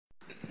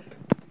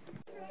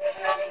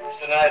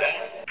Lionel,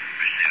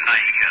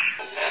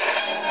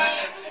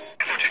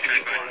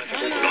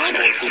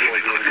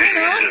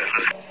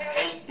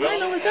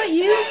 is that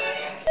you?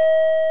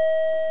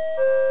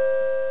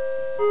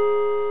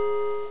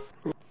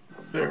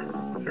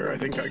 There, I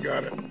think I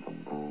got it.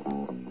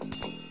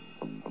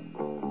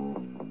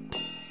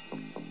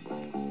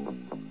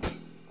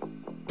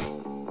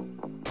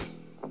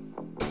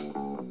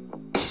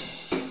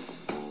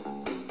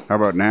 How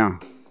about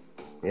now?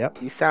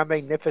 Yep. You sound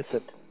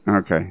magnificent.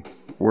 Okay.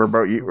 Where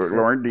about you?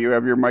 Lorne, do you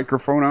have your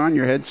microphone on,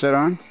 your headset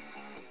on?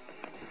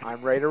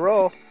 I'm ready to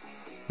roll.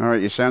 All right,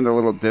 you sound a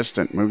little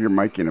distant. Move your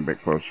mic in a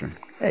bit closer.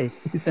 Hey,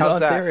 he's in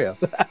Ontario.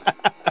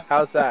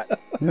 How's that? Yeah,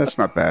 that's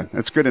not bad.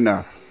 That's good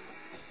enough.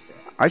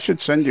 I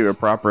should send you a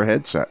proper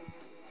headset.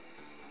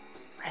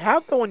 I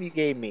have the one you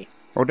gave me.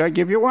 Oh, did I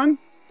give you one?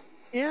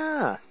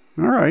 Yeah.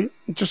 All right.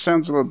 It just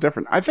sounds a little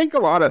different. I think a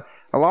lot of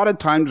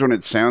times when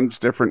it sounds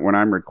different when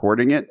I'm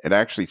recording it, it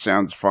actually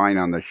sounds fine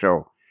on the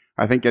show.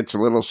 I think it's a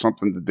little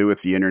something to do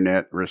with the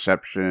internet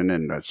reception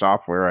and the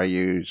software I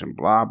use and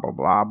blah, blah,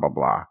 blah, blah,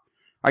 blah.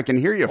 I can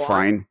hear you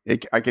fine.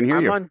 I can hear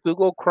you. I'm on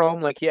Google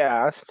Chrome like you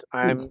asked.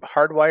 I'm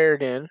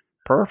hardwired in.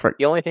 Perfect.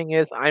 The only thing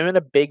is I'm in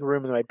a big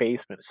room in my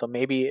basement, so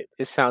maybe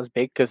it sounds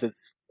big because it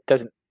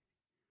doesn't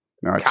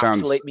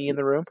encapsulate me in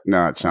the room.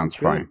 No, it sounds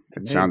fine.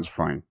 It sounds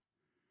fine.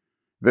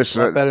 This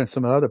better than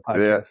some other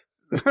podcasts.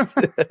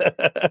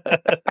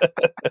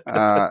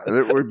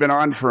 Yeah. We've been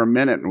on for a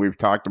minute and we've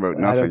talked about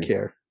nothing. I don't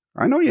care.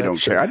 I know you don't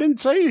care. I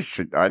didn't say you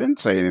should. I didn't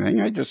say anything.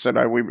 I just said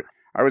I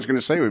was going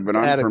to say we've been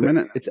on for a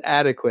minute. It's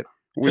adequate.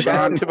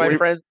 Shout out to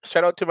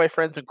my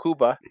friends in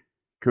Cuba.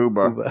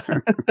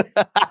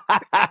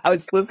 I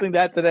was listening to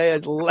that today. I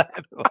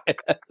laughed.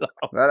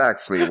 That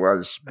actually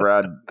was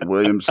Brad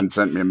Williamson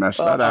sent me a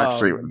message.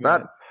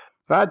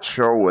 That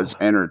show was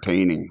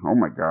entertaining. Oh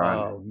my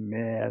God. Oh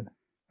man,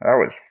 that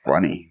was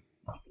funny.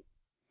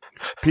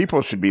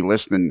 People should be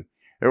listening.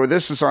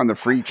 This is on the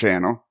free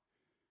channel.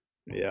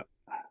 Yeah.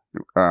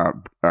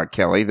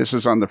 Kelly, this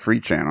is on the free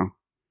channel.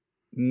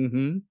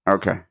 Mm-hmm.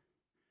 Okay.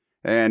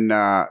 And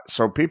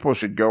so people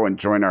should go and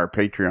join our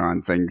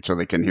Patreon thing so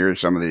they can hear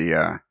some of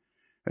the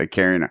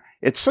carrying.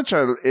 It's such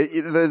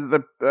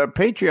the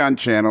Patreon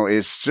channel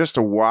is just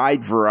a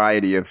wide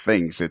variety of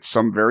things. It's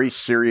some very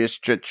serious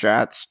chit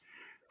chats,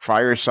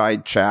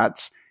 fireside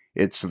chats.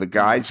 It's the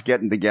guys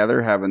getting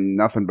together, having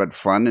nothing but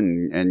fun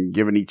and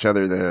giving each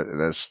other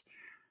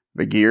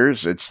the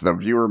gears. It's the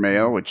viewer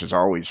mail, which is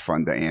always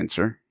fun to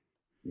answer.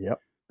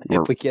 Yep.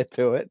 If we get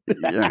to it.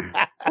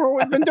 Yeah. Well,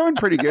 we've been doing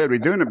pretty good. We've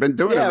been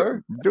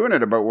doing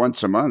it about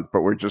once a month,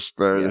 but we're just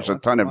there's a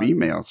ton of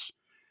emails,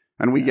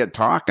 and we get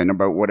talking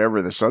about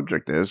whatever the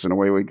subject is, and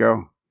away we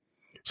go.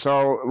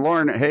 So,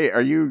 Lorne, hey,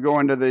 are you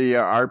going to the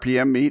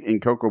RPM meet in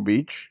Cocoa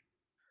Beach?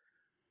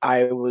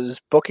 I was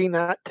booking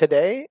that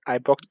today. I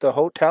booked the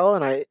hotel,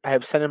 and I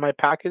have sent in my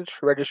package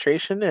for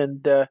registration,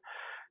 and the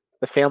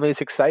family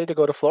is excited to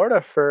go to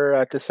Florida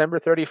for December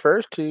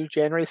 31st to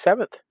January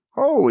 7th.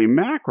 Holy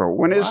mackerel!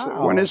 When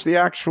is the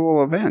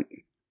actual event?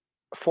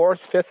 4th,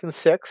 5th, and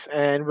 6th,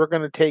 and we're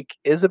going to take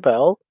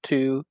Isabel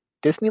to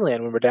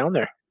Disneyland when we're down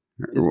there.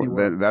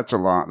 That's a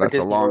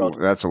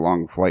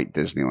long flight.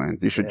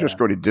 Disneyland. You should just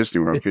go to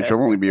Disney World because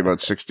you'll only be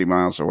about 60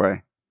 miles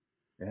away.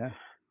 Yeah.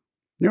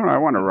 You know, I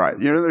want to ride.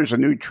 You know, there's a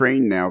new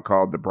train now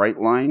called the Bright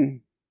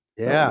Line.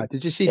 Yeah.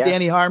 Did you see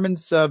Danny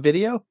Harmon's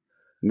video?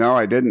 No,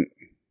 I didn't.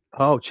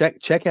 Oh,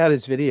 check out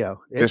his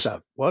video.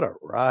 What a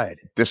ride.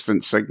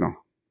 Distant Signal.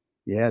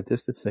 Yeah,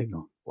 Distant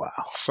Signal. Wow.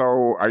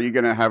 So are you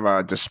going to have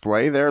a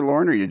display there,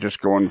 Lorne, or are you just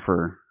going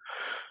for...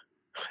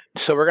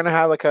 So we're going to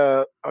have like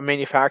a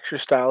manufacturer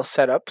style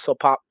setup. So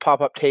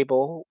pop-up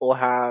table will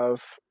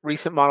have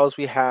recent models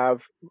we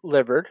have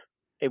delivered.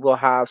 It will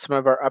have some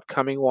of our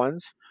upcoming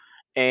ones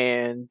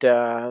and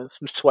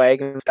some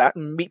swag and that,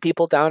 and meet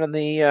people down in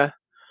the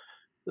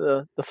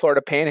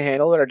Florida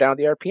Panhandle that are down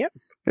the RPM.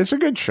 It's a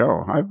good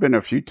show. I've been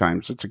a few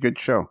times. It's a good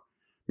show.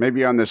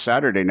 Maybe on the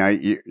Saturday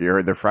night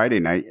or the Friday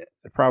night,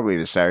 probably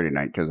the Saturday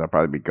night because I'll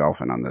probably be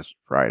golfing on this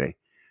Friday.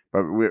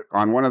 But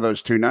on one of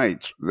those 2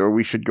 nights,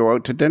 we should go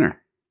out to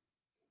dinner.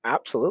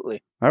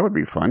 Absolutely. That would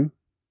be fun.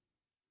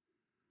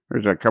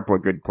 There's a couple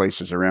of good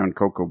places around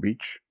Cocoa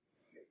Beach.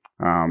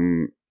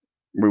 We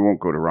won't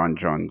go to Ron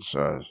John's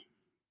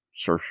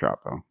surf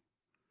shop, though.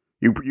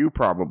 You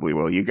probably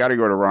will. You got to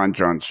go to Ron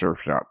John's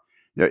surf shop.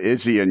 Yeah,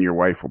 Izzy and your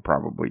wife will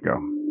probably go.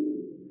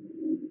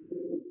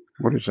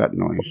 What is that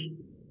noise?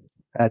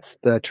 That's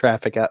the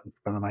traffic out in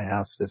front of my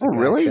house. Oh,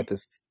 really?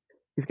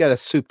 He's got a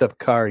souped-up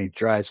car, and he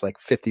drives like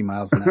 50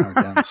 miles an hour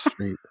down the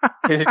street.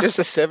 Is it just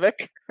a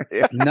Civic?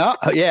 No,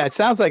 yeah, it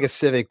sounds like a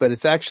Civic, but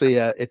it's actually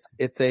it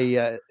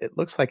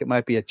looks like it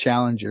might be a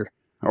Challenger.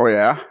 Oh,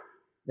 yeah?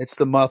 It's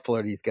the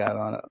muffler he's got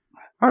on it.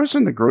 I was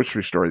in the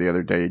grocery store the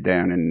other day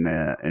down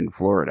in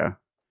Florida,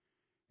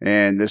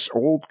 and this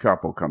old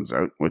couple comes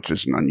out, which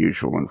isn't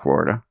unusual in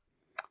Florida,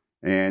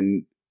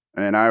 and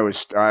I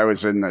was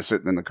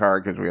sitting in the car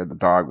because we had the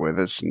dog with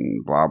us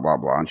and blah blah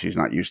blah, and she's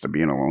not used to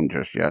being alone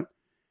just yet,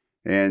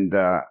 and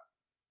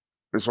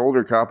this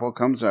older couple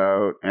comes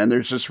out, and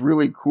there's this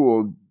really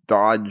cool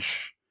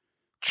Dodge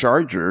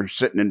Charger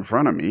sitting in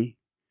front of me.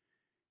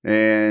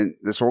 And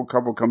this old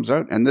couple comes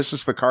out, and this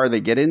is the car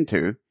they get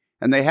into.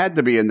 And they had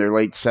to be in their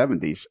late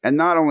 70s. And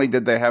not only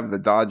did they have the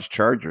Dodge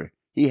Charger,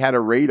 he had a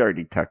radar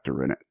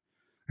detector in it.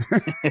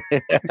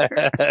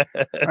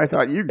 I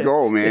thought, you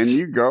go, man,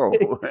 you go.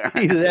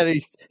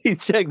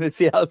 he's checking to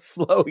see how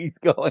slow he's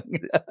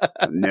going.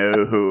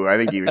 No, I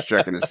think he was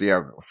checking to see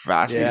how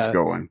fast he's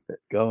going.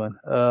 It's going.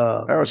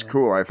 Oh, that was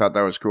cool. I thought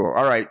that was cool.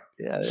 All right.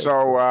 Yeah. So,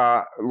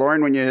 cool.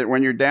 Lorne,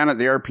 when you're down at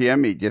the RPM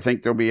meet, do you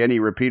think there'll be any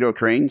Rapido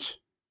trains?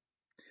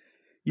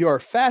 Your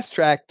fast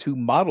track to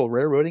model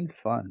railroading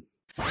fun.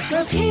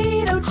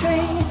 Rapido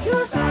trains,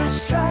 your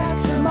fast track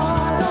to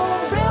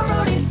model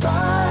railroading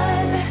fun.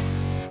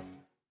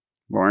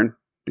 Lorne,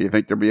 do you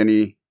think there'll be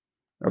any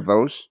of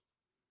those?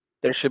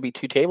 There should be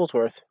 2 tables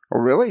worth. Oh,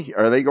 really?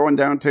 Are they going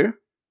down too?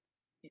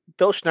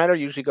 Bill Schneider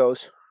usually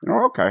goes.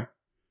 Oh, okay.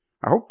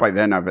 I hope by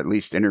then I've at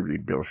least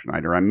interviewed Bill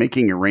Schneider. I'm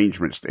making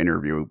arrangements to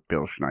interview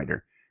Bill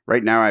Schneider.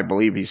 Right now, I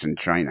believe he's in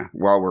China.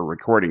 While we're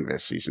recording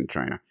this, he's in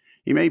China.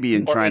 He may be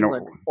in China.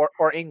 England.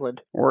 Or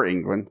England. Or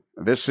England.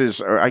 This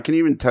is, I can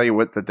even tell you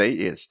what the date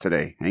is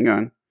today. Hang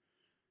on.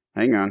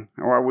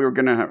 Well, we're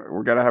going to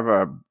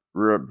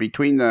have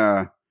between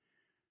the,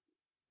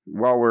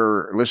 while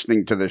we're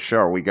listening to the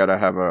show, we got to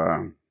have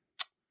a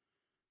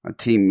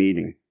team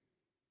meeting.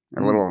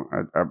 A little,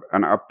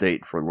 an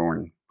update for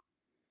Lorne.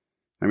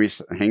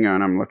 Hang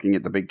on, I'm looking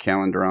at the big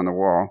calendar on the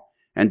wall.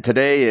 And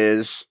today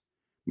is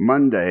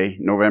Monday,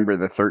 November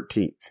the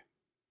 13th.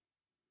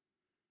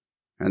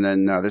 And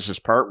then this is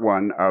part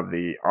 1 of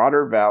the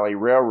Otter Valley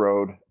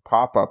Railroad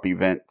pop-up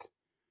event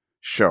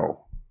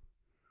show,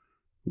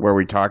 where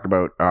we talk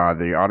about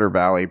the Otter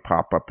Valley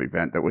pop-up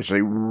event that was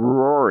a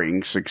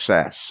roaring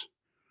success.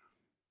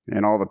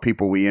 And all the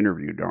people we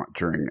interviewed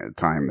during the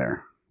time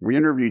there. We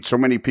interviewed so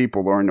many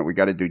people, Lorne, that we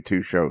got to do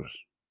 2 shows.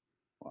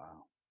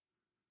 Wow.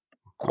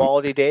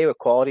 Quality day with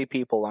quality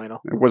people,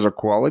 Lionel. It was a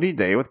quality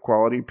day with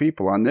quality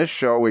people. On this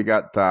show, we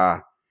got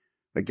the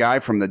guy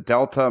from the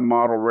Delta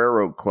Model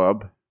Railroad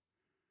Club.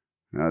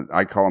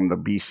 I call him the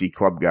BC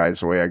Club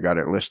guys, the way I got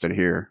it listed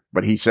here.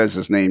 But he says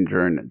his name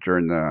during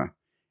the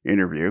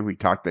interview. We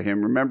talked to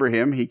him. Remember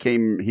him?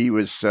 He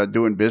was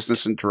doing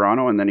business in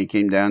Toronto, and then he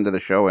came down to the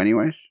show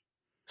anyways.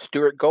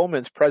 Stuart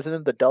Gomez, president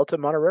of the Delta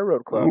Model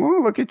Railroad Club.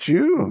 Oh, look at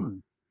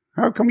you.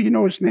 How come you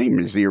know his name?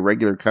 Is he a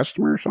regular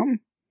customer or something?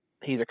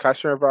 He's a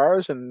customer of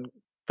ours and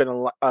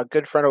been a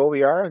good friend of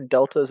OVR, and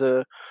Delta is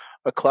a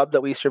club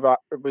that we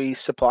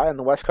supply on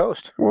the West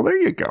Coast. Well, there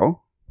you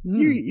go.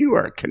 You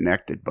are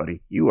connected,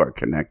 buddy. You are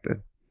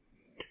connected.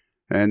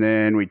 And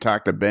then we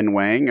talked to Ben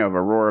Wang of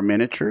Aurora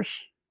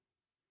Miniatures.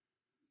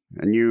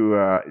 And you,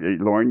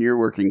 Lorne, you're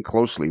working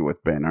closely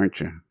with Ben,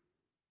 aren't you?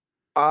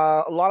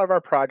 A lot of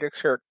our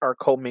projects are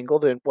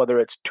commingled, and whether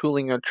it's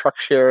tooling and truck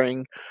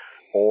sharing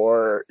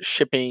or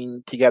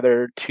shipping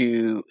together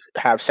to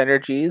have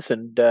synergies.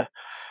 And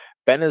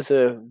Ben is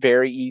a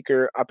very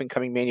eager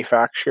up-and-coming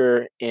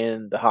manufacturer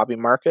in the hobby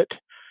market.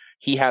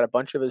 He had a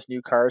bunch of his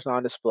new cars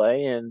on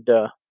display, and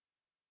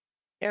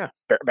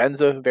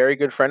Ben's a very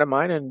good friend of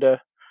mine, and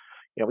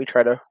we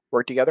try to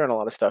work together on a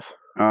lot of stuff.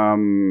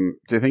 Do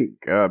you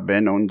think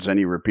Ben owns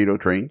any Rapido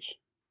trains?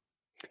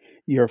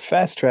 Your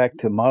fast track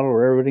to model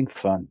railroading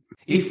fun.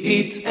 If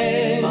it's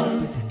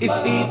N, if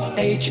it's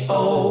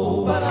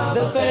H-O,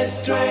 the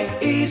fast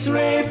track is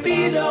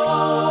Rapido.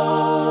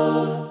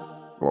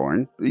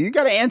 Lorne, you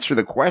got to answer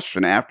the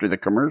question after the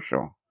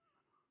commercial.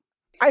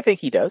 I think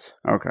he does.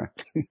 Okay.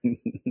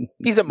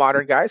 He's a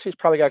modern guy, so he's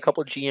probably got a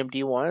couple of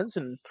GMD ones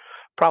and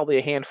probably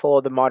a handful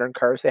of the modern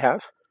cars they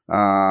have.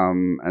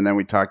 And then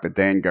we talked to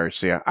Dan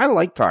Garcia. I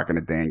like talking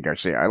to Dan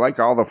Garcia. I like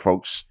all the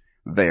folks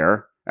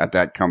there at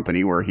that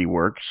company where he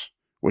works,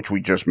 which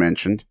we just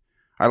mentioned.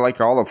 I like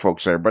all the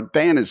folks there, but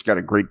Dan has got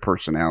a great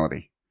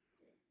personality.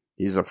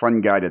 He's a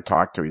fun guy to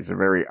talk to. He's a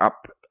very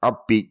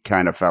upbeat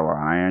kind of fellow,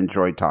 and I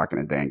enjoy talking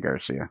to Dan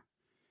Garcia.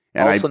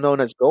 And also known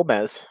as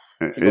Gomez.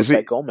 He goes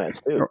by Gomez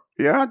too.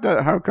 Yeah,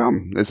 how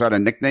come? Is that a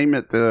nickname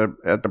at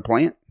the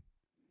plant?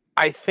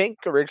 I think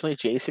originally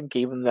Jason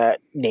gave him that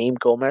name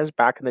Gomez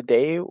back in the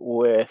day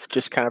with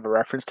just kind of a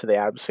reference to the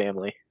Addams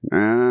family.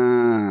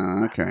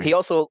 Ah, okay. He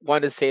also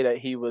wanted to say that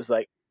he was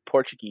like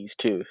Portuguese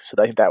too, so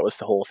I think that was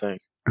the whole thing.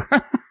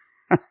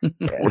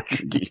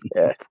 Portuguese.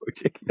 Yeah.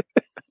 Portuguese.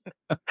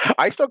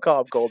 I still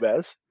call him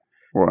Gomez.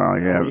 Well,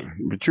 yeah,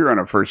 but you're on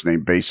a first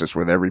name basis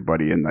with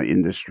everybody in the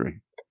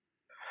industry.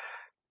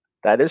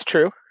 That is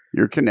true.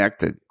 You're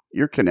connected.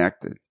 You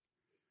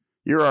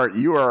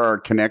are our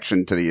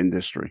connection to the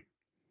industry.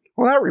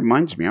 Well, that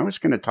reminds me. I was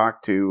going to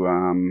talk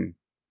to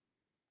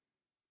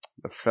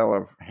the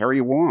fellow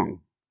Harry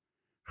Wong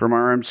from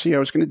RMC. I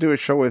was going to do a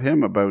show with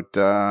him about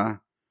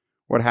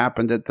what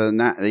happened at the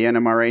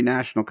NMRA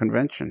National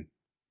Convention.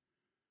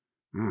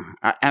 And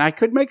I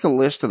could make a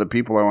list of the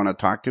people I want to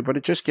talk to, but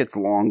it just gets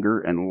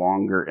longer and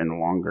longer and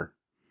longer.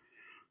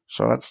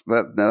 So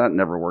that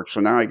never works.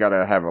 So now I got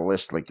to have a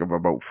list of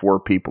about 4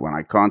 people, and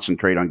I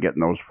concentrate on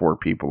getting those 4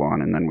 people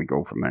on, and then we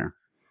go from there.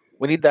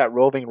 We need that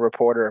roving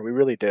reporter. We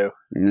really do.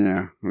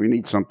 Yeah, we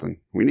need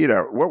something.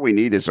 What we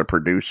need is a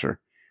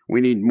producer.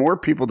 We need more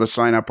people to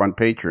sign up on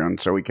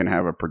Patreon so we can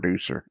have a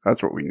producer.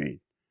 That's what we need.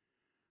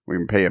 We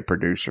can pay a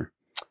producer.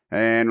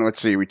 And let's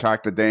see, we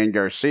talked to Dan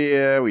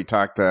Garcia. We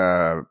talked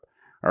to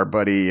our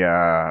buddy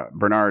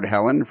Bernard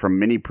Helen from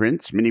Mini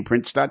Prints,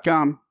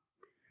 miniprints.com.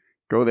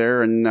 Go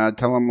there and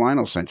tell him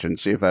Lionel sent you and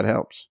see if that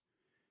helps.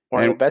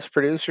 One of the best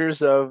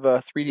producers of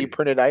 3D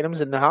printed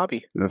items in the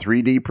hobby. The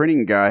 3D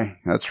printing guy,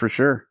 that's for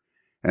sure.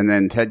 And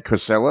then Ted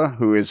Cosella,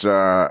 who is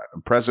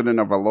president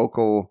of a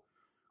local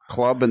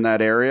club in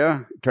that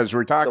area. Because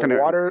we're talking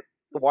the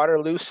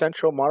Waterloo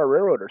Central Model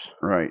Railroaders.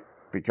 Right.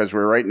 Because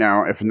we're right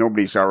now, if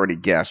nobody's already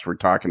guessed, we're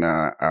talking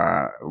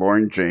to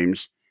Lorne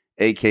James,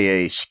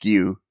 a.k.a.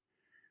 Skew.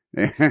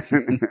 I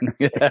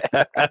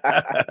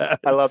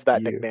love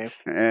that nickname.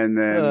 And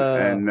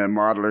then the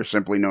modeler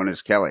simply known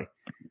as Kelly.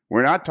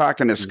 We're not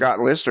talking to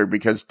Scott Lister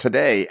because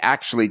today,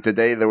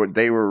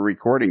 they were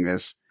recording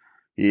this,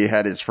 he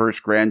had his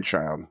first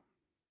grandchild.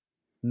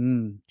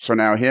 So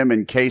now him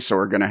and Queso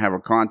are going to have a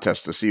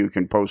contest to see who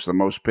can post the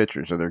most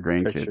pictures of their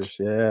grandkids.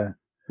 Yeah.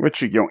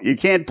 Which you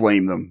can't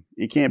blame them.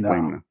 You can't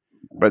blame them.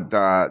 But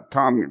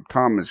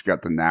Tom has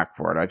got the knack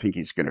for it. I think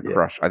he's going to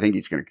crush. I think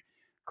he's going to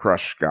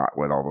crush Scott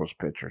with all those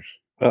pictures.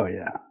 Oh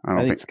yeah.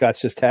 I think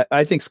Scott's just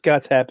I think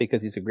Scott's happy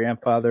because he's a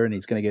grandfather and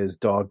he's going to get his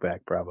dog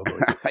back probably.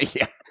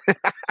 Yeah.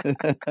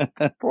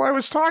 Well, I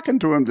was talking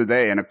to him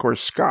today, and of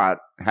course Scott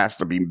has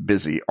to be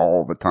busy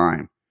all the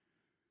time.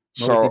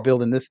 What was he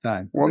building this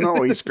time? Well,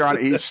 no, he's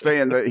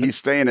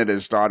staying at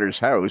his daughter's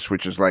house,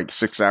 which is like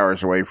 6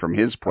 hours away from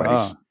his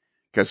place,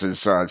 because his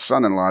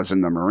son-in-law's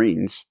in the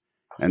Marines,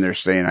 and they're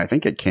staying, I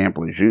think, at Camp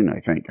Lejeune.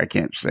 I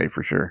can't say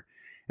for sure.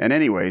 And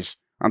anyways,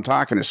 I'm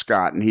talking to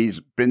Scott, and he's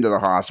been to the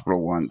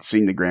hospital once,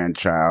 seen the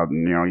grandchild,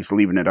 and he's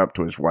leaving it up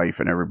to his wife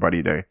and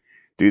everybody to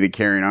do the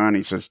carrying on.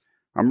 He says,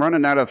 I'm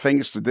running out of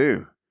things to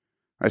do.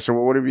 I said,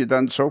 well, what have you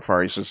done so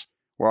far? He says,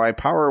 well, I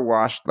power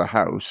washed the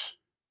house.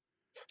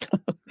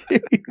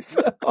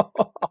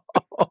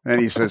 And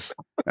he says,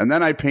 and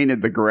then I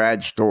painted the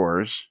garage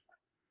doors.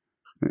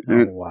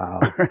 Oh,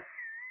 wow.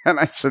 And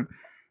I said,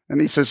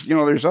 and he says,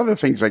 there's other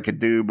things I could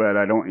do, but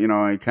I don't,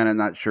 I'm kind of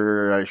not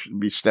sure I should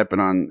be stepping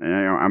on,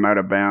 I'm out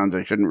of bounds.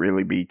 I shouldn't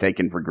really be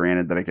taken for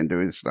granted that I can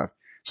do this stuff.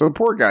 So the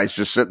poor guy's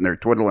just sitting there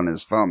twiddling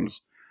his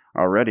thumbs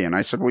already. And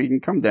I said, well, you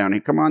can come down.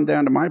 Come on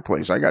down to my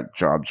place. I got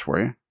jobs for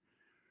you.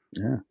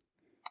 Yeah.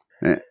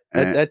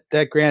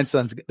 That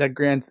grandson's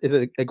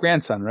is a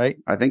grandson, right?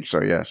 I think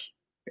so. Yes.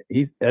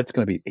 He's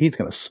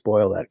gonna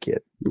spoil that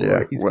kid.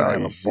 Yeah. He's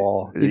gonna have a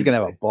ball. He's gonna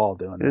have a ball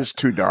doing that. His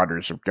two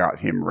daughters have got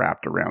him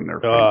wrapped around their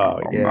finger. Oh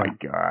my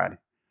God.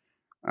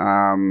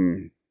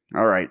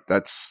 All right.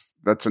 That's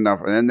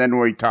enough. And then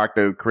we talked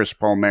to Chris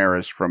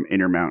Palmares from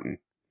Intermountain.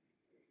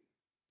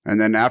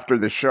 And then after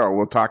the show,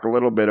 we'll talk a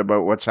little bit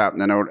about what's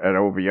happening out at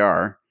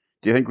OVR.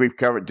 Do you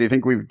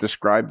think we've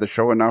described the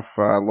show enough,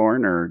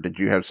 Lorne, or did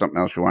you have something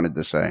else you wanted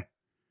to say?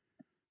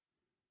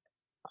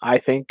 I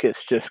think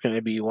it's just going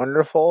to be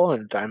wonderful,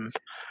 and I'm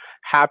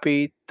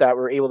happy that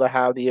we're able to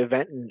have the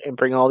event and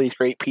bring all these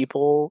great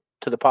people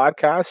to the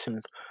podcast.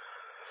 And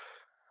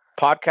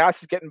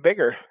podcast is getting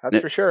bigger, that's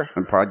for sure.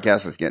 And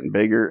podcast is getting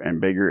bigger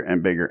and bigger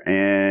and bigger.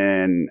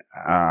 And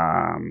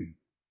are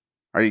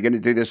you going to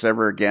do this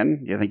ever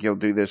again? Do you think you'll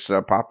do this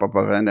pop-up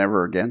event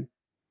ever again?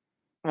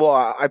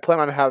 Well, I plan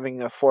on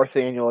having a 4th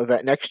annual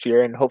event next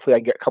year, and hopefully I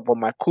can get a couple of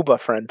my Cuba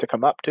friends to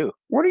come up, too.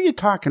 What are you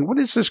talking? What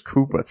is this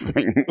Cuba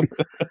thing?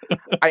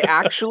 I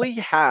actually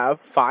have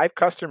 5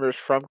 customers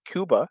from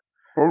Cuba.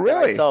 Oh,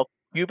 really? I sell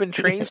Cuban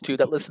trains to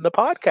that listen to the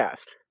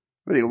podcast.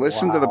 They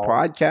listen to the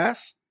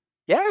podcast?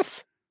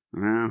 Yes.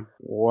 Yeah.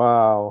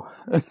 Wow.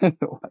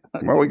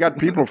 Well, we got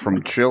people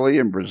from Chile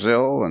and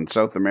Brazil and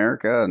South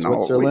America and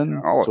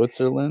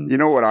Switzerland. You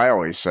know what I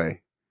always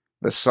say?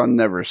 The sun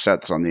never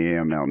sets on the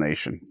AML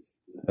Nation.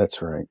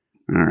 That's right.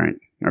 All right.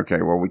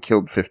 Okay. Well, we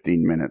killed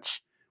 15 minutes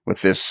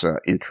with this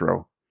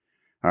intro.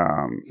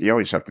 You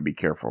always have to be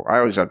careful. I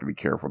always have to be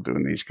careful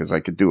doing these because I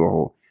could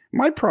do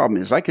my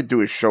problem is I could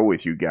do a show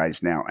with you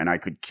guys now and I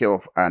could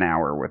kill an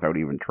hour without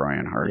even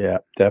trying hard. Yeah,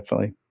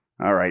 definitely.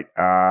 All right.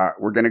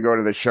 We're going to go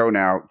to the show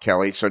now,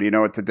 Kelly. So do you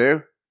know what to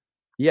do?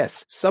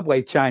 Yes.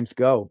 Subway chimes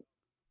go.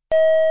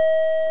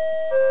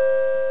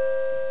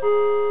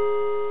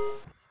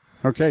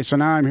 Okay. So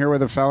now I'm here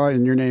with a fella,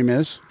 and your name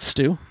is?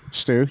 Stu.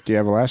 Stu. Do you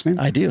have a last name?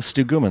 I do.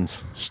 Stu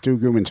Goumans. Stu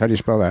Goumans. How do you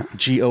spell that?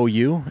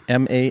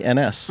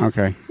 Goumans.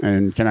 Okay.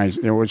 And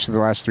what's the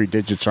last 3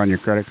 digits on your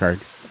credit card?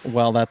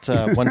 Well, that's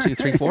 1, 2,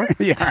 3, 4.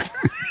 Yeah.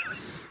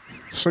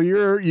 So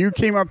you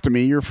came up to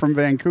me. You're from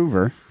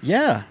Vancouver.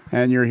 Yeah.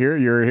 And you're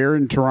here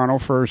in Toronto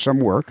for some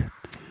work.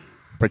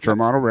 But you're a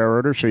model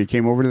railroader, so you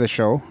came over to the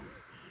show.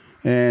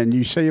 And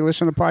you say you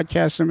listen to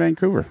podcasts in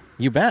Vancouver.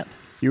 You bet.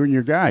 You and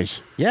your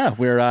guys. Yeah,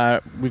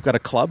 we've got a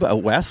club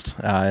out west.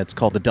 It's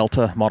called the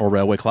Delta Model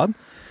Railway Club,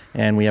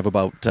 and we have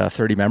about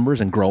 30 members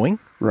and growing.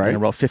 Right, and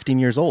about 15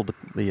 years old.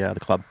 The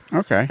club.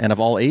 Okay, and of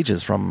all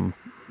ages, from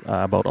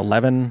about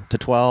 11 to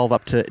 12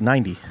 up to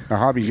 90. The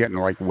hobby's getting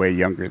like way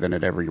younger than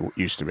it ever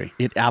used to be.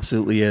 It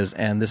absolutely is,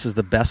 and this is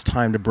the best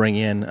time to bring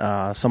in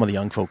some of the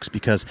young folks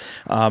because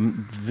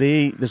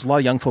there's a lot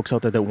of young folks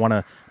out there that want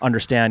to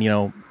understand,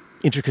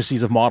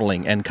 intricacies of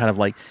modeling and kind of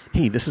like,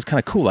 hey, this is kind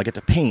of cool. I get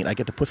to paint. I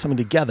get to put something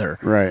together.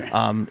 Right.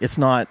 It's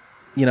not,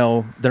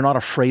 they're not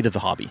afraid of the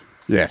hobby.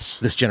 Yes.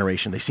 This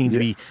generation, they seem to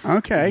be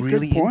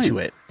really good point. into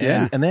it.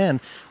 And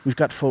then we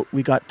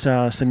got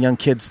some young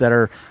kids that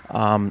are,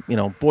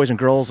 boys and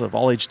girls of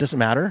all age, doesn't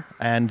matter.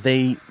 And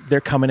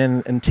they're coming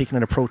in and taking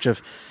an approach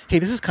of, hey,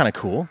 this is kind of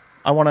cool.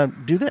 I want to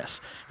do this.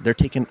 They're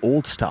taking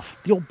old stuff,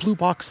 the old blue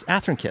box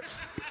Athearn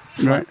kits,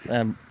 right.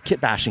 Kit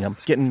bashing them,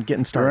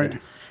 getting started.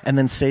 Right. And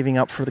then saving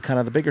up for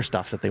the bigger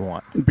stuff that they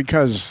want.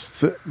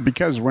 Because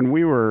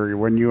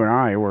when you and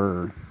I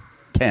were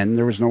 10,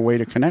 there was no way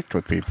to connect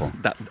with people.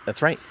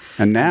 That's right.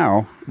 And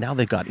now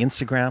they've got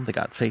Instagram, they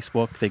got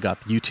Facebook, they got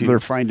YouTube.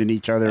 They're finding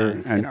each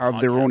other and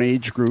of their own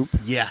age group.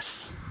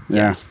 Yes.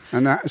 Yeah. Yes.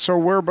 And so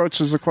whereabouts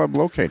is the club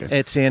located?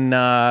 It's in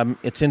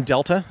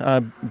Delta,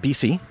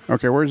 BC.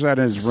 Okay, where's that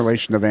in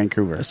relation to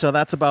Vancouver? So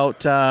that's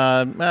about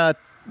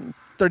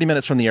 30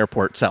 minutes from the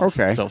airport south.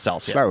 Okay. So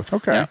south, yeah. South,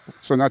 okay. Yeah.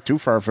 So not too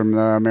far from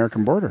the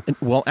American border.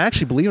 Well,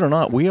 actually, believe it or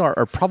not, we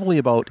are probably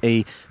about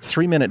a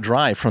 3-minute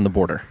drive from the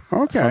border.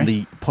 Okay. From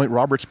the Point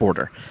Roberts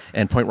border.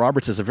 And Point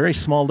Roberts is a very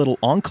small little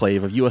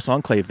enclave of U.S.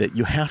 enclave that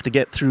you have to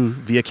get through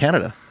via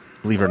Canada,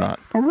 believe it or not.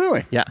 Oh,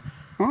 really? Yeah.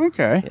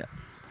 Okay. Yeah.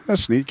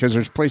 That's neat because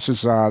there's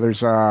places,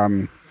 there's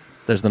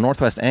the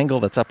Northwest Angle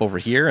that's up over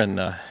here. And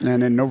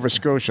in Nova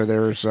Scotia,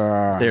 there's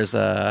an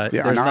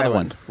another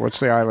island. One. What's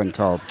the island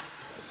called?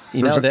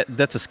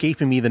 That's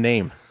escaping me the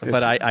name,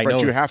 but I know.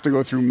 But you have to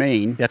go through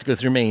Maine. You have to go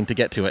through Maine to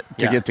get to it.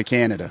 To get to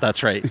Canada.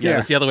 That's right. Yeah,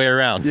 that's the other way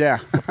around. Yeah.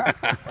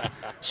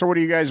 So what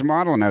are you guys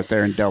modeling out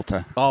there in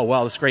Delta? Oh,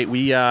 well, that's great.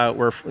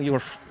 We're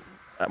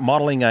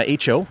modeling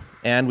HO,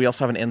 and we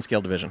also have an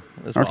N-scale division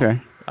as well. Okay.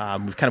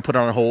 We've kind of put it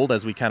on hold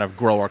as we kind of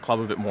grow our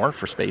club a bit more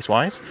for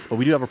space-wise, but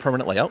we do have a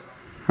permanent layout.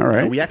 All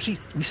right. We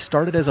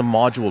started as a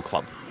module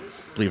club,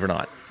 believe it or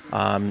not.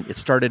 It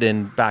started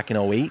back in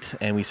 2008,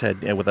 and we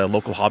said with a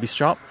local hobby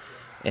shop.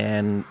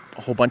 And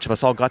a whole bunch of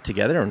us all got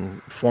together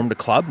and formed a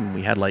club, and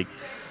we had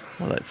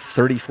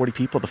 30, 40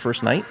 people the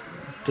first night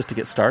just to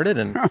get started,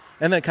 and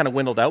then it kind of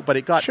dwindled out, but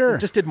it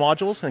just did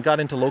modules and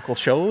got into local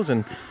shows,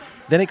 and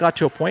then it got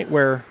to a point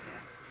where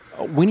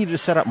we needed to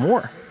set up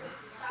more.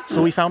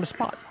 So we found a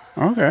spot.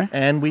 Okay.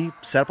 And we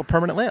set up a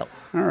permanent layout.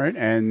 All right.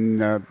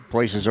 And the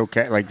place is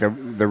okay? Like the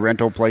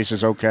rental place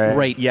is okay?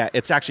 Right, yeah.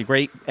 It's actually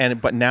great.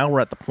 But now we're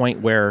at the point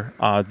where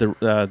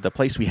the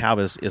place we have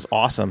is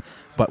awesome,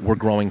 but we're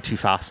growing too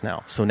fast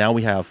now. So now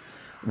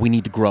we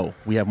need to grow.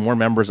 We have more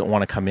members that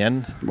want to come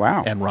in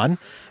and run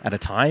at a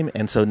time.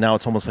 And so now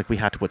it's almost like we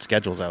have to put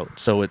schedules out.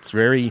 So it's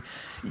we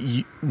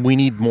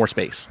need more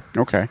space.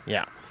 Okay.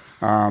 Yeah.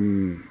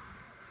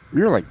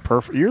 You're like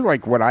perfect. You're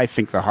like what I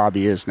think the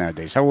hobby is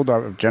nowadays. How old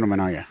a gentleman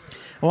are you?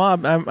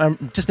 Well,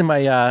 I'm just in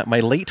my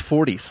late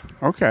 40s.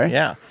 Okay.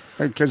 Yeah.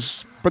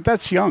 But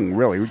that's young,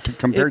 really,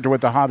 compared to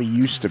what the hobby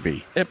used to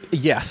be.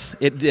 Yes,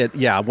 it did.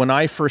 Yeah, when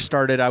I first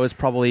started, I was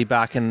probably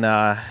back in,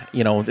 as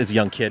a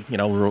young kid, in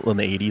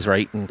the 80s,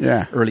 right? And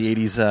early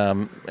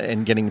 80s,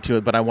 and getting into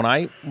it. But when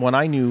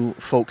I knew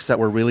folks that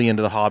were really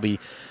into the hobby,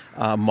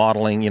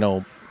 modeling,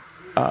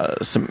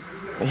 some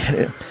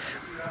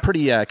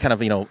pretty kind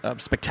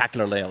of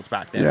spectacular layouts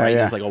back then, right?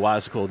 It's like, oh wow,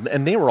 that's cool.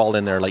 And they were all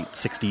in their late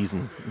 60s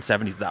and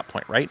 70s at that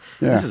point, right?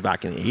 This is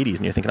back in the 80s,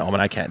 and you're thinking, oh man,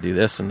 I can't do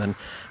this.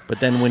 But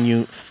then when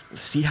you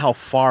see how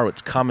far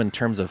it's come in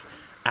terms of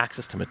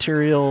access to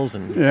materials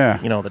and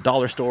the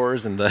dollar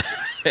stores and the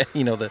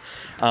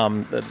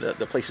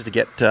the places to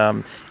get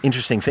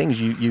interesting things,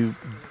 your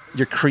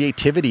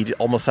creativity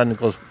almost suddenly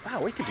goes,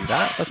 wow, we could do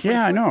that. That's fun.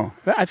 I know.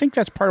 I think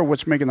that's part of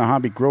what's making the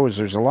hobby grow is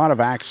there's a lot of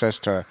access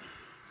to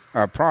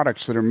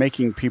products that are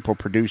making people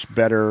produce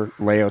better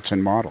layouts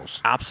and models.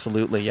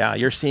 Absolutely, yeah.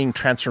 You're seeing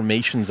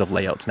transformations of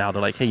layouts now.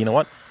 They're like, hey, you know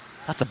what?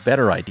 That's a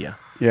better idea.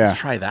 Let's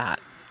try that.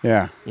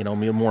 Yeah. A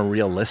more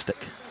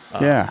realistic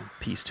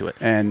piece to it.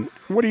 And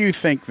what do you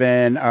think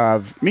then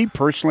of, me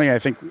personally, I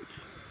think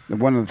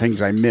one of the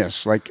things I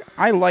miss, like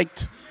I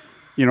liked,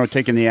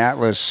 taking the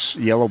Atlas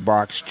yellow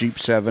box Jeep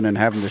 7 and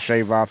having to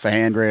shave off the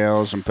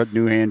handrails and put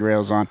new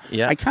handrails on.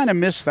 Yeah. I kind of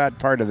miss that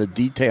part of the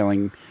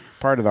detailing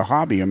part of the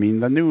hobby. I mean,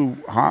 the new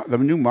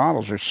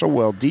models are so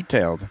well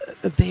detailed.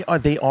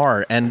 They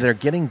are, and they're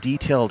getting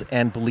detailed.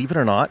 And believe it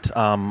or not,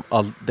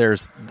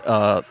 there's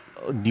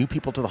new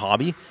people to the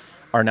hobby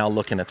are now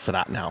looking for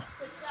that now.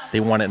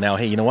 They want it now.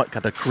 Hey, you know what?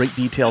 Got the great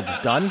details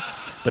done,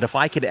 but if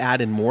I could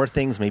add in more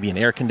things, maybe an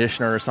air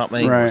conditioner or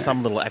something, or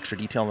some little extra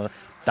detail,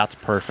 that's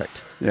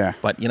perfect. Yeah.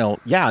 But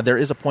there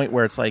is a point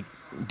where it's like,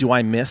 do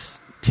I miss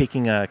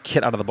taking a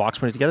kit out of the box,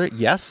 putting it together?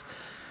 Yes,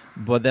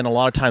 but then a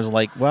lot of times I'm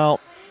like,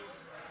 well,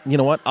 you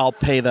know what? I'll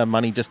pay the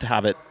money just to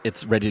have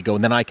it's ready to go,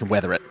 and then I can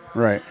weather it.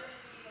 Right.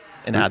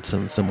 And add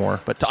some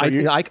more. But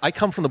I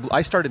come from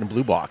I started in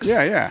blue box.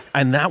 Yeah.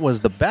 And that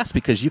was the best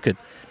because you could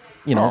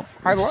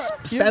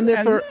spend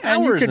there for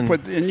hours.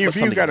 If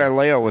you got a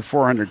layout with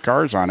 400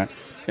 cars on it,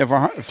 if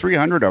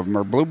 300 of them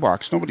are blue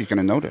box, nobody's going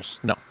to notice.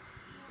 No.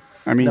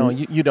 I mean, no,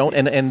 you don't.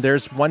 And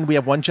we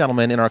have one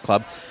gentleman in our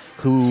club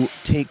who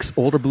takes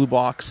older blue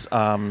box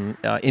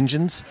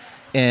engines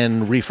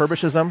and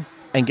refurbishes them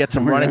and gets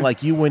them running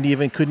like you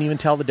couldn't even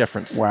tell the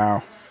difference.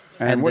 Wow.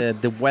 And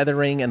the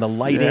weathering and the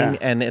lighting,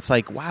 and it's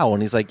like, wow.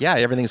 And he's like, yeah,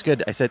 everything's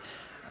good. I said,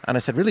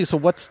 really? So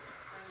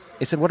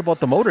he said, what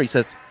about the motor? He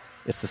says,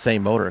 it's the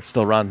same motor. It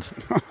still runs.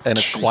 And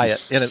it's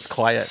quiet. And it's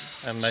quiet.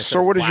 And I said,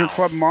 what is your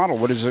club model?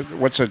 What is it?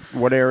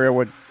 What area?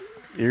 What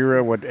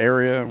era? What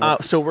area?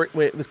 So it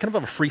was kind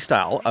of a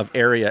freestyle of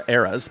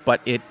eras,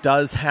 but it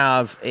does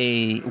have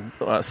a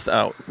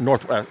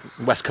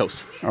west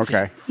coast.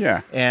 Okay. theme.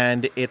 Yeah.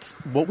 And it's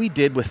what we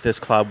did with this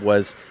club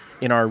was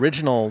in our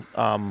original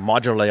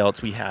modular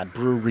layouts, we had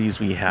breweries,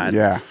 we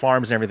had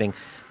farms and everything.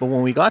 But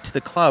when we got to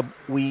the club,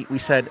 we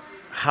said,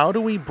 how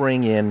do we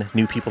bring in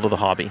new people to the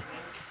hobby?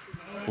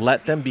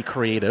 Let them be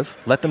creative.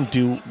 Let them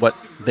do what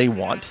they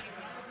want.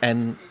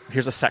 And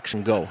here's a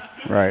section, go.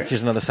 Right.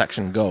 Here's another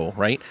section, go.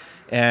 Right.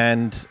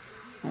 And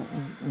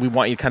we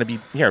want you to kind of be,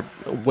 here,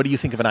 what do you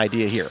think of an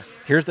idea here?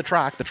 Here's the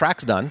track. The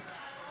track's done.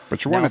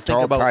 But you want it to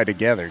all tie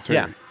together, too.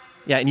 Yeah.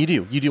 Yeah, and you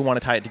do want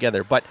to tie it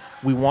together. But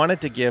we wanted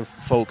to give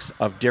folks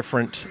of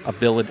different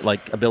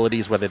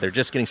abilities, whether they're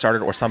just getting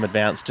started or some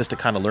advanced, just to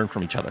kind of learn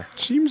from each other. It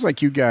seems like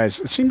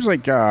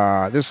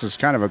this is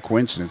kind of a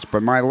coincidence,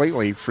 but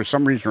lately, for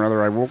some reason or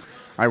other,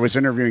 I was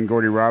interviewing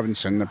Gordie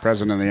Robinson, the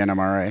president of the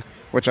NMRA,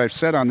 which I've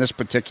said on this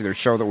particular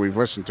show that we've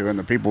listened to and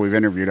the people we've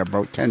interviewed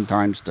about 10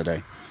 times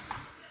today.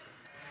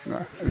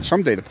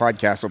 Someday the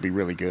podcast will be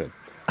really good.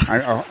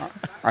 I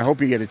hope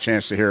you get a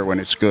chance to hear it when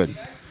it's good.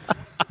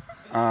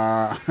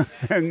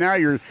 And now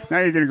you're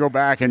going to go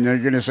back and you're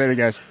going to say to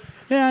guys,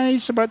 yeah,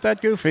 he's about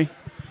that goofy.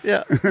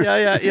 Yeah.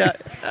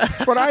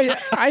 But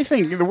I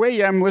think the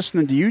way I'm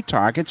listening to you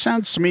talk, it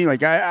sounds to me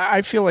like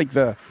I feel like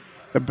the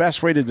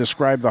best way to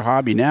describe the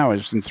hobby now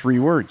is in 3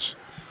 words: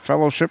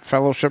 fellowship,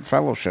 fellowship,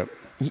 fellowship.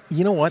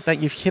 You know what?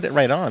 That you've hit it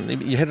right on.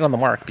 You hit it on the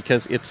mark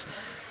because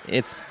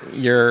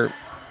you're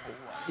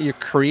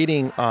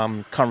creating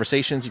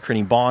conversations, you're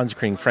creating bonds, you're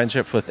creating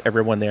friendship with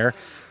everyone there.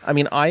 I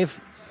mean,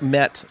 I've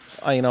met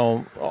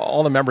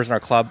all the members in our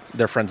club.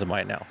 They're friends of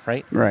mine now,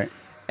 right? Right.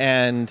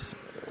 And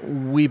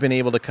we've been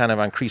able to kind of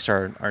increase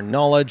our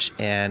knowledge,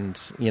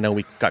 and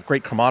we got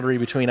great camaraderie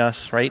between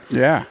us, right?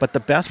 Yeah. But the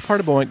best part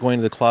about going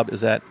to the club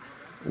is that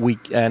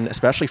and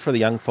especially for the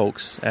young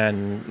folks,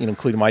 and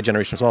including my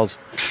generation as well, is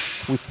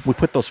we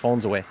put those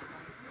phones away.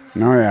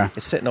 Oh yeah.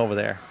 It's sitting over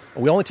there.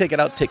 We only take it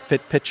out to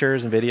take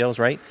pictures and videos,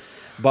 right?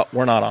 But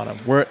we're not on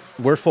them.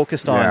 We're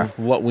focused on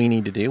what we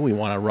need to do. We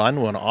want to run.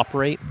 We want to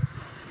operate,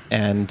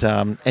 and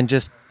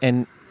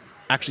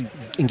actually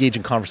engage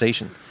in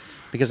conversation.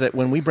 Because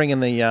when we bring in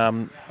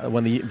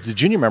when the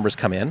junior members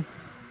come in,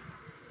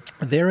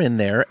 they're in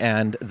there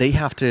and they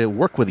have to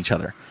work with each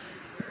other.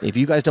 If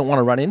you guys don't want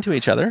to run into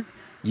each other,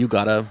 you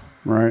gotta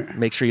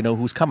make sure you know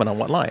who's coming on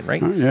what line,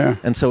 right? Yeah.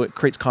 And so it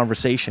creates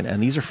conversation.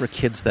 And these are for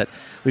kids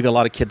we got a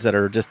lot of kids that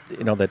are just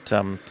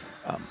that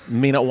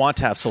may not want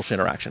to have social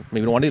interaction.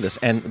 Maybe don't want to do this.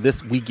 And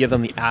we give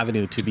them the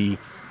avenue to be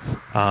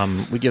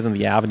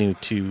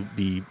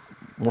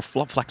more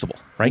flexible,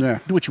 right? Yeah.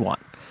 Do what you want.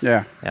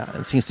 Yeah. Yeah.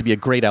 It seems to be a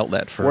great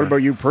outlet for. What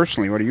about you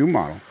personally? What do you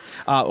model?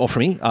 For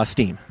me,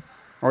 Steam.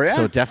 Oh, yeah?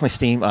 So definitely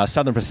Steam.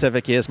 Southern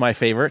Pacific is my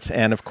favorite,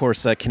 and of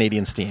course,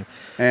 Canadian Steam.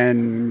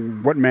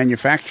 And what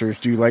manufacturers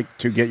do you like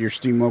to get your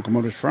steam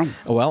locomotives from?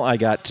 Well, I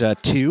got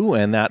 2,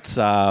 and that's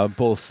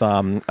both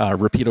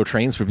Rapido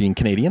trains for being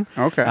Canadian.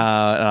 Okay.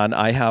 And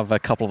I have a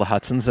couple of the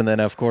Hudsons, and then,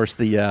 of course,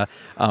 the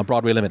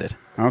Broadway Limited.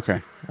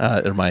 Okay.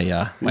 Are my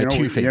 2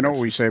 favorites. You know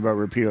what we say about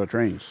Rapido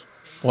trains?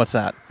 What's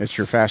that? It's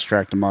your fast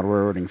track to model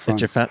railroading fun.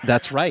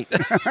 That's right.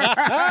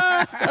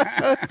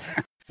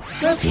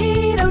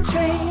 Rapido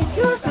trains,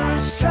 your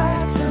fast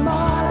track to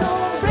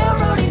model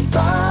railroading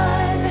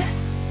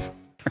fun.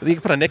 You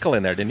can put a nickel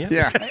in there, didn't you?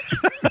 Yeah.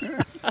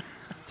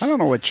 I don't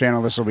know what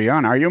channel this will be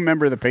on. Are you a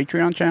member of the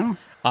Patreon channel?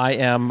 I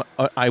am.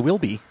 I will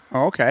be.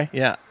 Oh, okay.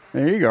 Yeah.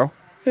 There you go.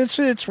 It's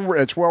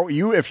well.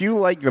 If you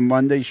like the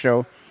Monday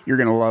show, you're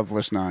gonna love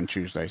listening on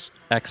Tuesdays.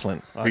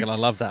 Excellent. I'm gonna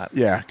love that.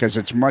 Yeah, because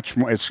it's much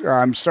more.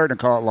 I'm starting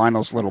to call it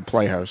Lionel's Little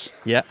Playhouse.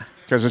 Yeah.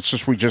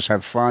 Because we just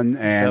have fun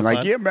and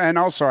and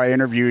also I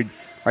interviewed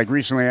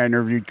recently I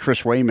interviewed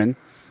Chris Wayman,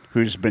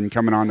 who's been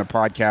coming on the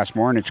podcast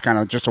more, and it's kind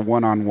of just a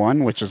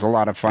one-on-one, which is a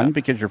lot of fun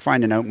because you're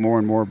finding out more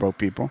and more about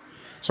people.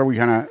 So we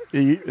kind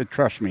of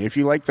trust me. If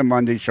you like the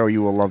Monday show,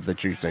 you will love the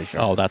Tuesday show.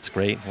 Oh, that's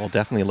great. We'll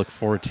definitely look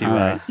forward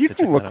to. You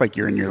don't look like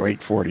you're in your late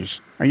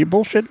 40s. Are you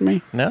bullshitting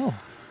me? No.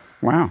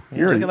 Wow.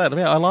 Yeah, look at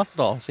that. I lost it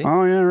all. See?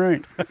 Oh yeah,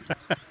 right.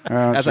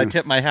 As I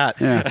tip my hat.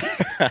 Yeah.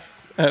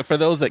 For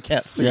those that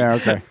can't see. Yeah.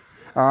 Okay.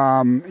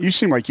 You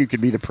seem like you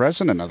could be the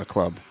president of the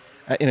club.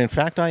 And in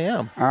fact, I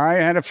am. I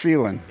had a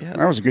feeling. Yeah.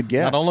 That was a good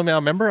guess. Not only am I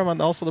a member,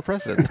 I'm also the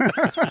president.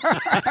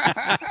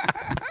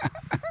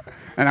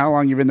 And how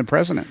long you been the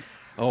president?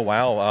 Oh,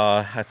 wow.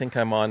 I think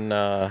I'm on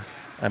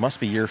I must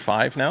be year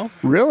 5 now.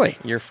 Really?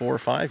 Year 4 or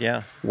 5,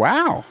 yeah.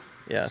 Wow.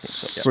 Yeah, I think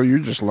so. Yeah. So you're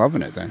just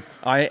loving it then?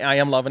 I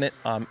am loving it.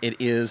 It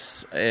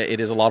is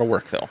a lot of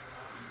work though.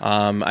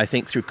 I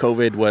think through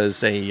COVID was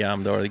they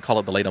call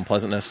it the late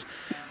unpleasantness.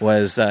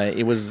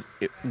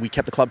 We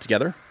kept the club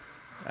together,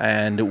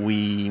 and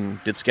we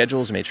did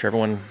schedules, made sure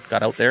everyone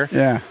got out there.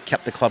 Yeah.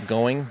 Kept the club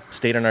going,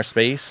 stayed in our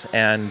space,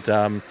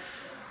 and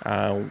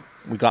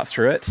we got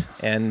through it.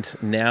 And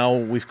now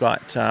we've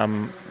got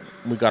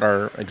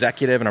our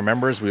executive and our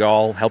members. We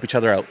all help each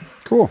other out.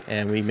 Cool.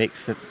 And we make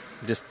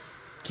just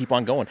keep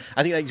on going.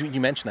 I think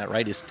you mentioned that,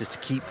 right? Is just to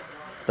keep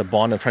the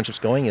bond and friendships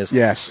going. Is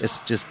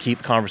just keep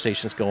the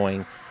conversations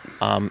going,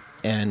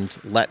 and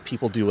let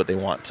people do what they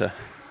want to.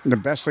 The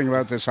best thing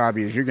about this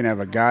hobby is you're going to have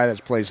a guy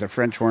that plays the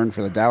French horn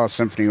for the Dallas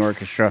Symphony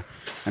Orchestra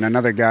and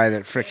another guy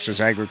that fixes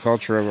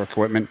agricultural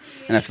equipment.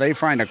 And if they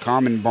find a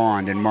common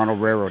bond in model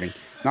railroading,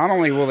 not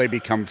only will they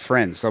become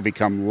friends, they'll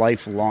become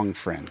lifelong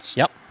friends.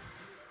 Yep.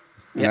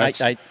 Yeah,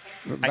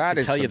 that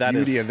is the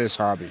beauty of this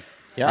hobby.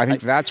 Yeah, I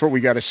think that's what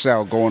we got to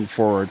sell going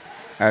forward,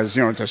 as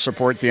you know, to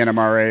support the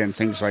NMRA and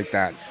things like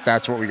that.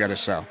 That's what we got to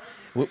sell.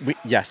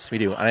 Yes, we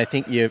do, and I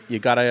think you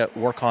got to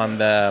work on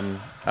the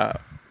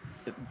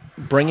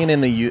bringing in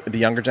the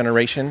younger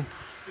generation,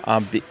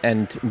 and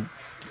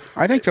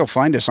I think they'll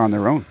find us on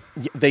their own.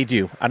 They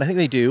do, and I think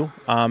they do.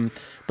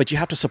 But you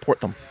have to support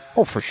them.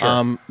 Oh, for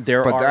sure.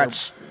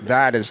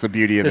 That is the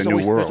beauty of the new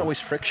world. There's always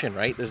friction,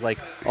 right? There's like,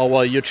 oh,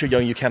 well, you're too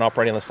young, you can't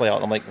operate on this layout.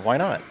 And I'm like, why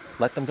not?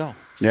 Let them go.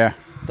 Yeah.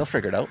 They'll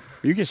figure it out.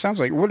 Sounds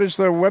like, what is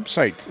the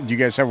website? Do you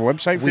guys have a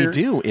website? We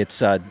do.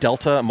 It's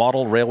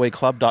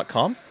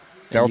deltamodelrailwayclub.com.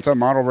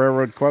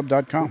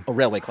 DeltaModelRailroadClub.com. Oh,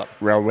 Railway Club.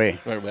 Railway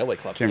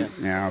Club.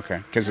 Yeah,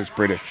 okay. Because it's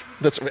British.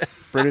 That's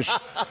British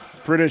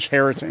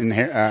heritage.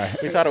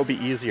 We thought it would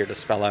be easier to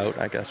spell out,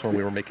 I guess, when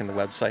we were making the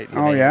website.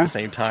 At the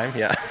same time,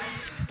 yeah.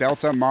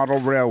 Delta Model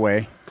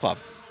Railway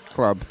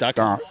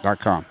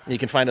Club.com. You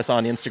can find us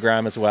on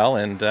Instagram as well,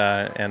 and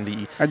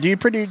the. Do you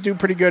do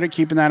pretty good at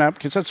keeping that up?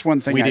 Because that's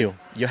one thing we do.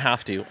 You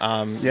have to.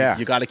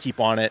 You got to keep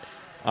on it.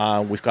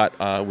 We've got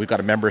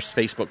a members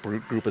Facebook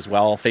group as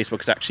well.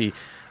 Facebook's actually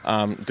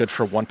good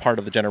for one part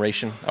of the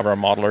generation of our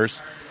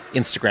modelers.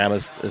 Instagram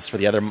is for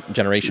the other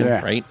generation,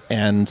 right?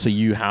 And so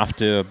you have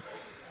to.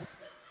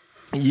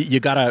 You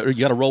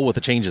gotta roll with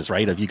the changes,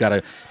 right? You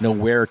gotta know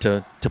where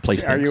to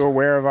place things. Are you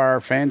aware of our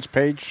fans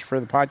page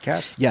for the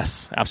podcast?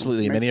 Yes,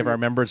 absolutely. Many of our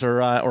members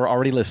are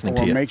already listening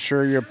to you. Make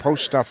sure you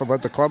post stuff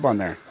about the club on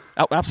there.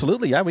 Oh,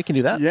 absolutely. Yeah, we can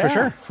do that.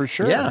 For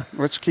sure. Yeah,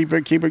 let's keep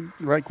it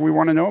like we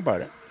want to know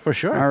about it. For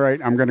sure. All right,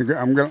 I'm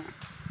gonna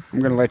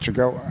let you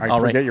go. I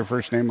forget your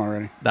first name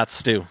already. That's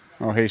Stu.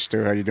 Oh, hey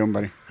Stu, how you doing,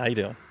 buddy? How you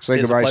doing?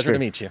 Say goodbye, Stu. It's a pleasure to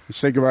meet you.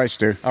 Say goodbye,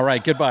 Stu. All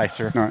right, goodbye,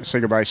 sir. No, say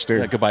goodbye, Stu.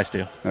 Yeah, goodbye,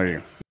 Stu. There you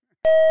go.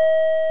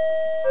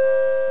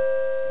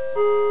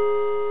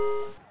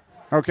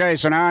 Okay,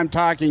 so now I'm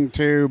talking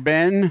to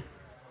Ben.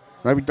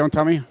 Don't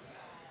tell me.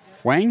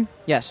 Wang?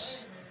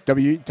 Yes.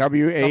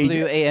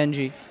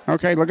 W-A-N-G.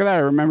 Okay, look at that. I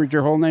remembered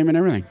your whole name and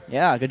everything.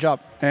 Yeah, good job.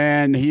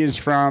 And he is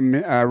from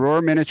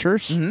Roar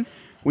Miniatures. Mm-hmm.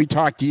 We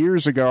talked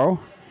years ago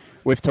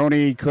with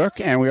Tony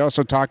Cook, and we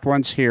also talked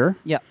once here.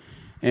 Yeah.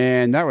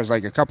 And that was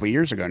like a couple of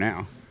years ago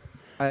now.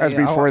 That was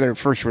before their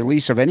first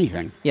release of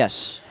anything.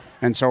 Yes.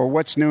 And so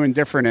what's new and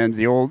different in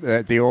the old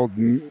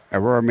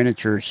Aurora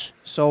Miniatures?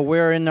 So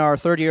we're in our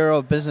third year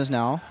of business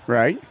now.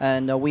 Right.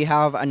 And we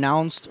have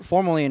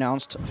formally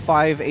announced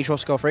 5 HO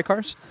scale freight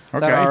cars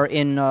that are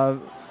in...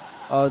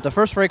 the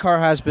first freight car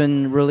has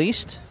been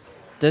released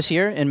this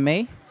year in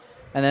May.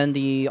 And then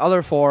the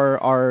other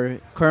 4 are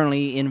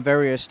currently in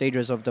various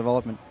stages of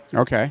development.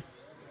 Okay.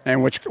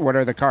 And what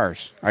are the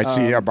cars? I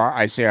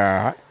see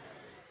a...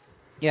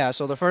 Yeah,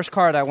 so the first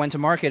car that went to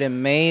market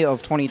in May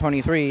of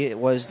 2023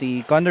 was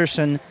the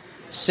Gunderson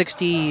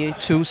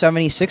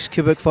 6276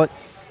 cubic foot.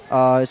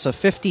 It's a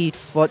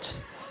 50-foot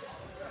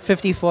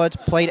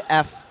plate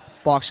F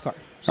boxcar.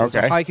 So it's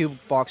a high cube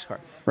boxcar.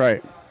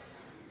 Right.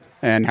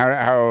 And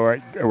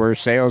how were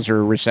sales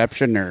or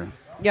reception or?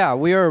 Yeah,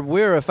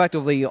 we're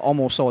effectively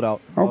almost sold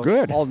out. Oh,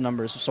 good. All the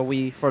numbers. So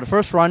for the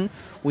first run,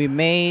 we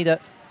made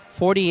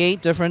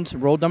 48 different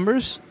road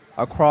numbers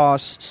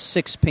across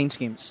 6 paint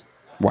schemes.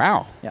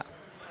 Wow. Yeah.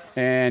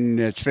 And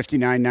it's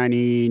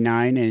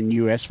 $59.99 in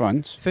U.S.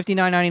 funds.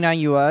 $59.99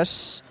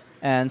 U.S.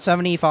 and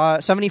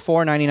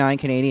 $74.99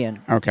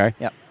 Canadian. Okay.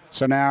 Yep.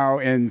 So now,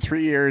 in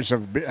 3 years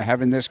of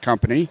having this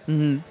company,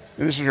 this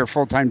is your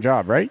full-time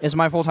job, right? It's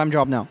my full-time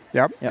job now.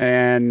 Yep.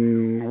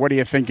 And what do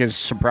you think has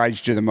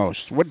surprised you the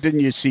most? What didn't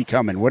you see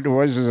coming?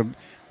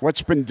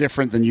 What's been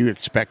different than you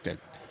expected?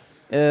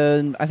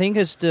 I think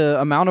it's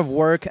the amount of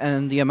work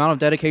and the amount of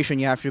dedication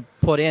you have to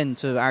put in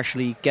to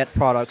actually get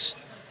products.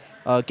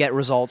 Get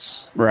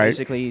results,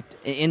 basically,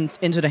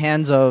 into the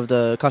hands of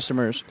the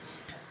customers.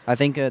 I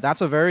think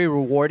that's a very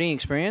rewarding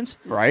experience,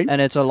 right?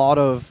 And it's a lot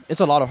of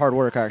hard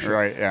work, actually.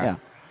 Right. Yeah.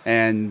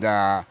 And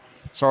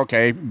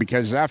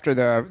because after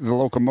the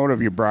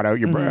locomotive you brought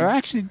out,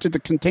 actually, did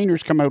the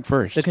containers come out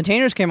first? The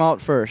containers came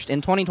out first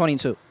in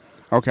 2022.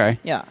 Okay.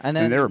 Yeah, and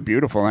they were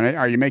beautiful. And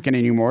are you making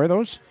any more of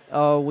those?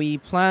 We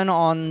plan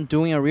on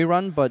doing a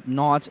rerun, but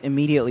not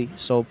immediately.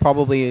 So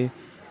probably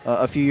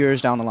a few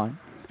years down the line.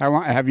 How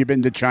long have you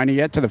been to China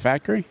yet, to the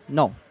factory?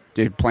 No.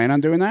 Do you plan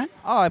on doing that?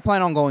 Oh, I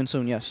plan on going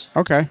soon, yes.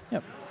 Okay.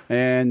 Yep.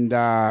 And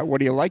what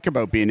do you like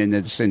about being in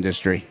this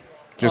industry?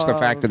 Just the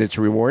fact that it's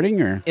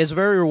rewarding, or? It's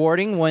very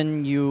rewarding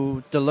when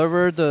you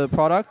deliver the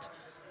product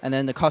and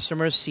then the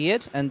customers see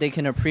it and they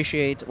can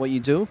appreciate what you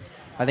do.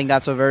 I think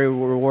that's a very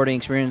rewarding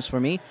experience for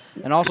me.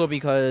 And also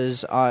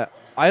because I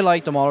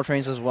like the model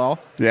trains as well.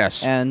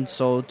 Yes. And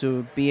so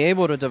to be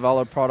able to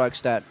develop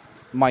products that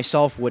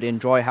myself would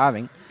enjoy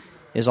having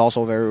is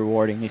also a very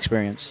rewarding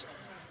experience.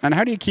 And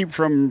how do you keep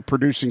from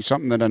producing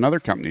something that another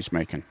company's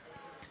making?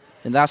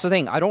 And that's the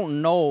thing. I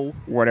don't know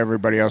what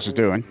everybody else is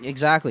doing.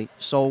 Exactly.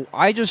 So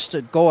I just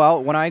go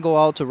out. When I go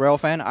out to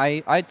Railfan,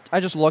 I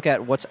just look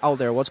at what's out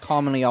there, what's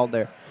commonly out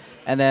there.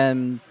 And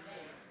then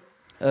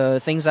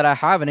things that I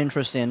have an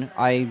interest in,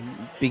 I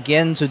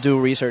begin to do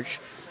research.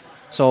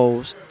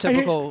 So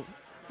typical...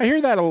 I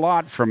hear that a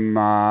lot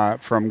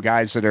from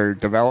guys that are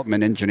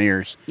development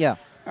engineers. Yeah.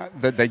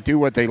 That they do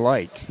what they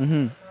like.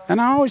 Mm-hmm.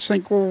 And I always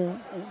think, well,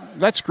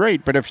 that's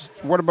great, but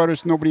what about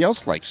if nobody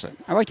else likes it?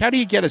 How do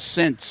you get a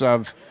sense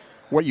of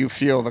what you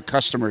feel the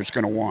customer is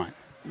going to want?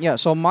 Yeah,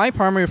 so my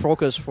primary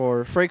focus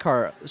for freight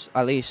cars,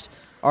 at least,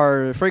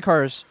 are freight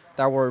cars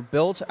that were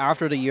built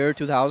after the year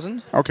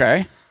 2000.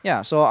 Okay.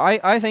 Yeah, so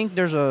I think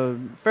there's a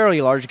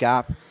fairly large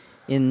gap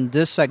in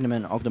this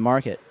segment of the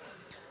market.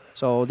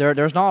 So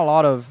there's not a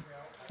lot of,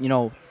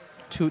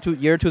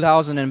 year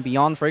 2000 and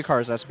beyond freight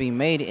cars that's being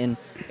made in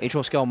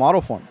HO scale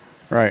model form.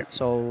 Right.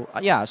 So,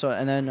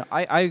 and then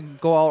I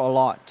go out a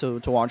lot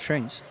to watch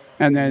trains.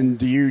 And then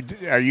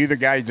are you the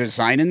guy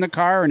designing the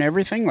car and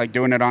everything, like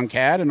doing it on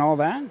CAD and all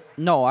that?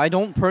 No, I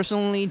don't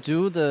personally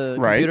do the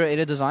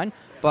computer-aided design,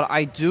 but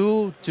I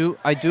do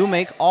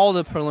make all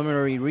the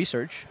preliminary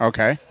research.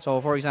 Okay. So,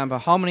 for example,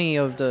 how many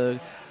of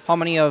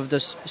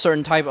this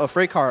certain type of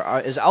freight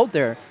car is out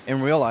there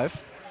in real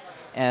life,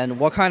 and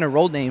what kind of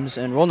road names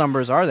and road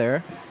numbers are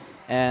there,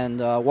 and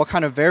what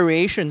kind of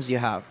variations you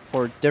have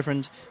for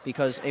different,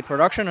 because a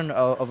production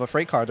of a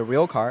freight car, the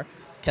real car,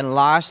 can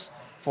last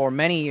for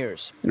many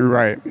years.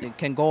 Right. It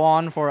can go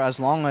on for as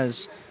long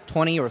as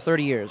 20 or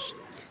 30 years.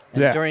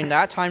 And during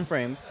that time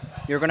frame,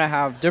 you're going to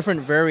have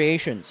different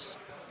variations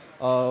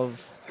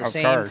of the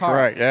same car.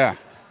 Right, yeah.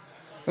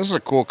 This is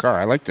a cool car.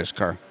 I like this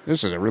car.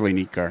 This is a really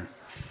neat car.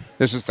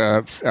 This is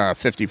the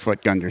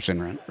 50-foot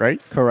Gunderson, right?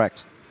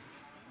 Correct.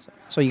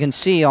 So you can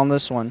see on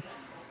this one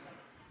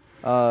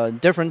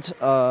different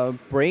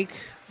brake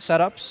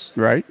setups.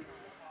 Right.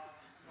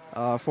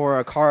 For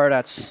a car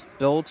that's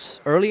built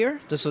earlier.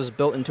 This was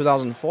built in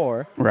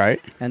 2004. Right.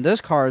 And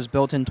this car is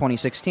built in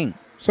 2016.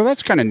 So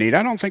that's kind of neat.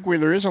 I don't think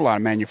there is a lot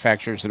of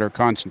manufacturers that are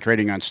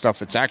concentrating on stuff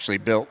that's actually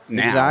built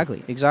now.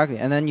 Exactly.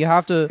 And then you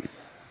have to...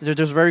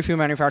 There's very few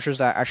manufacturers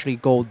that actually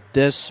go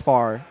this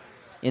far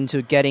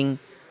into getting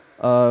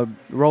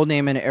road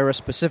name and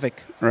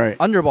era-specific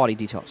underbody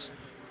details.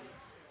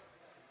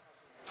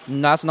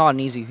 And that's not an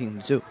easy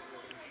thing to do.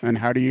 And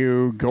how do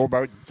you go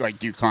about,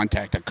 do you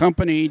contact a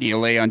company? Do you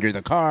lay under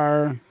the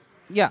car?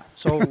 Yeah,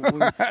 so...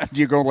 do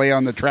you go lay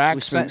on the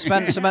tracks? We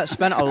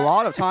spend a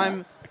lot of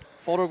time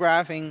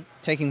photographing,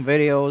 taking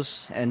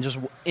videos, and just,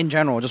 in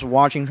general, just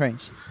watching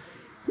trains.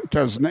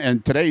 Because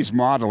in today's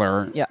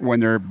modeler,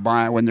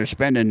 when they're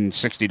spending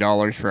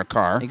 $60 for a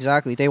car,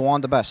 exactly, they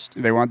want the best.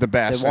 They want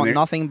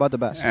nothing but the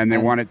best, and they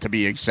want it to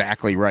be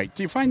exactly right.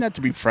 Do you find that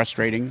to be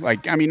frustrating?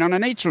 On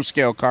an HO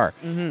scale car,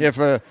 if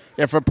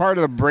a part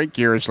of the brake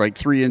gear is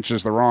 3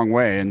 inches the wrong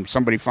way, and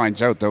somebody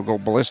finds out, they'll go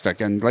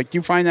ballistic. And do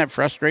you find that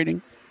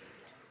frustrating?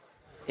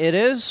 It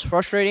is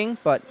frustrating,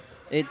 but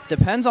it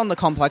depends on the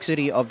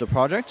complexity of the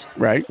project.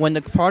 Right. When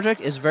the project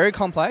is very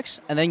complex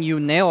and then you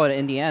nail it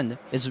in the end,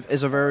 is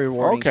a very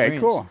rewarding experience.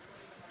 Cool.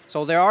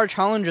 So there are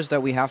challenges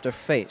that we have to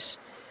face,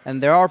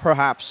 and there are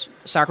perhaps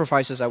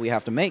sacrifices that we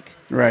have to make.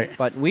 Right.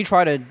 But we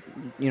try to,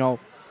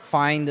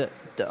 find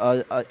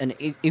an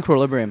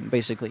equilibrium,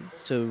 basically,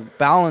 to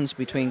balance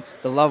between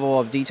the level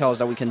of details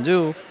that we can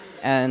do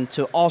and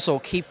to also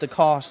keep the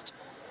cost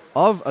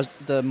of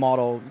the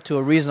model to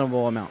a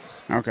reasonable amount.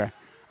 Okay.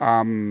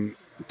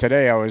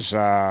 Today I was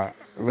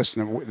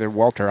listening to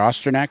Walter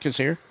Osternack is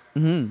here.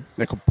 Mm-hmm.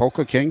 The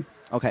Polka King.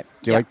 Okay.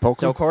 Do you like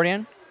polka? The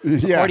accordion?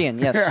 Yeah. Accordion,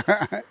 yes.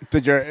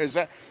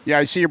 Yeah,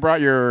 I see you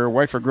brought your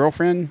wife or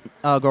girlfriend?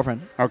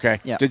 Girlfriend. Okay.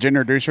 Yeah. Did you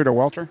introduce her to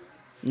Walter?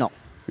 No.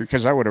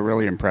 Because I would have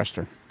really impressed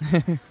her.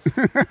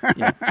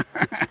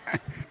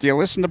 Do you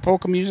listen to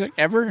polka music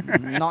ever?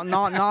 Not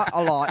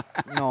a lot,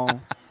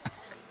 no.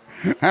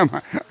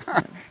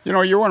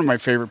 You're one of my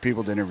favorite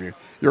people to interview.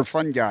 You're a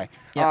fun guy.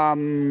 Yeah.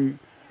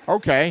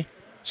 Okay.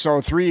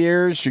 So 3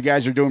 years, you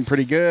guys are doing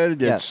pretty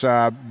good. Yes.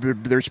 It's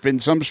there's been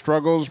some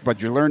struggles,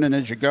 but you're learning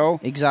as you go.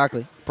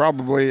 Exactly.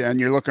 Probably, and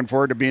you're looking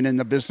forward to being in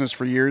the business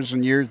for years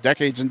and years,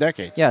 decades and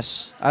decades.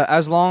 Yes.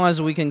 As long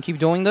as we can keep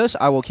doing this,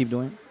 I will keep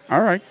doing it.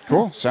 All right.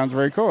 Cool. Sounds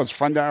very cool. It's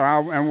fun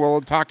and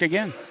we'll talk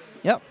again.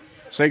 Yep.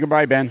 Say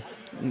goodbye, Ben.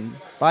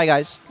 Bye,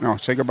 guys. No,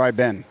 say goodbye,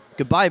 Ben.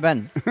 Goodbye,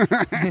 Ben.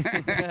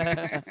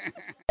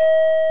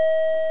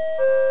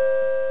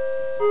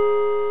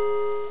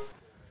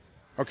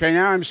 Okay,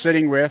 now I'm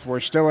sitting with, we're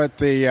still at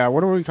the,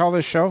 what do we call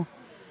this show?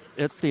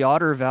 It's the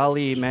Otter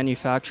Valley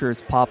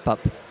Manufacturers Pop-Up.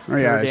 Oh,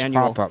 yeah, it's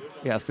pop-up.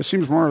 Yes. It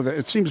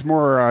seems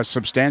more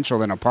substantial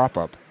than a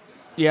pop-up.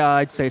 Yeah,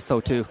 I'd say so,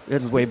 too.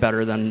 It's way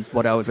better than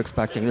what I was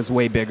expecting. It's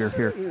way bigger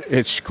here.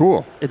 It's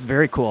cool. It's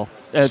very cool.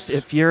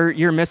 If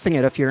you're missing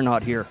it if you're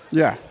not here.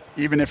 Yeah,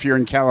 even if you're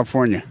in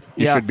California,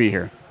 you should be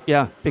here.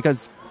 Yeah,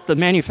 because the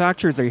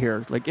manufacturers are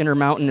here. Like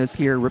Intermountain is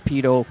here,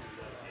 Rapido.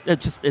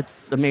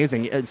 It's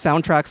amazing.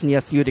 Soundtracks and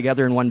ESU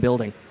together in one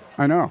building.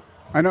 I know.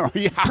 Yeah.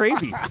 It's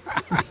crazy.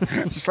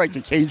 It's like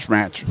a cage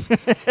match.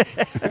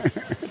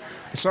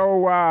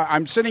 So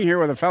I'm sitting here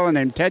with a fellow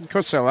named Ted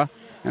Kocilla,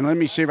 and let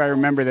me see if I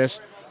remember this.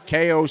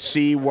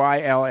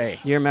 Kocyla.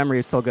 Your memory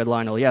is so good,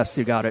 Lionel. Yes,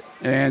 you got it.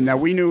 And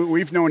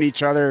we've known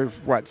each other,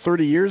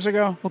 30 years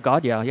ago? Oh,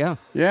 God, yeah.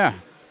 Yeah.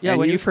 Yeah,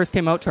 when you first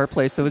came out to our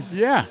place, it was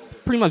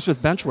pretty much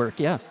just bench work,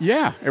 yeah.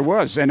 Yeah, it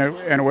was. And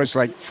it was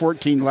like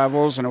 14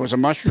 levels, and it was a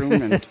mushroom.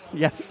 And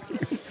yes.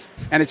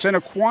 And it's in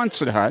a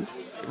Quonset hut.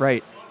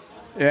 Right.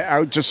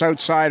 Just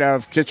outside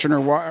of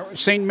Kitchener,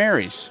 St.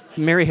 Mary's.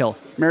 Mary Hill,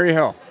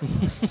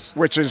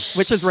 which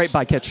is right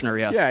by Kitchener.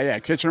 Yes. Yeah.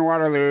 Kitchener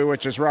Waterloo,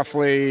 which is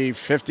roughly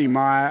 50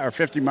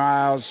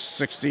 miles,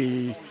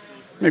 60,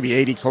 maybe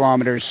 80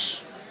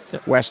 kilometers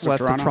west of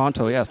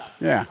Toronto. Yes.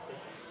 Yeah.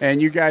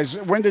 And you guys,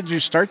 when did you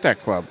start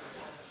that club?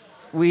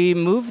 We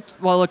moved.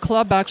 Well, the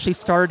club actually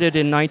started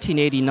in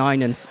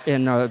 1989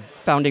 in a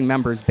founding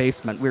member's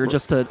basement. We were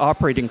just an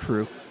operating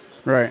crew,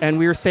 right? And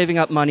we were saving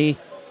up money.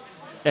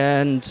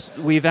 And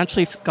we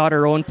eventually got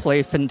our own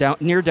place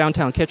near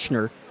downtown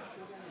Kitchener.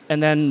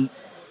 And then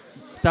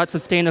that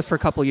sustained us for a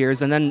couple of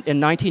years. And then in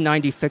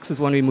 1996 is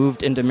when we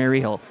moved into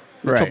Maryhill,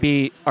 which will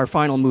be our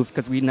final move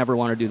because we never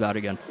want to do that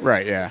again.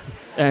 Right, yeah.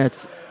 And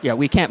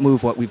we can't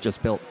move what we've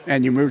just built.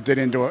 And you moved it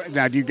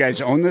now do you guys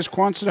own this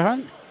Quonset hut?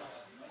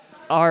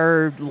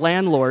 Our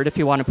landlord, if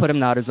you want to put him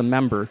that, is a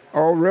member.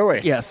 Oh, really?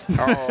 Yes.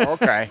 Oh,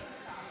 okay.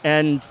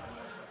 And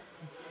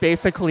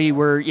basically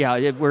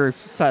we're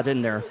set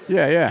in there.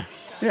 Yeah.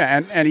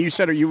 Yeah, and you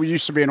said you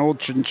used to be an old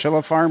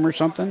chinchilla farm or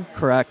something?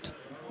 Correct.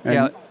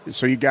 And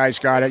so you guys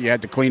got it. You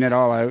had to clean it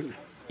all out.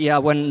 Yeah,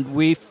 when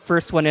we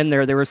first went in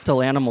there were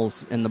still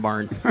animals in the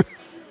barn.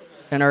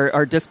 And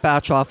our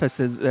dispatch office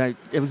it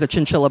was a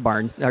chinchilla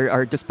barn.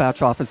 Our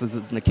dispatch office is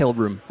in the kill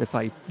room, if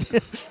I...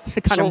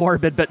 kind of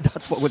morbid, but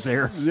that's what was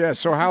there. Yeah,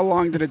 so how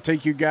long did it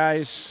take you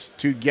guys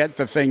to get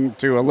the thing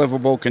to a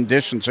livable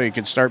condition so you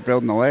could start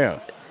building the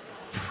layout?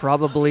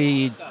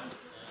 Probably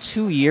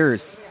 2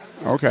 years.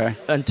 Okay.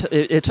 And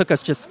it took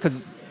us just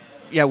because,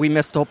 we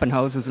missed open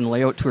houses and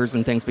layout tours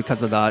and things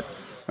because of that.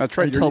 That's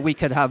right. Until we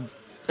could have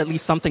at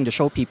least something to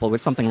show people with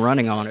something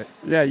running on it.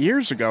 Yeah,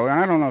 years ago, and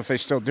I don't know if they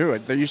still do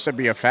it, there used to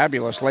be a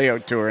fabulous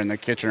layout tour in the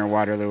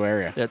Kitchener-Waterloo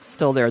area. It's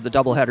still there, the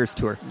Double Headers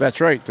Tour. That's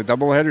right, the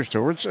Double Headers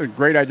Tour. It's a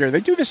great idea. They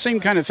do the same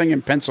kind of thing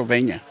in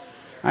Pennsylvania.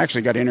 I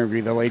actually got to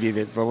interview the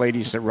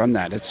ladies that run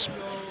that. It's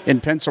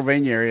in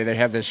Pennsylvania area. They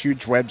have this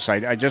huge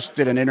website. I just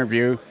did an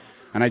interview.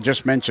 And I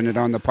just mentioned it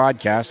on the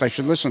podcast. I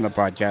should listen to the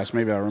podcast.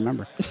 Maybe I'll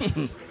remember.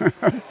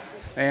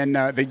 And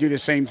they do the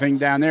same thing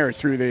down there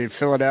through the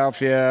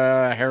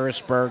Philadelphia,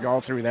 Harrisburg,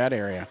 all through that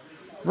area.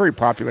 Very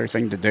popular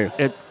thing to do.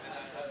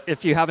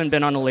 If you haven't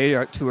been on a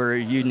layout tour,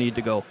 you need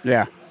to go.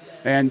 Yeah.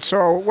 And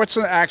so what's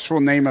the actual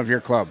name of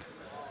your club?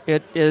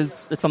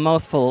 It's a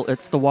mouthful.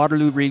 It's the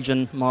Waterloo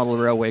Region Model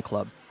Railway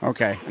Club.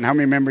 Okay. And how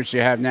many members do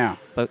you have now?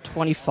 About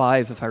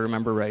 25, if I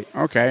remember right.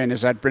 Okay. And has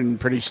that been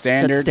pretty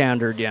standard? It's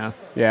standard, yeah.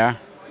 Yeah?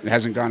 It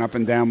hasn't gone up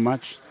and down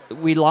much?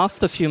 We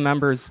lost a few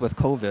members with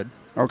COVID.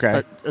 Okay.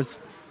 But as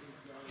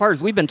far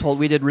as we've been told,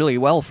 we did really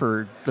well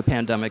for the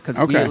pandemic because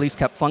we at least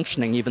kept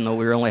functioning even though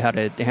we only had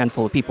a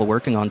handful of people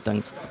working on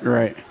things.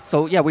 Right.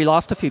 So, we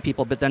lost a few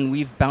people, but then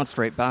we've bounced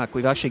right back.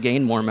 We've actually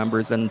gained more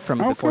members than from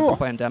before the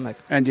pandemic.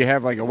 And do you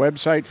have like a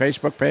website,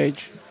 Facebook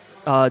page?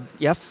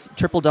 Yes,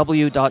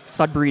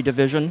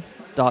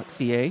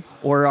 www.sudburydivision.ca,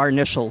 or our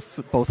initials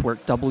both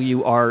work,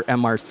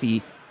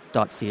 WRMRC.ca.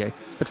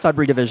 But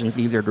Sudbury Division is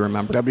easier to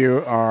remember.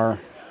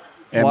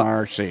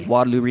 WRMRC.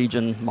 Waterloo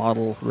Region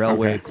Model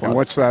Railway Club. And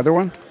what's the other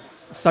one?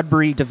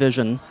 Sudbury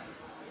Division.ca.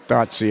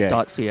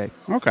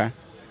 Okay.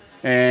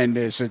 And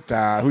is it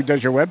who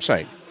does your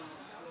website?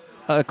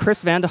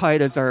 Chris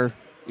Vandehide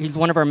he's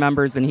one of our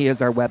members, and he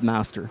is our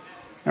webmaster.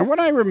 And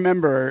what I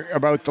remember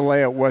about the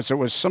layout was it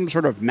was some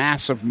sort of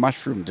massive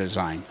mushroom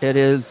design. It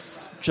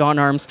is John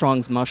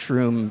Armstrong's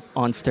mushroom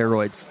on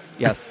steroids.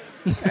 Yes.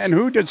 And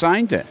who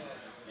designed it?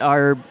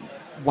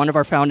 One of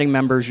our founding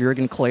members,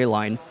 Jürgen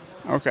Klaylein.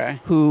 Okay.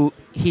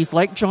 He's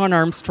like John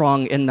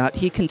Armstrong in that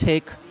he can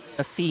take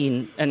a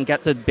scene and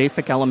get the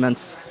basic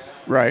elements,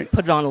 right,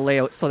 put it on a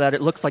layout so that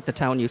it looks like the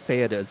town you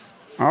say it is.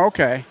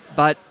 Okay.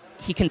 But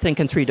he can think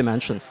in 3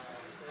 dimensions.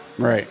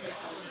 Right.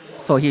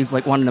 So he's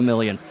like 1 in a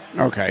million.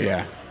 Okay,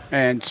 yeah.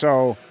 And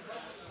so,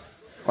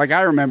 like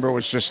I remember it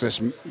was just this,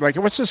 like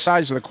what's the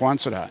size of the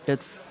Quonset hut?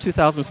 It's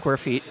 2,000 square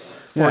feet,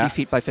 40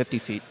 feet by 50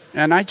 feet.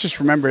 And I just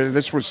remember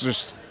this was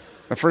just,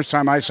 the first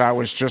time I saw it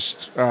was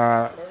just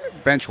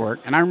bench work,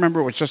 and I remember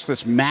it was just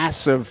this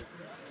massive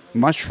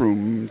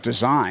mushroom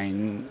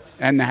design.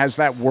 And has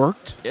that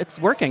worked? It's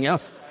working,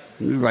 yes.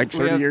 Like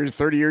 30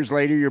 years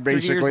later, you're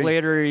basically... 30 years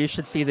later, you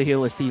should see the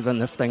helices on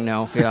this thing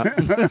now, yeah.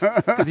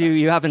 Because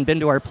you haven't been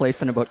to our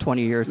place in about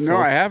 20 years. No, so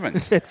I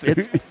haven't.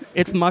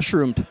 It's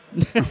mushroomed.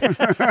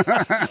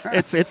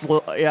 It's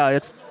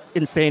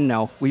insane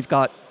now. We've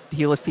got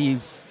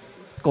helices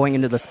going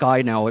into the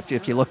sky now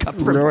if you look up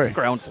from the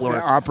ground floor.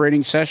 Yeah,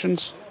 operating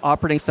sessions?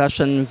 Operating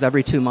sessions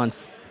every 2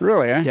 months.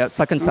 Really, eh? Yeah,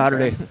 second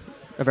Saturday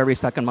of every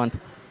second month.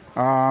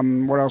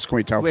 What else can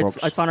we tell folks?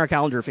 It's on our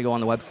calendar if you go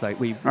on the website.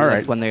 We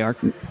list when they are.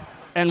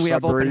 And we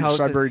have open houses.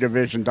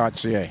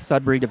 SudburyDivision.ca.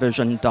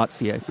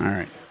 SudburyDivision.ca. All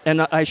right.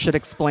 And I should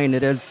explain,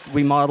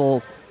 we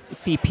model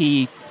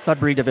CP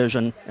Sudbury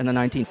Division in the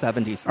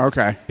 1970s.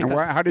 Okay. And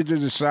how did you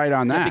decide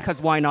on that?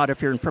 Because why not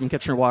if you're from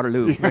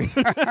Kitchener-Waterloo, right?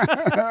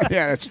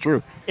 Yeah, that's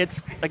true.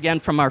 It's, again,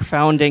 from our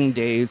founding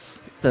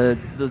days. The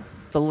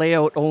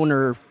layout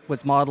owner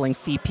was modeling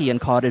CP in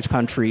cottage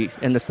country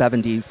in the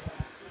 70s.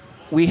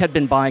 We had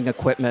been buying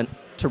equipment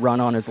to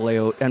run on his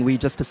layout, and we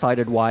just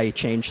decided why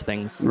change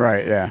things.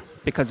 Right, yeah.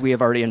 Because we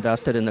have already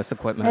invested in this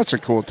equipment. That's a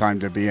cool time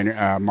to be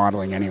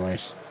modeling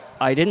anyways.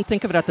 I didn't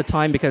think of it at the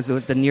time because it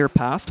was the near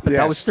past, but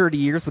that was 30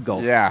 years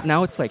ago. Yeah.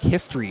 Now it's like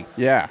history.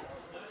 Yeah.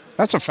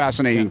 That's a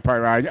fascinating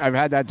part. I've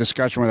had that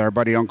discussion with our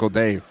buddy Uncle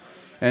Dave,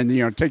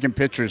 and, taking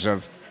pictures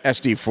of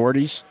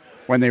SD40s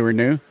when they were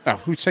new. Oh,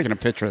 who's taking a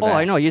picture of that? Oh,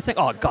 I know. You think,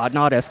 oh, God,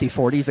 not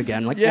SD40s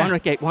again. Like, why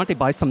don't they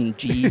buy some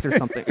Gs or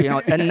something?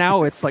 And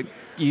now it's like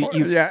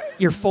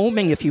you're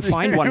foaming if you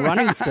find one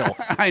running still.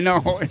 I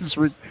know.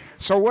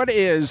 So what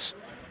is...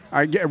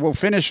 we'll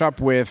finish up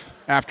with,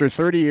 after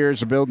 30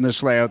 years of building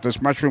this layout,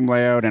 this mushroom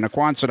layout, and a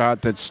Quonset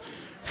hut that's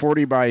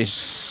 40 by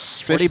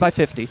 50. 40 by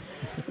 50.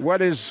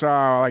 What is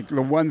like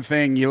the one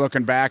thing you're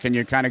looking back and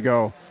you kind of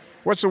go,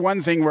 what's the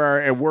one thing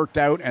where it worked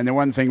out and the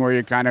one thing where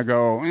you kind of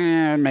go,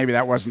 maybe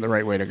that wasn't the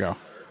right way to go?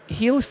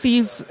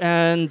 Helices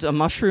and a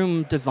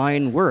mushroom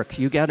design work.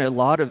 You get a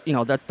lot of,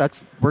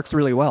 that works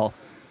really well.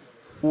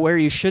 Where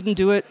you shouldn't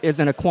do it is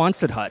in a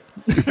Quonset hut.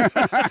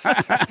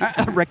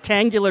 A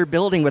rectangular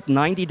building with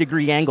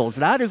 90-degree angles.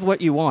 That is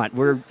what you want,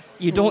 where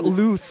you don't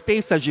lose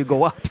space as you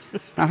go up.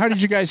 Now, how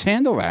did you guys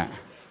handle that?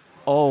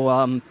 Oh,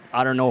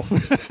 I don't know.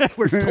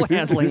 We're still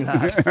handling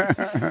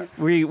that.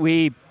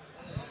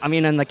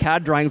 In the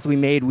CAD drawings we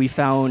made, we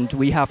found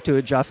we have to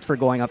adjust for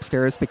going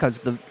upstairs because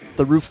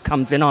the roof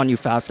comes in on you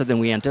faster than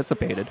we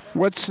anticipated.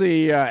 What's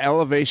the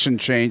elevation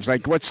change?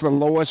 Like, what's the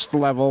lowest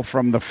level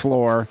from the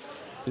floor?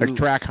 The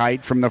track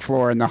height from the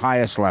floor and the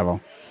highest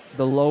level?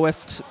 The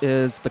lowest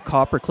is the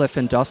Coppercliff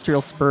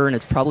Industrial Spur, and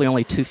it's probably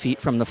only 2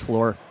 feet from the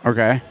floor.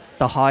 Okay.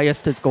 The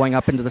highest is going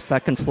up into the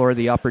second floor of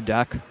the upper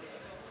deck.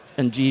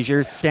 And geez,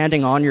 you're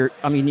standing on you're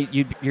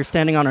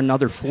standing on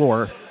another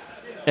floor,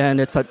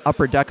 and it's an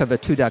upper deck of a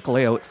 2-deck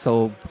layout.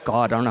 So,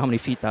 God, I don't know how many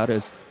feet that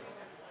is.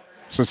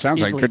 So it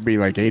sounds like it could be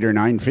like 8 or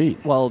 9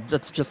 feet. Well,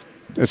 that's just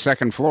the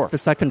second floor. The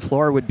second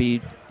floor would be,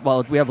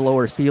 we have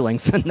lower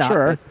ceilings than that.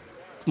 Sure.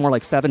 It's more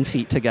like 7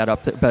 feet to get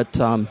up there,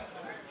 but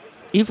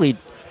easily,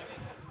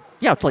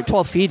 it's like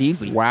 12 feet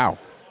easily. Wow.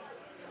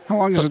 How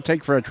long does it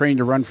take for a train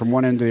to run from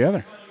one end to the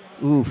other?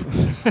 Oof.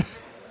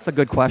 That's a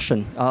good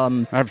question.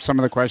 Have some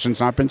of the questions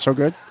not been so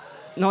good?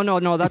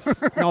 No,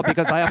 that's no,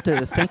 because I have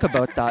to think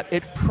about that.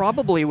 It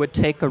probably would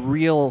take a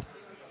real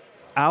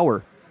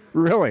hour.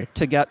 Really?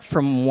 To get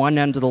from one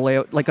end of the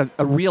layout, like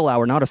a real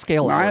hour, not a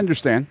scale hour. I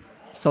understand.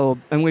 So,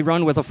 and we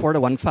run with a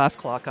 4-to-1 fast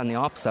clock on the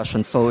op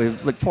session, so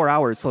like 4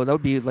 hours. So that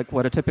would be like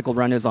what a typical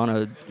run is on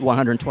a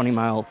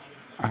 120-mile.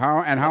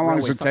 How long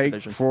does it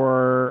take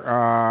for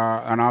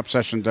an op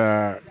session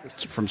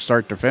from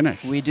start to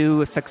finish? We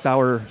do a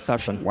 6-hour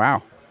session.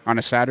 Wow. On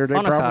a Saturday?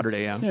 On a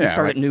Saturday, yeah. We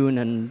start at noon,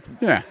 and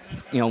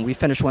we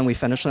finish when we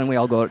finish, and then we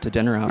all go out to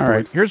dinner afterwards. All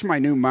right. Here's my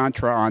new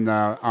mantra on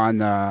the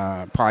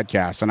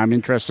podcast, and I'm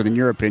interested in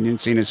your opinion,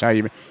 seeing as how are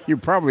you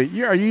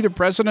the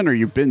president or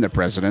you've been the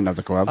president of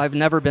the club? I've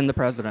never been the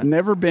president.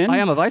 Never been? I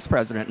am a vice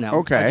president now.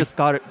 Okay. I just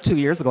got it 2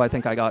 years ago. I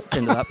think I got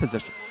into that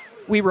position.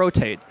 We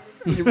rotate.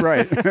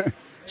 Right.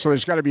 So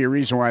there's got to be a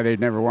reason why they'd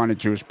never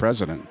wanted you as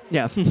president.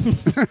 Yeah.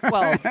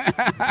 Well,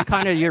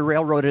 kind of you're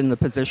railroaded in the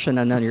position,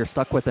 and then you're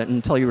stuck with it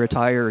until you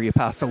retire or you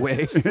pass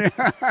away.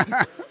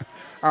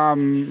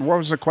 What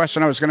was the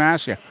question I was going to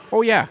ask you?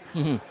 Oh, yeah.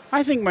 Mm-hmm.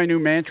 I think my new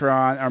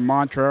mantra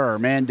or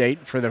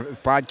mandate for the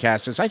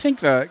podcast is I think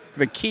the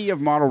key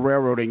of model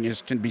railroading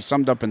can be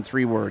summed up in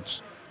 3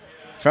 words.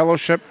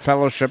 Fellowship,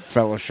 fellowship,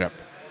 fellowship.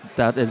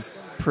 That is,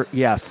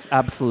 yes,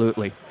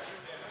 absolutely.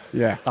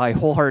 Yeah, I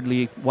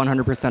wholeheartedly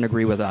 100%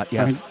 agree with that.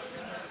 Yes,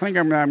 I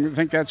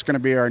think that's going to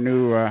be our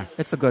new.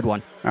 It's a good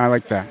one. I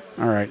like that.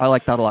 All right, I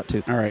like that a lot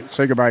too. All right,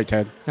 say goodbye,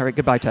 Ted. All right,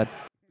 goodbye, Ted.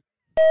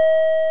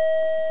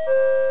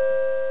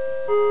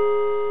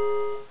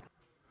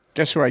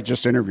 Guess who I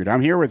just interviewed? I'm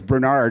here with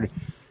Bernard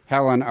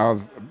Helen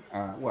of.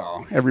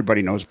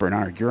 Everybody knows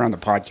Bernard. You're on the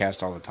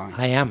podcast all the time.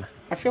 I am.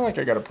 I feel like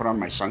I got to put on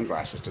my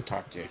sunglasses to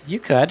talk to you. You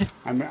could.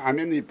 I'm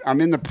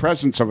in the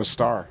presence of a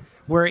star.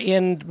 We're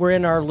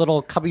in our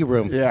little cubby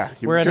room. Yeah,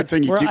 we're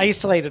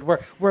isolated.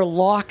 We're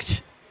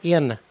locked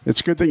in.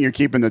 It's a good thing you're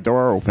keeping the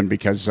door open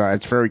because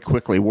it's very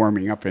quickly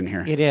warming up in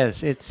here. It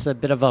is. It's a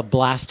bit of a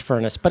blast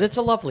furnace, but it's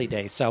a lovely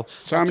day. So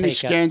how many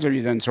scans have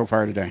you done so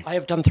far today? I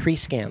have done 3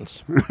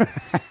 scans.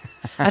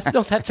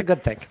 That's a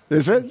good thing.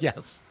 Is it?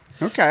 Yes.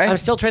 Okay. I'm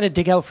still trying to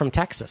dig out from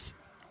Texas.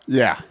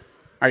 Yeah.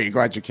 Are you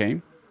glad you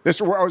came? Of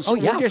course.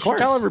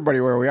 Tell everybody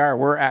where we are.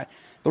 We're at.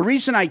 The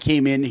reason I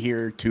came in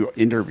here to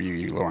interview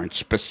you, Lorne,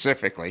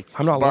 specifically.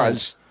 I'm not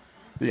Buzz.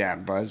 Lying. Yeah,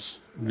 Buzz.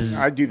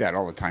 I do that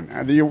all the time.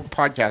 The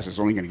podcast is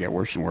only going to get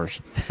worse and worse.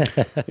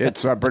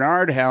 It's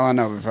Bernard Helen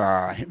of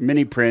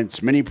Mini Prints,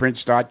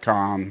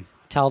 miniprints.com.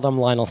 Tell them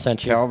Lionel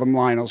sent you. Tell them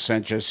Lionel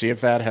sent you. See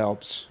if that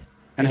helps.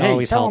 And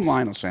tell them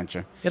Lionel sent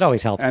you. It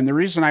always helps. And the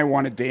reason I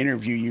wanted to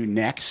interview you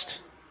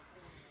next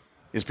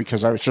is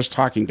because I was just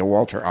talking to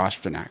Walter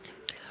Osternack.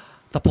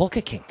 The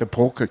Polka King. The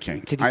Polka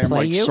King. Did he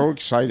play you? I am so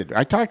excited.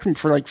 I talked to him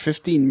for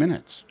 15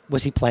 minutes.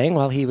 Was he playing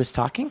while he was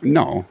talking?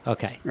 No.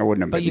 Okay. I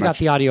wouldn't have. But you got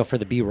the audio for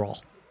the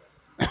B-roll.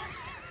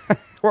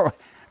 Well,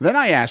 then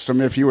I asked him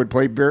if he would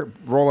play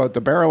Roll Out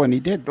the Barrel, and he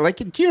did.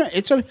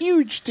 It's a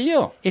huge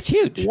deal. It's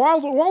huge.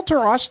 Walter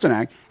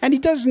Osternack, and he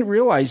doesn't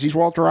realize he's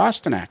Walter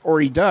Osternack, or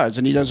he does,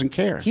 and he doesn't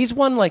care. He's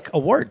won He's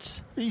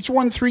awards.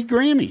 won 3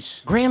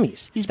 Grammys.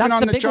 That's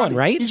the big one,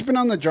 right? He's been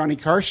on the Johnny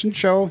Carson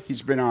show.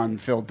 He's been on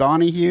Phil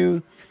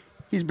Donahue.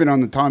 He's been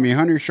on the Tommy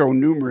Hunter show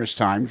numerous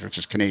times, which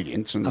is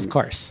Canadian. Of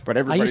course. But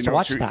everybody I used to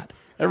watch that.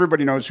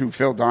 Everybody knows who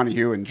Phil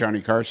Donahue and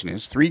Johnny Carson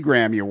is. 3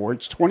 Grammy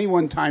Awards,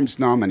 21 times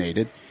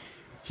nominated.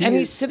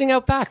 He's sitting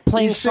out back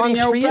playing songs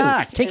for you,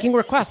 taking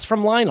requests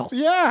from Lionel.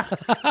 Yeah.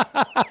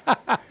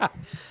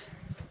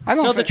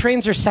 The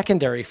trains are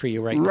secondary for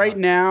you right now. Right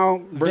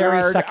now,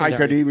 Bernard, secondary. I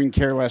could even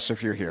care less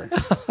if you're here.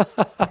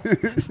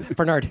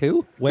 Bernard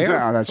who? Where?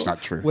 No, that's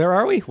not true. Where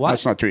are we? What?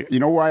 That's not true. You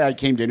know why I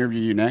came to interview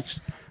you next?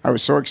 I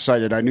was so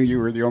excited. I knew you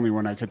were the only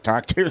one I could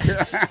talk to.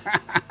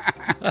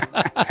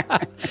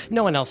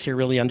 No one else here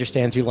really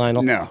understands you,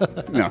 Lionel. No,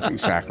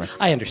 exactly.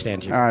 I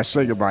understand you.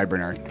 Say goodbye,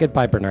 Bernard.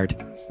 Goodbye, Bernard.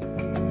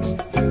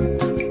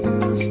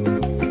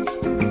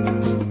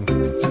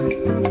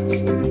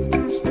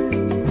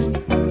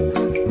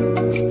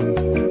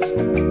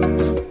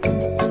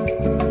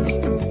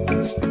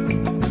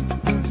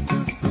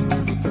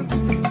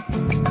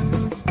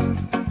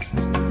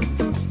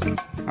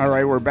 All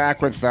right, we're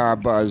back with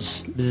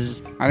Buzz.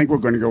 Bzz. I think we're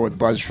going to go with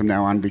Buzz from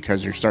now on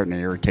because you're starting to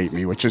irritate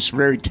me, which is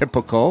very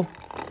typical.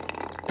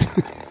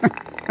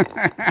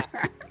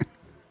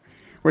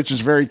 Which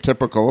is very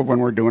typical of when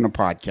we're doing a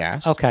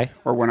podcast. Okay.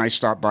 Or when I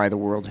stop by the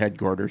world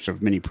headquarters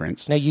of Mini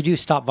Prints. Now, you do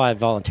stop by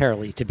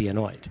voluntarily to be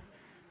annoyed.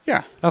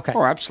 Yeah. Okay.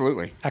 Oh,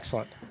 absolutely.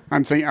 Excellent.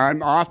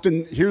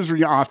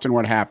 Here's often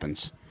what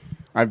happens.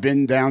 I've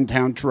been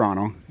downtown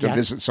Toronto to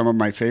visit some of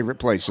my favorite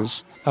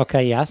places.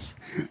 Okay, yes.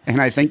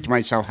 And I think to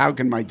myself, how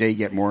can my day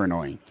get more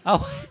annoying?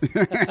 Oh,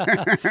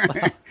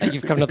 well,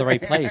 you've come to the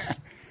right place.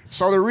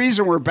 So the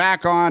reason we're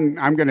back on,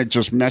 I'm going to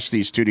just mesh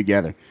these two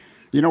together.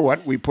 You know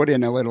what? I put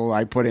in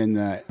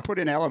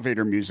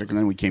elevator music, and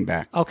then we came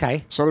back.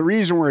 Okay. So the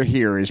reason we're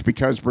here is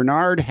because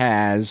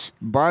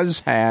Buzz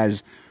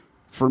has,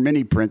 for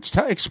Mini Prints.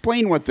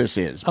 Explain what this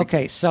is.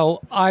 Okay,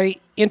 so I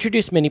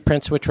introduced Mini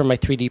Prints, which were my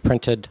 3D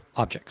printed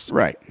objects.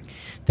 Right.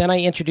 Then I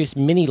introduced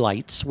Mini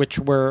Lights, which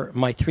were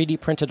my 3D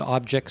printed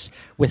objects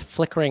with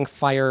flickering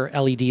fire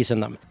LEDs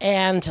in them.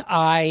 And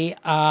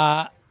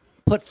I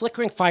put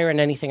flickering fire in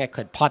anything I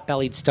could.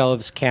 Pot-bellied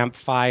stoves,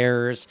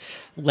 campfires,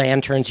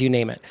 lanterns, you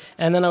name it.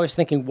 And then I was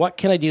thinking, what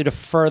can I do to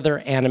further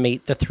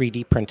animate the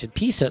 3D printed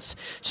pieces?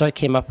 So I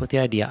came up with the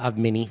idea of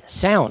Mini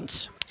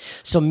Sounds.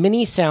 So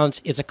Mini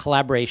Sounds is a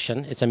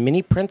collaboration. It's a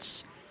Mini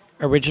Prints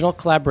original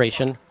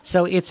collaboration.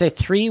 So it's a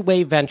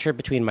 3-way venture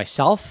between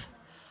myself,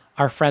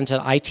 our friends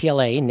at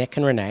ITLA, Nick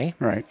and Renee,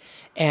 right,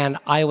 and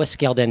Iowa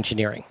Scaled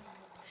Engineering.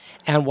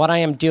 And what I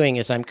am doing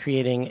is I'm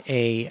creating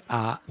a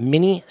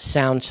Mini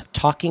Sounds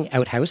talking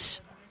outhouse.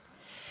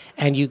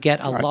 And you get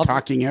a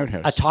talking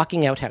outhouse. A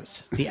talking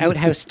outhouse. The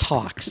outhouse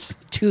talks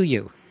to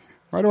you.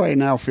 Why do I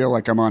now feel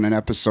like I'm on an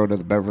episode of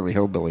the Beverly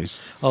Hillbillies?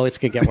 Oh, it's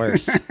going to get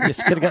worse.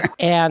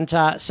 And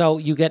so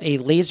you get a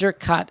laser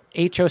cut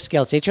HO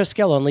scale. It's HO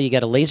scale only. You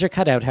get a laser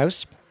cut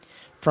outhouse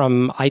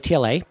from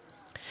ITLA.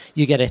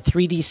 You get a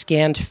 3D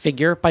scanned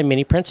figure by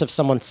Mini Prints of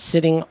someone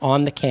sitting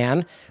on the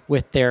can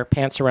with their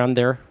pants around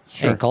their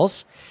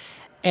ankles.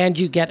 And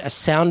you get a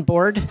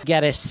soundboard,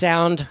 get a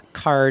sound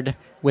card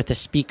with a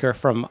speaker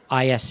from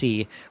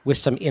ISE with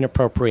some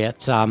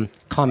inappropriate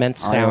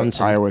comments,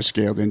 sounds. Iowa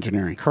Scaled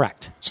Engineering.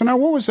 Correct. So now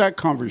what was that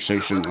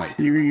conversation like?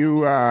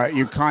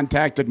 You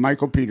contacted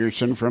Michael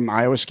Peterson from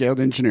Iowa Scaled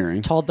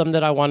Engineering. Told them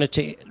that I wanted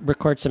to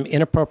record some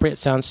inappropriate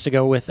sounds to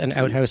go with an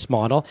outhouse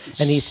model,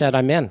 and he said,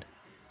 I'm in.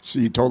 So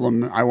you told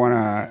him, I want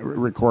to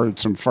record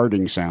some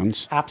farting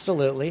sounds.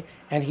 Absolutely.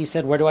 And he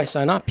said, where do I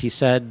sign up? He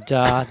said,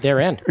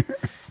 they're in.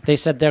 They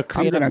said they'll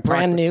create a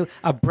brand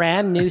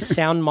new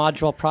sound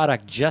module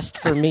product just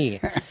for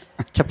me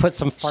to put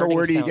some farting sounds. So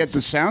where do you get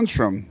the sounds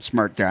from,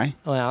 smart guy?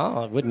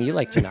 Well, wouldn't you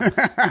like to know?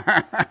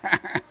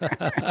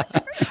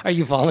 Are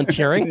you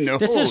volunteering? No.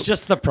 This is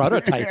just the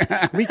prototype.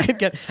 Yeah. We could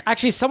get.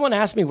 Actually, someone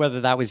asked me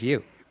whether that was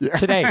you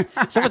today.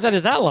 Someone said,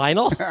 "Is that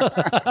Lionel?"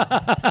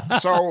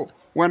 So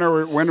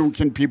when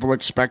can people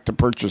expect to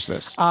purchase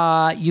this?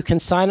 You can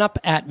sign up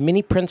at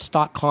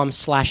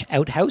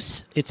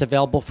miniprints.com/outhouse. It's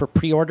available for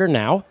pre-order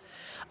now.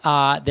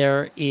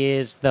 There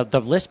is the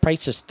list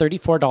price is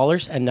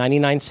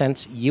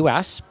 $34.99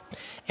 US,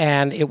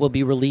 and it will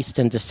be released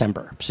in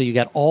December. So you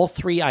get all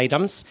 3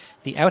 items: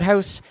 the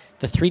outhouse,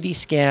 the 3D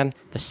scan,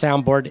 the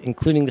soundboard,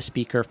 including the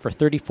speaker, for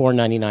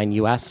 $34.99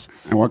 US.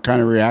 And what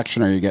kind of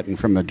reaction are you getting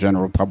from the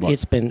general public?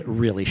 It's been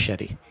really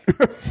shitty.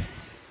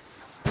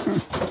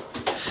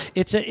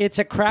 It's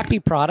a crappy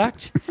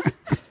product,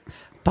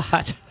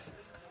 but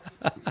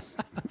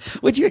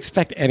would you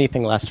expect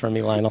anything less from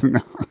me, Lionel? No.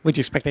 Would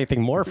you expect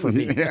anything more from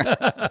me?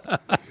 Yeah.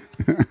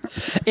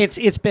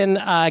 It's been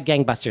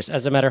gangbusters.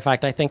 As a matter of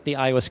fact, I think the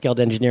Iowa Skilled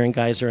Engineering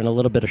guys are in a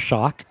little bit of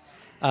shock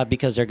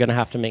because they're going to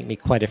have to make me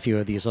quite a few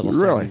of these little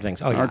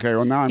things. Oh, yeah. Okay,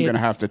 well, now I'm going to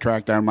have to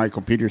track down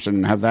Michael Peterson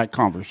and have that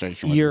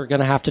conversation with You're going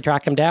to have to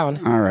track him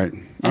down. All right.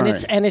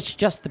 It's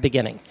just the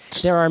beginning.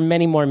 There are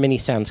many more mini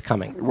sounds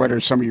coming. What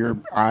are some of your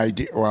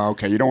ideas? Well,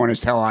 okay, you don't want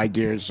to tell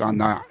ideas on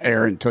the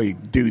air until you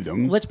do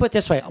them. Let's put it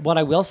this way. What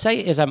I will say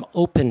is I'm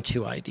open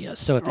to ideas.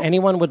 So if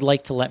anyone would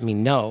like to let me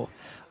know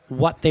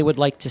what they would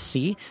like to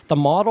see, the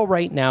model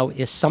right now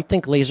is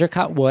something laser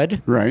cut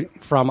wood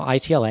from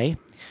ITLA,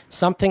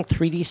 something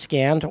 3D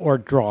scanned or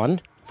drawn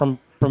from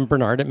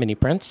Bernard at Mini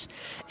Prints,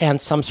 and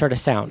some sort of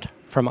sound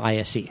from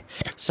ISE.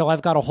 So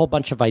I've got a whole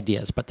bunch of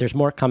ideas, but there's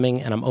more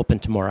coming, and I'm open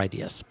to more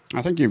ideas.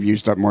 I think you've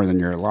used up more than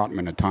your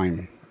allotment of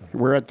time.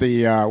 We're at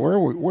the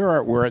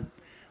we're at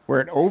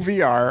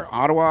OVR,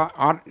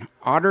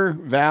 Otter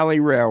Valley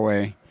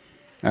Railway,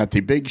 at the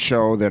big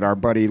show that our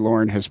buddy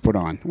Lorne has put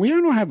on. We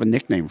don't have a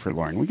nickname for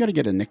Lorne. We got to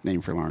get a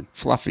nickname for Lorne.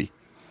 Fluffy.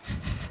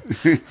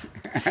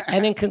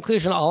 And in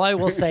conclusion, all I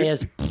will say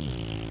is.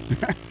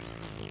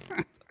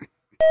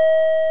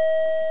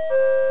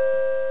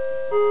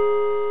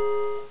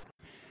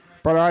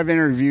 But I've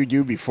interviewed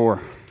you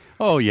before.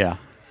 Oh, yeah.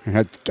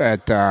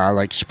 At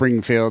like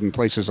Springfield and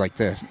places like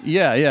this.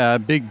 Yeah.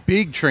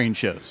 Big train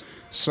shows.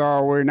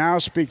 So we're now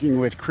speaking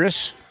with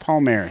Chris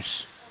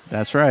Palmaris.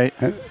 That's right.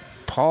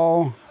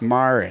 Paul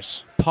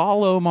Maris.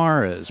 Paulo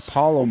Maris.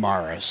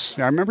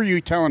 I remember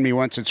you telling me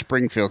once at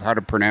Springfield how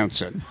to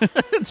pronounce it.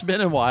 It's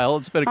been a while.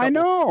 It's been a couple. I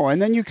know.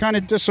 And then you kind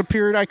of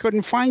disappeared. I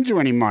couldn't find you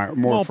anymore.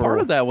 Well,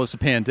 part of that was the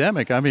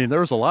pandemic. I mean,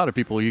 there was a lot of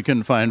people you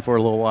couldn't find for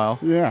a little while.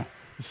 Yeah.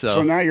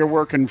 So now you're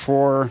working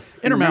for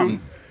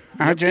Intermountain.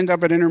 How'd you end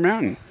up at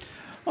Intermountain?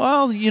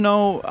 Well,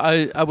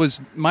 I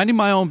was minding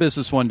my own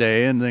business one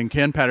day, and then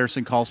Ken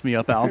Patterson calls me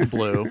up out of the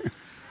blue.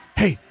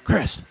 Hey,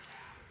 Chris,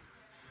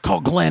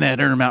 call Glenn at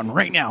Intermountain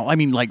right now. I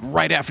mean, like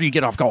right after you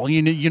get off call.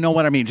 You know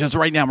what I mean? Just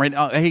right now.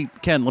 Hey,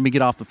 Ken, let me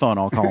get off the phone.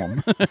 I'll call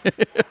him.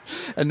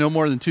 And no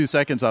more than 2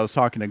 seconds, I was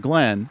talking to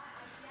Glenn,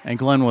 and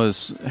Glenn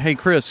was, hey,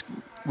 Chris,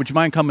 would you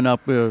mind coming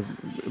up?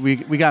 We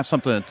got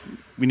something that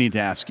we need to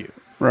ask you.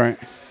 Right.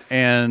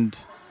 And,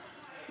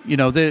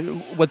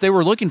 what they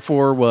were looking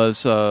for was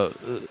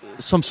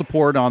some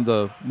support on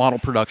the model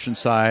production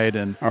side.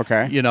 And,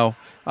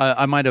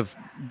 I might have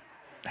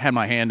had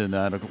my hand in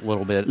that a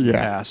little bit in the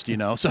past,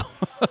 so.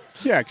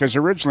 Yeah, because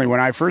originally when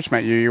I first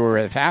met you, you were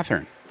at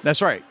Athearn.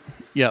 That's right.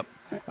 Yep.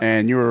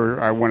 And you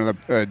were one of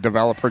the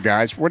developer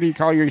guys. What do you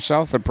call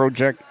yourself, the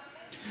project?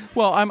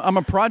 Well, I'm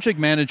a project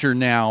manager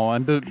now.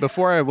 And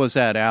before I was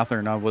at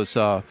Athearn, I was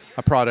a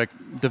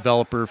product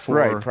developer for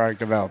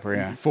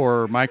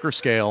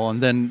Microscale,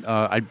 and then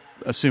I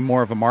assumed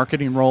more of a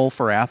marketing role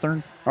for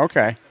Athearn.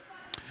 Okay.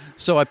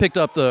 So I picked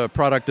up the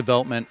product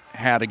development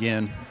hat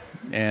again,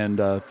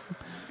 and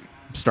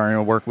starting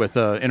to work with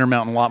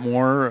Intermountain a lot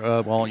more.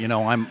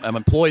 I'm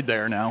employed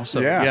there now. So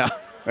yeah.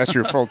 That's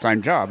your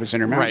full-time job, is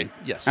Intermountain. Right.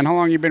 Yes. And how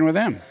long have you been with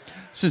them?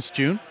 Since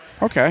June.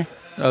 Okay.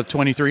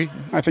 23.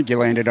 I think you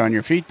landed on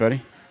your feet,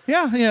 buddy.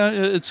 Yeah.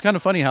 It's kind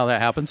of funny how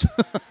that happens.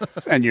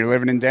 And you're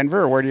living in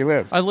Denver, or where do you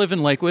live? I live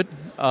in Lakewood.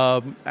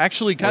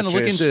 Actually, kind of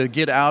looking to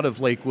get out of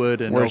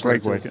Lakewood. And where's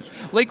Lakewood?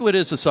 Lakewood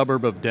is a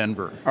suburb of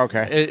Denver.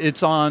 Okay.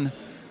 It's on,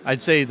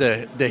 I'd say,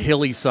 the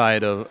hilly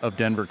side of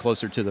Denver,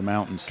 closer to the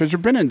mountains. Because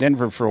you've been in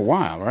Denver for a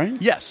while, right?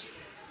 Yes.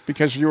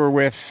 Because you were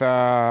with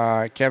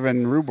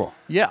Kevin Rubel.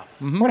 Yeah.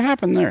 Mm-hmm. What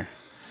happened there?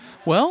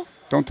 Well,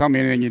 don't tell me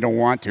anything you don't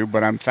want to,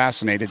 but I'm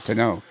fascinated to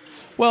know.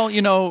 Well,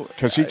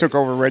 because he took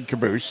over Red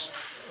Caboose.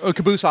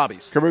 Caboose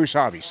Hobbies. Caboose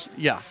Hobbies.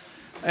 Yeah.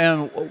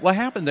 And what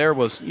happened there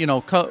was,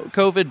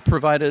 COVID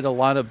provided a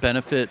lot of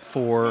benefit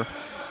for,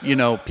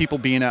 people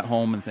being at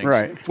home and things.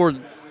 Right. For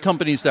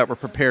companies that were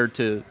prepared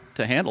to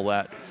handle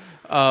that.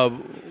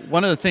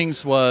 One of the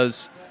things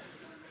was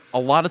a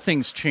lot of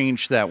things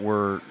changed that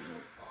were,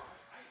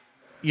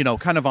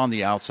 kind of on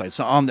the outside,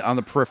 so on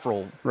the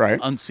peripheral,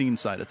 unseen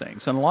side of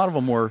things. And a lot of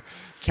them were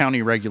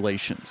county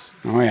regulations.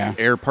 Oh, yeah.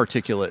 Air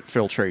particulate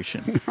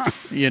filtration,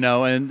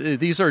 and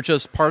these are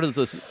just part of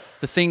the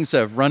things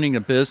of running a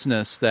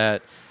business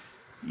that,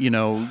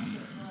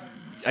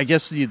 I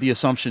guess the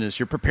assumption is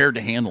you're prepared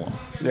to handle them.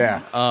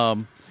 Yeah.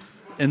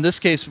 In this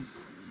case,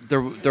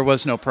 there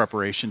was no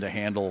preparation to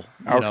handle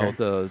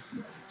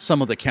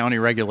some of the county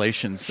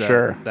regulations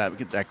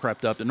that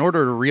crept up in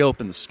order to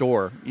reopen the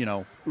store.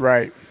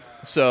 Right.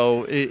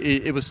 So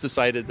it was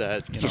decided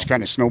that just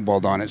kind of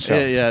snowballed on itself.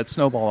 Yeah, it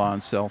snowballed on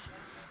itself.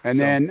 And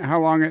then how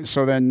long?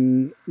 So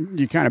then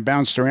you kind of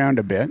bounced around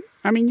a bit.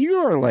 I mean, you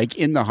are like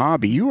in the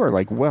hobby. You are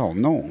like well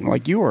known.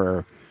 Like you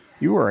are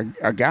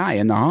a guy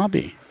in the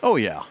hobby. Oh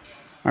yeah.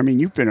 I mean,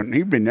 you've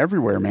been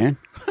everywhere, man.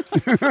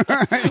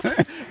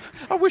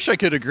 I wish I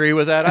could agree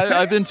with that.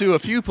 I've been to a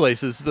few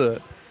places,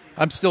 but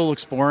I'm still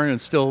exploring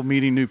and still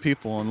meeting new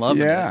people and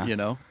loving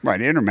it.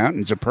 Right,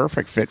 Intermountain's a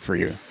perfect fit for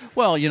you.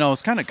 Well,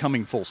 it's kind of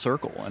coming full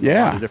circle in a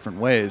lot of different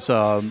ways.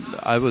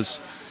 I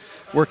was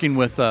working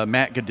with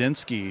Matt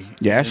Gadinsky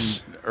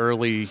in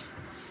early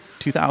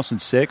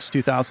 2006,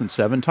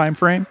 2007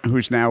 timeframe.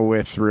 Who's now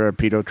with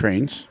Rapido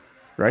Trains,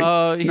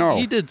 right?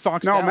 He did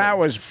Fox Valley. No, Matt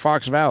was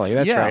Fox Valley.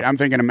 That's right. I'm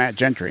thinking of Matt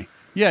Gentry.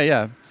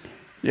 Yeah.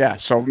 Yeah,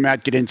 so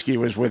Matt Gadinsky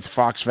was with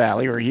Fox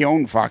Valley, or he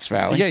owned Fox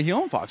Valley. Yeah, he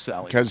owned Fox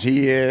Valley. Because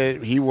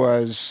he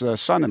was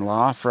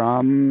son-in-law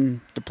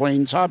from the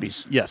Plains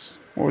Hobbies. Yes.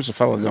 What was the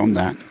fellow that owned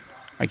that?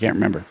 I can't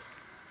remember.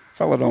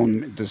 Fellow that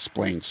owned this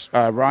Plains.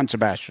 Ron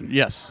Sebastian.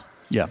 Yes.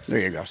 Yeah. There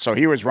you go. So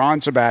he was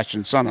Ron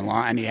Sebastian's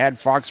son-in-law, and he had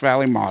Fox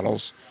Valley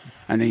models,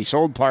 and then he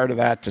sold part of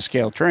that to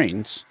Scale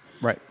Trains.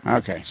 Right.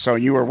 Okay, so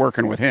you were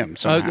working with him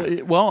somehow.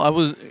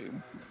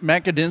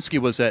 Matt Gadinsky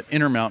was at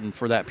Intermountain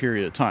for that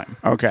period of time.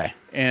 Okay.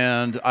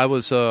 And I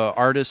was an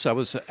artist. I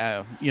was,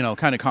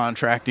 kind of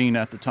contracting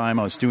at the time.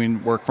 I was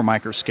doing work for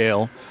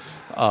Microscale.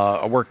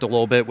 I worked a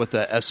little bit with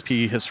the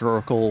SP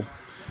Historical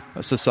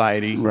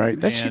Society. Right.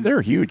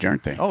 They're huge,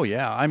 aren't they? Oh,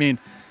 yeah. I mean,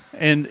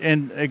 and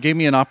it gave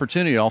me an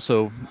opportunity to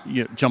also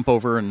jump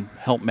over and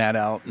help Matt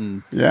out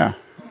and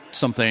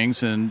some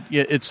things. And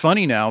it's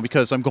funny now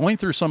because I'm going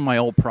through some of my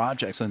old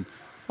projects and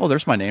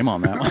there's my name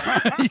on that one.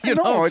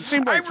 It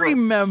seemed like I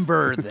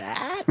remember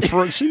that.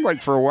 It seemed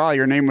like for a while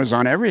your name was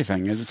on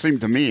everything. It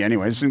seemed to me,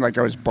 anyway. It seemed like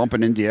I was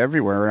bumping into you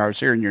everywhere, and I was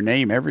hearing your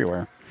name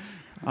everywhere.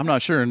 I'm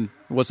not sure.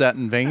 Was that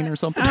in vain or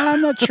something?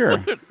 I'm not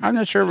sure. I'm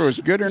not sure if it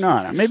was good or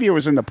not. Maybe it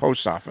was in the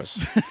post office.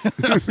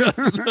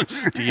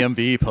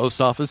 DMV,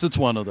 post office. It's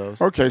one of those.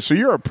 Okay, so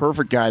you're a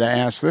perfect guy to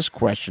ask this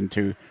question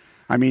to.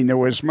 I mean, there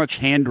was much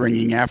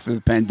hand-wringing after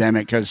the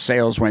pandemic because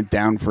sales went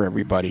down for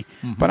everybody.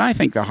 Mm-hmm. But I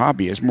think the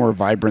hobby is more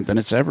vibrant than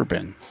it's ever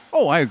been.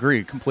 Oh, I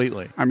agree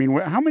completely. I mean,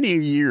 how many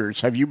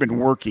years have you been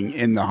working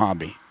in the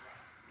hobby?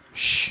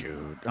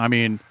 Shoot. I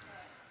mean,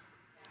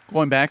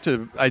 going back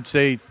to, I'd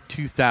say,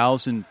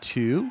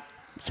 2002.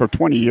 So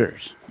 20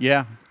 years.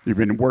 Yeah. You've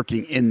been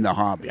working in the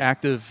hobby.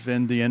 Active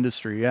in the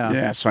industry, yeah.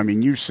 Yeah, so, I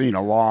mean, you've seen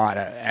a lot.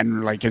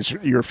 And,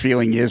 your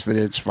feeling is that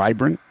it's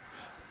vibrant?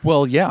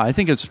 Well, yeah, I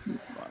think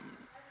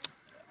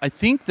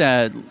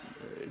that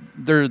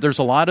there's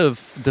a lot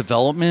of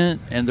development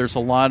and there's a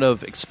lot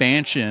of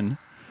expansion.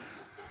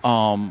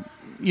 I'll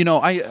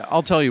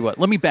tell you what.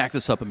 Let me back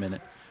this up a minute.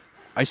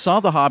 I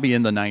saw the hobby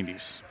in the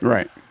 90s.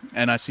 Right.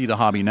 And I see the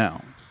hobby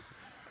now.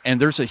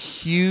 And there's a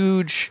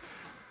huge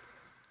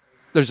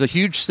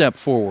step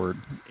forward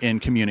in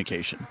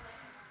communication.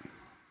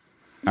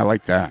 I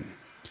like that.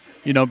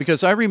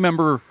 Because I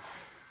remember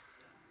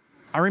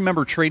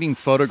trading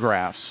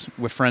photographs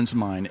with friends of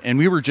mine, and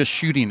we were just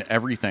shooting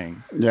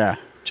everything. Yeah.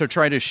 To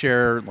try to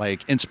share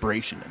like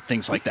inspiration and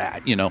things like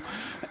that,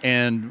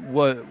 And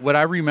what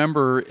I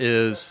remember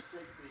is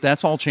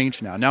that's all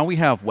changed now. Now we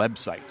have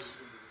websites.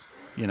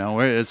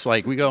 It's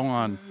like we go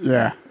on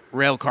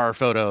rail car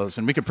photos,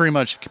 and we could pretty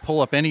much pull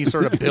up any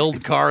sort of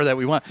build car that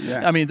we want.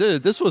 Yeah. I mean,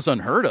 this was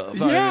unheard of.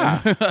 Yeah.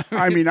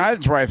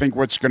 That's why I think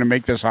what's going to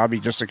make this hobby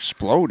just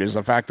explode is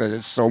the fact that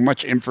it's so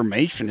much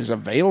information is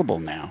available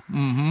now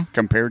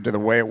compared to the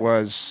way it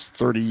was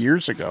 30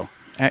 years ago.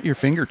 At your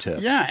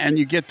fingertips. Yeah, and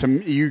you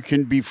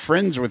can be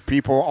friends with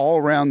people all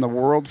around the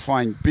world,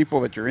 find people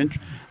that you're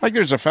interested. Like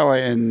there's a fella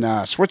in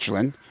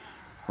Switzerland,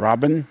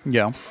 Robin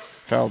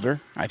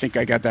Felder. I think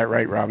I got that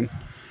right, Robin.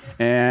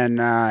 And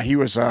he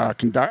was a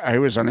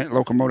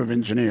locomotive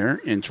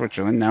engineer in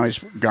Switzerland. Now he's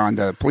gone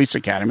to the police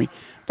academy.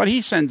 But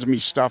he sends me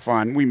stuff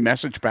we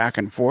message back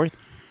and forth.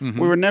 Mm-hmm.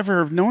 We would never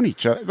have known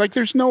each other. Like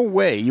there's no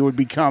way you would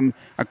become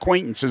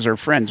acquaintances or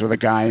friends with a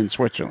guy in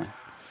Switzerland.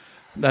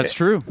 That's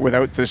true.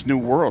 Without this new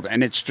world.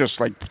 And it's just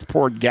like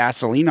poured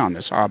gasoline on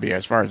this hobby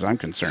as far as I'm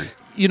concerned.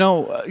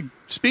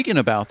 Speaking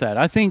about that,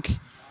 I think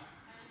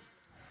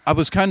I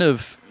was kind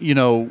of,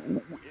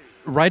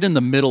 right in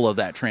the middle of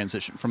that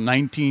transition from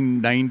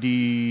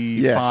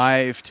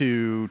 1995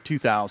 to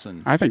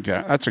 2000. I think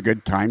that's a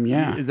good time,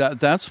 yeah.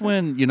 That's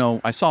when,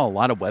 I saw a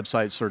lot of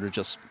websites sort of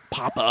just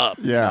pop up.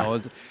 Yeah.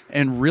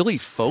 And really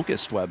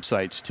focused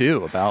websites,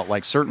 too, about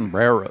like certain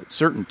railroads,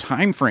 certain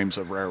time frames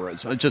of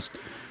railroads. Just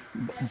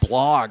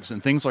blogs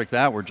and things like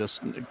that were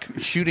just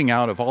shooting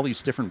out of all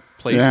these different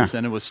places,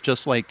 and it was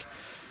just like,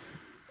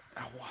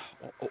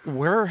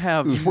 where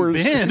have you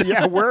been?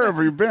 Yeah, where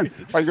have you been?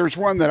 Like there's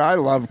one that I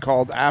love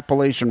called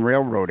Appalachian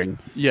Railroading.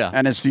 Yeah.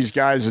 And it's these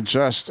guys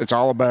it's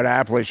all about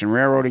Appalachian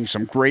Railroading,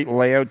 some great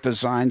layout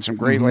design, some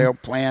great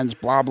layout plans,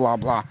 blah, blah,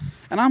 blah.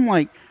 And I'm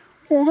like,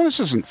 Well, this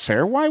isn't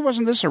fair. Why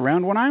wasn't this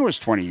around when I was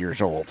 20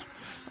 years old?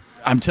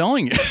 I'm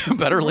telling you,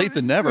 better late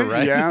than never,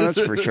 right? Yeah,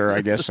 that's for sure.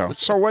 I guess so.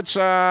 So what's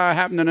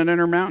happening in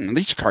Intermountain?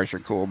 These cars are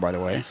cool, by the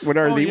way. What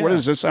are the? Yeah. What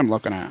is this I'm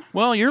looking at?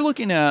 Well, you're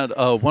looking at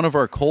one of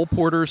our coal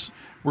porters.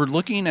 We're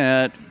looking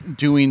at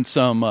doing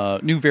some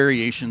new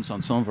variations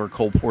on some of our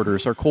coal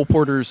porters. Our coal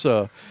porters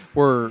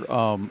were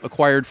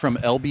acquired from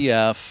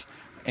LBF,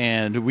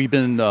 and we've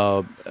been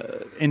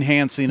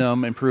enhancing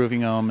them,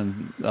 improving them,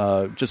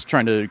 and just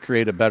trying to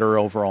create a better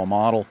overall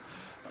model.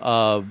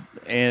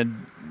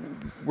 And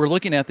we're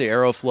looking at the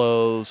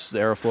Aeroflows, the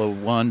Aeroflow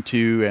 1,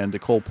 2, and the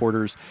coal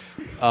porters.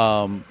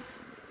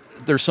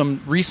 There's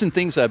some recent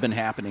things that have been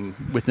happening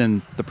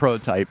within the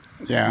prototype.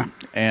 Yeah.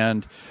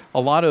 And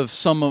a lot of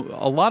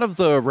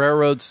the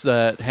railroads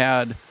that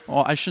had,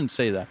 well, I shouldn't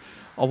say that.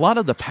 A lot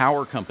of the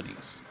power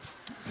companies,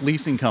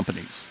 leasing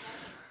companies,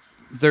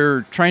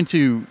 they're trying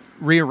to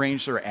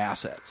rearrange their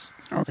assets.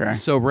 Okay.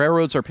 So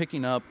railroads are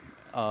picking up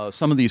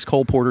some of these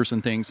coal porters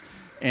and things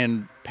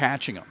and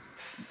patching them.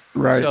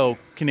 Right. So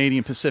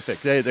Canadian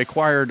Pacific, they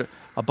acquired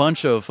a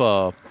bunch of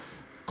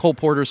coal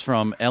porters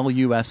from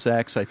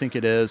LUSX, I think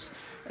it is,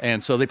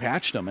 and so they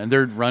patched them, and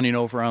they're running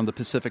over on the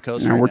Pacific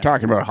Coast. Now, we're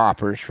talking about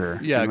hoppers for...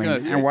 Yeah.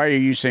 And why are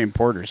you saying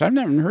porters? I've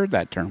never heard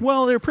that term.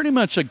 Well, they're pretty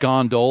much a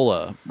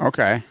gondola.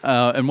 Okay.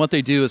 And what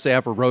they do is they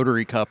have a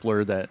rotary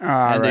coupler that,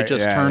 they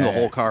just turn the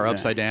whole car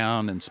upside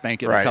down and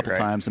spank it a couple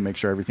times and make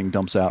sure everything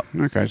dumps out.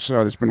 Okay,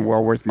 so it's been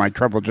well worth my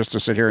trouble just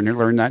to sit here and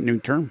learn that new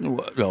term.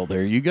 Well,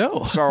 there you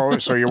go.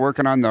 So you're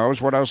working on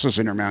those. What else is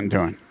Intermountain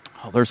doing?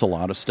 Oh, there's a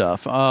lot of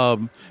stuff.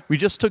 We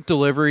just took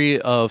delivery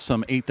of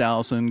some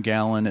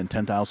 8,000-gallon and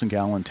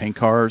 10,000-gallon tank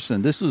cars,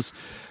 and this is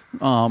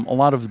a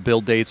lot of the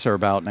build dates are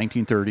about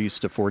 1930s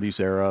to 40s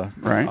era,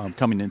 right?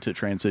 Coming into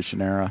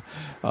transition era.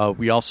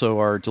 We also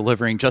are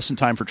delivering just in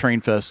time for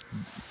Train Fest.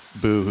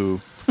 Boo-hoo.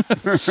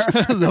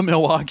 The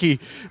Milwaukee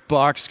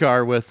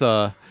boxcar with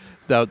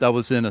that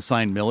was in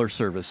assigned Miller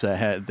service.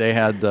 They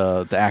had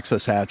the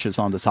access hatches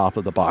on the top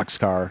of the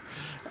boxcar,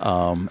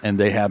 and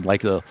they had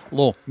like a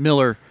little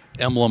Miller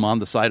emblem on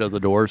the side of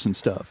the doors and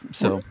stuff.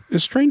 So well,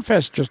 is Train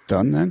Fest just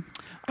done then?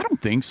 I don't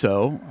think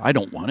so. I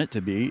don't want it to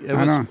be.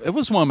 It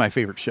was one of my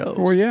favorite shows.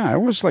 Well, yeah, it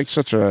was like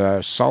such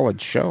a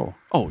solid show.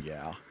 Oh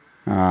yeah.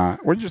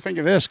 What did you think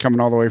of this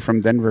coming all the way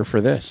from Denver for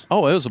this?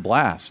 Oh, it was a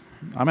blast.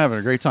 I'm having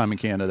a great time in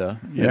Canada.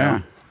 You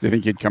know? Do you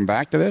think you'd come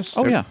back to this?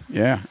 Oh, yeah.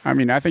 Yeah. I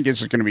mean, I think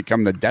it's going to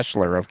become the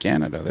Dessler of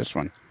Canada, this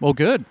one. Well,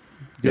 good.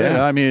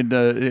 Yeah. I mean,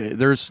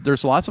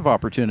 there's lots of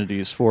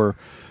opportunities for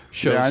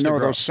shows. Yeah, I know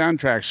those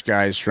soundtracks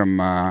guys from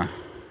that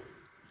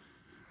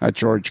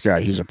George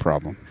guy. He's a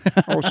problem.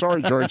 Oh,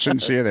 sorry, George.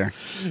 Didn't see you there.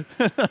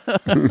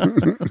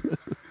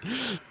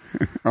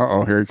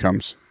 Uh-oh, here he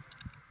comes.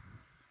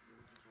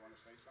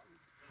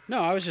 No,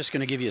 I was just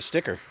going to give you a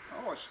sticker.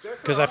 Oh, a sticker?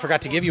 Because I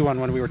forgot to give you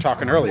one when we were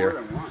talking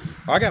earlier.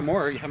 Oh, I got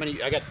more. How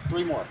many? I got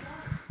 3 more.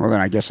 Well,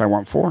 then I guess I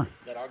want 4.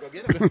 Then I'll go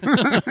get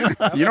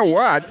them. You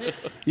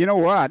know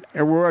what?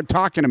 We're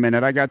talking a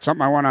minute. I got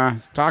something I want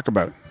to talk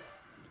about.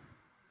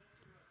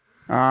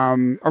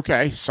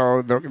 Okay,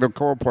 so the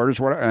coal porters,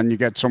 and you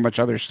got so much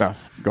other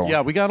stuff going.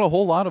 Yeah, we got a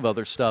whole lot of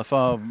other stuff.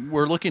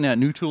 We're looking at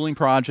new tooling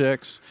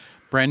projects,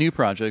 brand new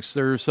projects.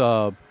 There's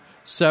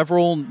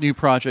several new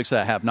projects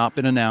that have not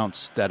been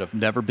announced that have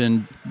never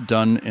been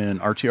done in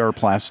RTR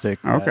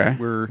plastic. Okay,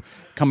 we're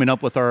coming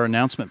up with our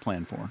announcement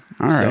plan for.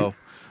 All right, so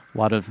a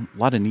lot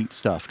of neat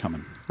stuff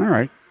coming. All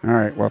right.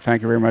 Well,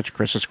 thank you very much,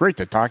 Chris. It's great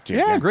to talk to you.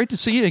 Yeah, again. Great to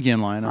see you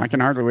again, Lionel. I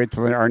can hardly wait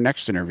till our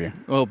next interview.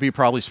 Well, it'll be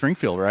probably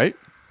Springfield, right?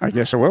 I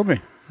guess it will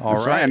be.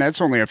 All right. And that's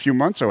only a few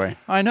months away.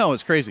 I know,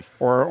 it's crazy.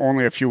 Or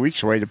only a few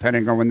weeks away,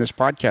 depending on when this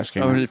podcast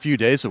came out. A few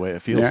days away,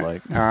 it feels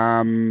like.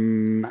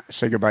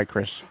 Say goodbye,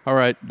 Chris. All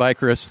right. Bye,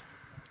 Chris.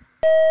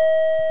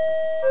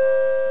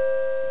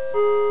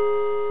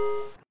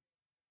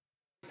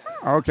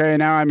 Okay,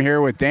 now I'm here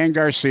with Dan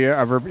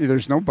Garcia.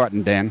 There's no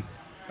button, Dan.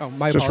 Oh,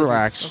 my Just apologies.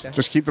 relax. Okay.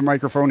 Just keep the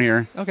microphone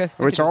here. Okay.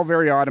 It's all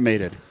very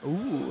automated.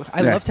 Ooh,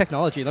 I love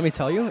technology. Let me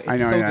tell you, it's I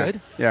know, so yeah.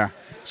 good. Yeah.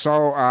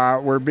 So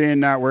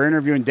we're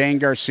interviewing Dan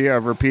Garcia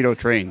of Rapido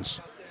Trains,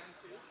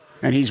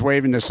 and he's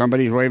waving to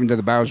somebody. He's waving to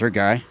the Bowser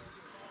guy.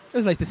 It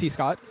was nice to see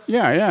Scott.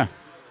 Yeah.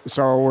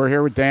 So we're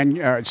here with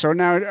Dan. So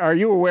now, are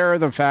you aware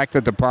of the fact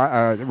that the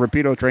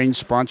Rapido Trains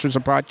sponsors a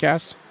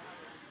podcast?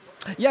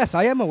 Yes,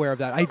 I am aware of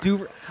that.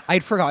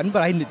 I'd forgotten,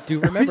 but I do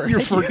remember. You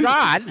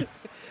forgot?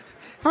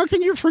 How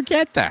can you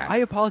forget that? I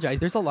apologize.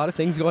 There's a lot of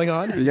things going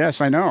on. Yes,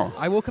 I know.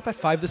 I woke up at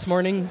 5 this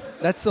morning.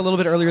 That's a little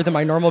bit earlier than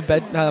my normal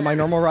my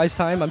normal rise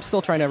time. I'm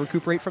still trying to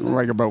recuperate from that.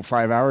 Like about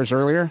 5 hours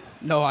earlier?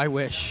 No, I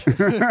wish.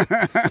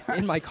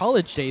 In my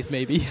college days,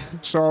 maybe.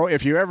 So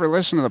if you ever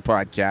listen to the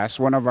podcast,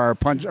 one of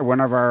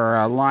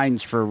our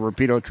lines for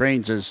Rapido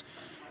Trains is,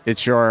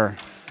 it's your,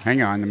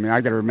 hang on, I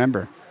got to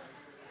remember,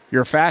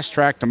 your fast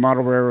track to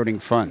model railroading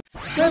fun.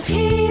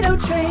 Rapido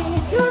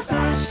Trains, your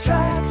fast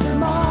track to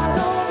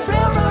model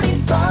railroading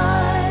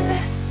fun.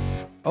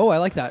 Oh, I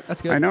like that.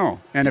 That's good. I know.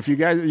 And if you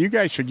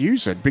guys should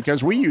use it,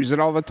 because we use it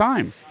all the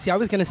time. See, I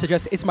was going to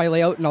suggest it's my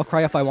layout and I'll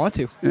cry if I want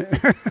to.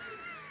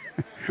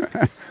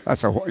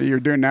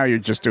 You're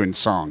just doing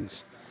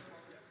songs.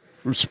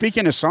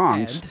 Speaking of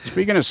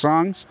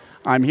songs,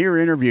 I'm here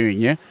interviewing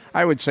you.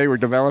 I would say we're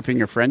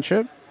developing a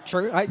friendship.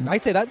 True,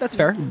 I'd say that's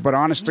fair. But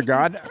honest to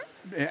God,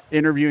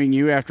 interviewing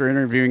you after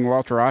interviewing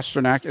Walter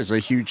Osternack is a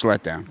huge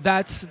letdown.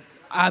 That's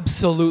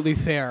absolutely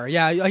fair.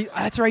 Yeah,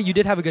 that's right. You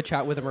did have a good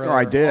chat with him earlier. Oh,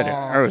 I did.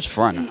 It was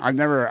fun. I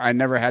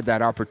never had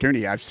that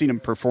opportunity. I've seen him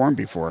perform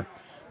before,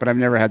 but I've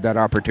never had that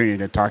opportunity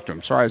to talk to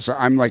him. So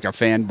I'm like a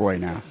fanboy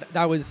now.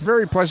 That was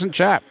very pleasant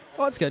chat.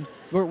 Oh, that's good.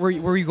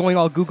 Were you going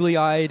all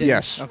googly-eyed?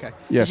 Yes. Okay.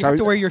 Yes. Did you have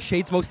to wear your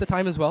shades most of the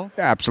time as well?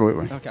 Yeah,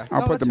 absolutely. Okay.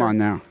 I'll put them on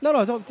now.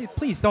 No, don't.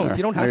 Please don't.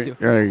 You don't have to.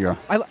 There you go.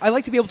 I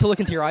like to be able to look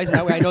into your eyes, and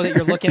that way I know that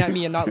you're looking at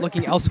me and not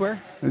looking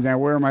elsewhere. Now,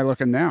 where am I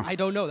looking now? I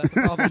don't know. That's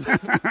the problem.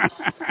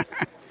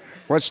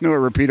 What's new at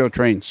Rapido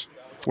Trains?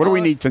 What do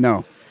we need to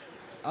know?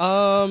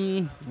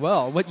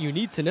 Well, what you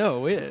need to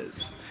know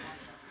is...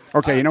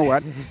 Okay, you know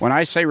what? When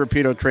I say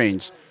Rapido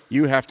Trains,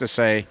 you have to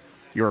say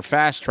your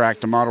fast track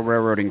to model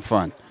railroading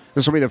fun.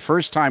 This will be the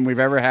first time we've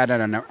ever had a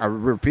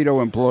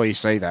Rapido employee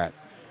say that.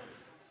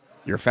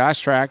 Your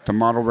fast track to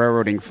model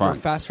railroading fun.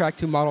 Your fast track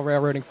to model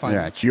railroading fun.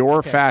 Yeah, it's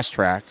your fast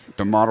track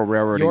to model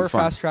railroading fun. Your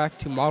fast track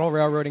to model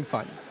railroading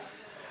fun.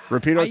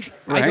 Rapido.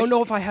 I don't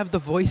know if I have the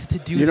voice to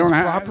do this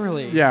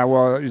properly. Yeah,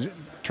 well,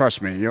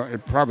 trust me, you'll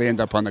probably end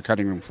up on the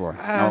cutting room floor.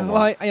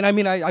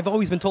 I've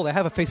always been told I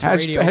have a face for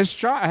radio.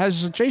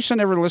 Has Jason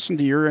ever listened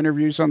to your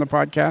interviews on the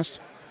podcast?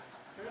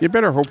 You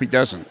better hope he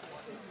doesn't.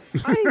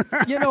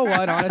 You know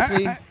what,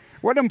 honestly...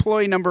 What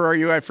employee number are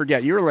you? I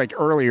forget. You were like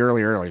early.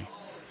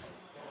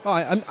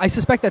 Oh, I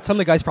suspect that some of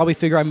the guys probably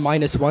figure I'm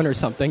 -1 or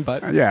something,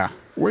 but... Yeah.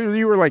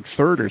 You were like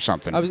third or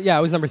something.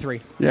 I was number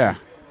 3. Yeah.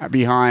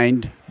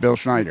 Behind Bill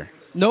Schneider.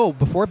 No,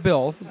 before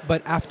Bill,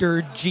 but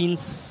after Gene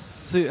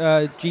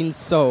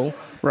So,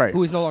 right,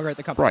 who is no longer at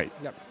the company. Right.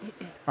 Yep.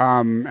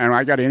 And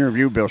I got to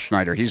interview Bill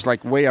Schneider. He's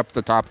like way up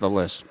the top of the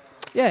list.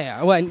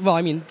 Yeah. Well,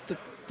 I mean,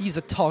 he's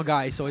a tall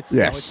guy, so it's...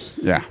 Yes,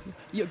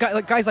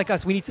 guys like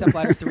us, we need step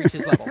ladders to reach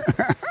his level.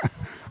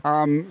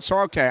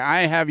 Okay,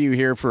 I have you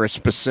here for a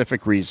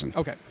specific reason.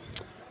 Okay.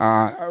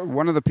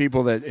 One of the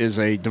people that is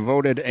a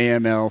devoted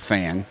AML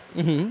fan,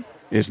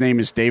 his name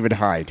is David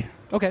Hyde.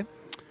 Okay.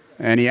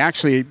 And he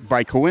actually,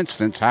 by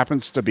coincidence,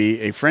 happens to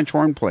be a French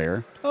horn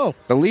player. Oh.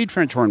 The lead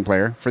French horn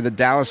player for the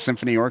Dallas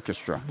Symphony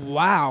Orchestra.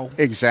 Wow.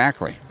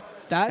 Exactly.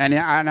 That's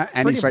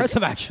pretty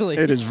impressive, actually.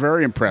 It is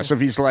very impressive.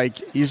 He's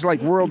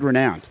like world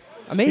renowned.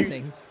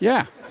 Amazing.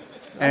 Yeah.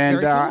 That's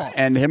very cool.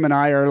 And him and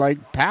I are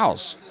like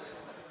pals.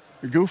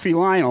 Goofy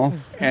Lionel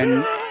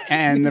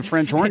and the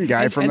French horn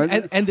guy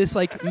and this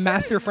like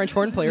master French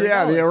horn player.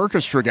 Yeah, the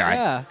orchestra guy.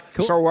 Yeah,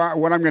 cool. So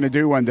what I'm going to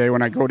do one day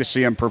when I go to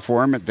see him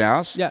perform at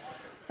Dallas,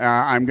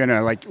 I'm going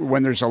to, like,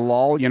 when there's a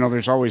lull,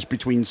 there's always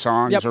between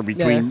songs or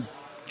between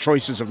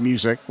choices of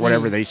music,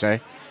 whatever they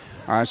say.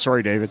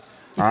 Sorry, David.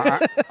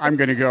 I'm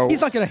going to go.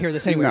 He's not going to hear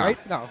this anyway, right?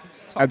 No.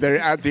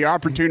 At the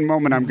opportune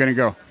moment, I'm going to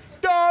go,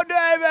 go,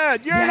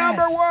 David! You're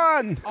number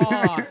one!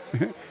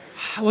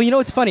 Well,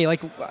 it's funny.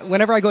 Like,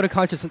 whenever I go to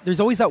concerts, there's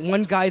always that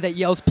one guy that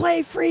yells,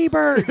 "Play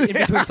Freebird!" in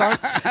between songs.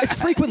 It's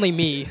frequently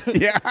me.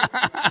 Yeah.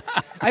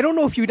 I don't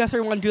know if you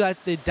necessarily want to do that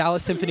at the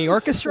Dallas Symphony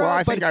Orchestra. Well,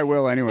 I think I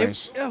will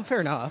anyways.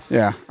 Fair enough.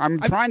 Yeah. I'm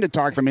trying to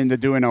talk them into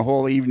doing a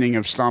whole evening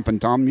of Stompin'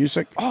 Tom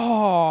music.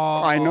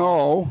 Oh. I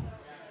know.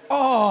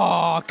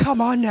 Oh,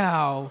 come on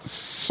now.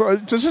 So,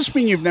 does this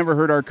mean you've never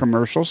heard our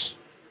commercials?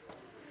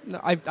 No,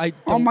 I don't,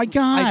 oh my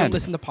God! I don't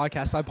listen to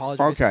podcasts. I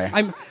apologize. Okay.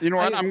 You know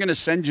what? I'm going to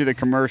send you the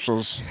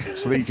commercials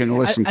so that you can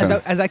listen to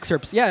them as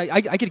excerpts. Yeah,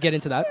 I could get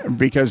into that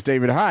because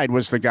David Hyde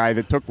was the guy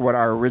that took what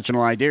our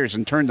original ideas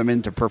and turned them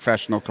into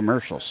professional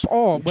commercials.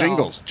 Oh,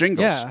 well,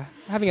 jingles. Yeah,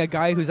 having a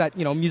guy who's that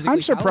musically.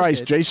 I'm surprised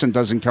talented. Jason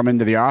doesn't come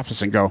into the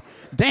office and go,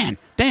 Dan,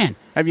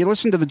 have you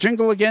listened to the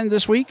jingle again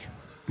this week?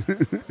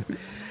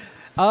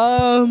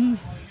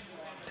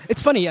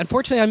 It's funny.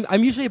 Unfortunately,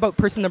 I'm usually about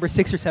person number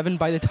 6 or 7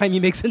 by the time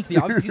he makes it into the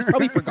office. He's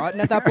probably forgotten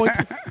at that point.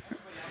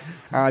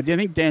 Do you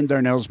think Dan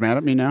Darnell's mad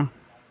at me now?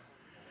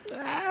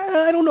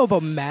 I don't know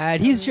about mad.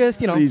 He's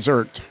just, He's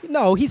irked.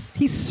 No, he's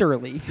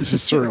surly.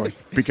 He's surly.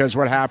 Because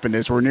what happened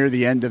is we're near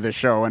the end of the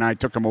show, and I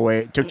took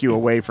you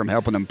away from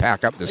helping him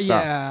pack up the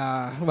stuff.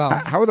 Yeah, well.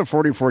 How are the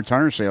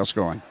 44-tonner sales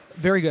going?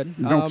 Very good.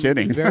 No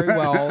kidding. Very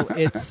well.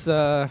 It's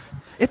a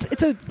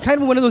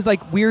kind of one of those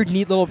like weird,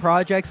 neat little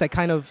projects that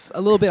kind of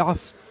a little bit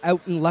out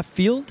in left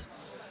field,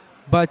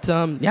 but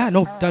done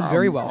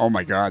very well. Oh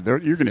my God, you're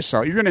going to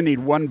sell. You're going to need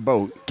one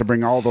boat to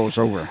bring all those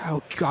over.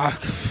 Oh God,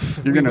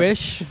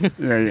 wish.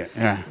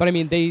 Yeah. But I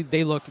mean, they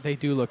do look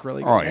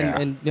really good. Oh yeah,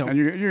 and you're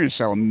going to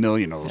sell 1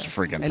 million of those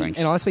friggin' things.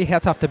 And honestly,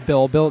 hats off to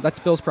Bill. That's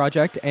Bill's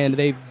project, and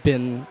they've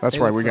been. That's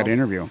why we got to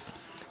interview him.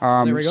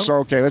 There we go. So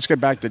okay, let's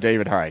get back to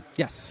David Hyde.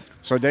 Yes.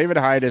 So David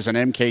Hyde is an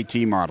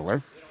MKT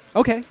modeler.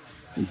 Okay.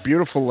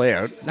 Beautiful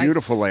layout. Nice.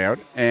 Beautiful layout,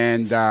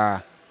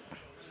 and.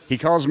 He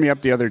calls me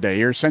up the other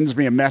day, or sends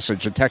me a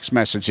text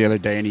message the other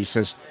day, and he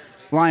says,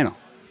 Lionel,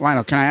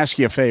 can I ask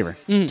you a favor?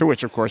 To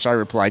which, of course, I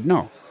replied,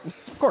 no.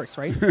 Of course,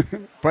 right?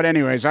 But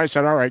anyways, I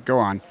said, all right, go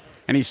on.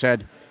 And he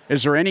said,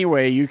 is there any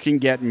way you can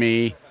get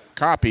me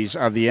copies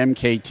of the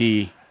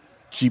MKT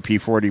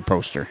GP40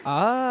 poster.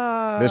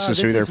 This is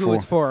who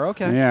it's for.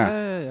 Okay.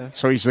 Yeah.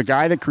 So he's the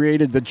guy that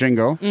created the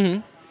jingle.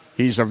 Mm-hmm.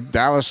 He's a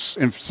Dallas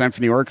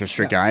Symphony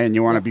Orchestra guy, and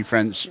you want to be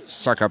friends,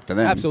 suck up to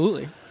them.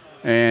 Absolutely.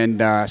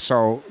 And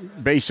so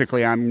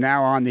basically, I'm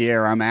now on the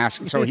air. I'm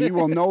asking. So he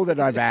will know that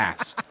I've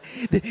asked.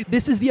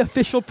 This is the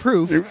official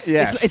proof.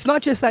 Yes. It's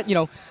not just that,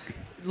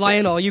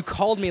 Lionel, you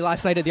called me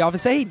last night at the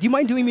office. Hey, do you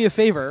mind doing me a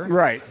favor?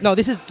 Right. No,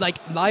 this is like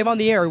live on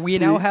the air. We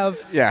now have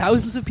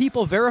thousands of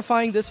people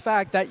verifying this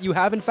fact that you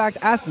have, in fact,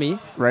 asked me.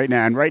 Right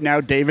now. And right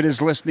now, David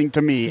is listening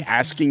to me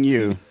asking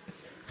you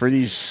for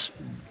these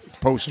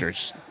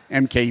posters.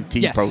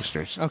 MKT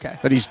posters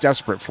that he's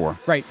desperate for.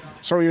 Right.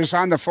 So he was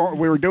on the phone.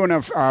 We were doing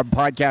a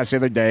podcast the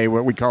other day,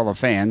 what we call the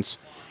fans,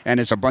 and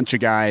it's a bunch of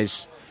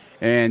guys,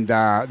 and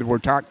we're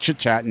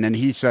chit-chatting, and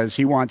he says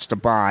he wants to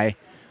buy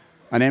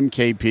an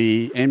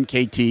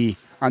MKT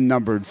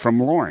unnumbered from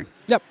Lorne.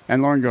 Yep.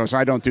 And Lorne goes,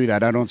 I don't do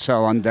that. I don't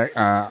sell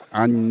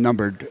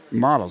unnumbered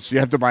models. You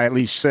have to buy at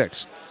least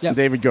 6. Yep. And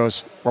David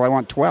goes, well, I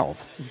want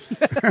 12.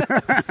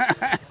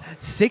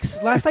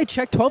 6? Last I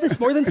checked, 12 is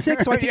more than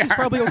 6, so I think he's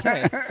probably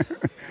okay.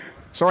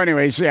 So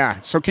anyways,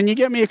 So can you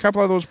get me a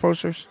couple of those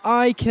posters?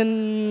 I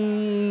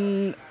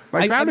can...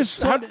 I'm going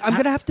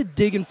to have to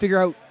dig and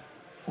figure out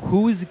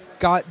who's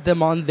got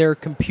them on their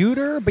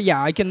computer, but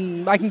yeah, I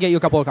can get you a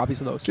couple of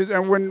copies of those.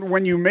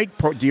 When you make...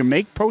 do you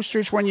make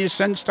posters when you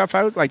send stuff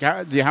out? Like,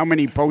 how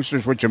many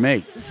posters would you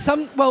make?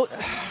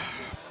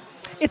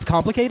 It's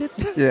complicated.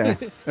 Yeah,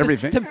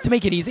 everything. to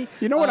make it easy.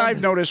 You know what I've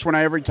noticed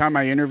every time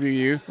I interview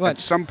you? What? At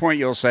some point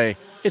you'll say,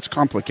 it's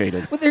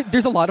complicated. Well,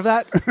 there's a lot of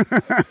that.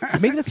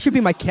 Maybe that should be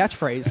my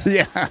catchphrase.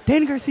 Yeah.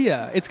 Dan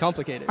Garcia, it's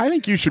complicated. I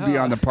think you should be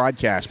on the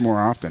podcast more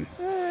often.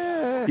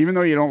 Even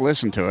though you don't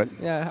listen to it.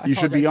 Yeah, you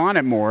should be on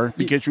it more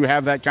because you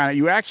have that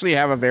you actually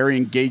have a very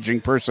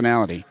engaging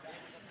personality.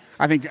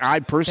 I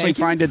personally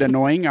find it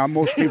annoying.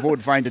 Most people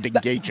would find it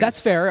engaging. That's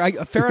fair.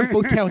 Fair on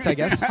both counts, I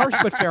guess. Harsh,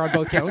 but fair on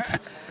both counts.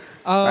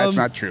 That's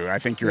not true. I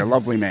think you're a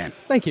lovely man.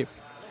 Thank you.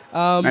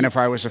 And if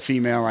I was a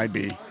female, I'd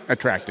be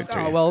attracted to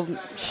you. Oh, well,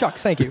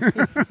 shucks. Thank you.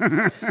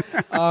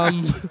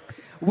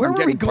 Where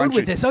were we going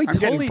with this? I'm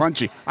getting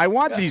punchy. I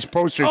want these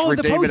posters for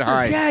the David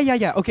posters.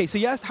 Hyde. Yeah. Okay, so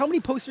you asked how many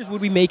posters would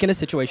we make in a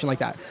situation like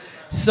that?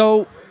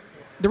 So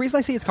the reason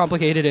I say it's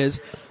complicated is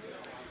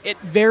it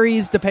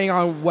varies depending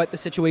on what the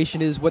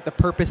situation is, what the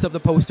purpose of the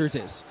posters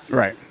is.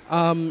 Right.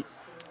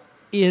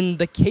 In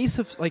the case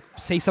of,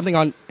 say,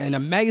 something in a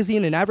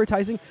magazine and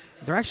advertising,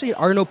 there actually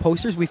are no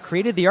posters. We've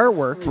created the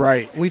artwork.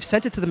 Right. We've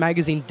sent it to the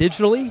magazine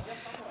digitally.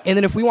 And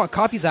then if we want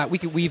copies of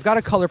that, we've got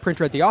a color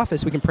printer at the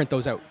office. We can print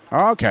those out.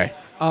 Okay.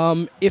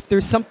 If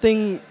there's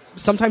something,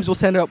 sometimes we'll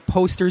send out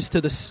posters to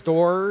the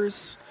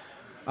stores,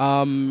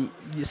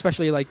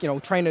 especially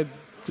trying to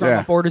drum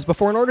up orders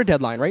before an order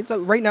deadline, right? So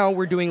right now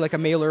we're doing a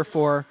mailer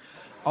for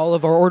all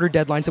of our order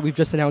deadlines that we've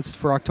just announced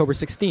for October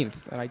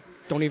 16th. And I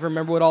don't even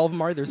remember what all of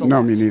them are. There's a lot.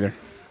 No, me neither.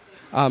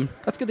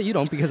 That's good that you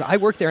don't, because I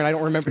work there and I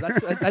don't remember.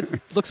 That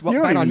looks well you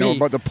don't fine even on know me.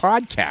 about the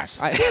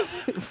podcast.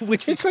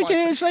 Which we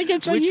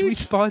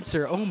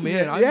sponsor. Oh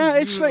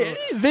man,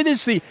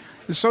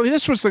 So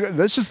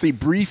this is the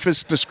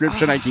briefest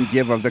description I can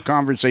give of the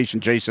conversation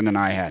Jason and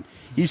I had.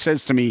 He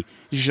says to me,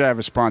 "You should have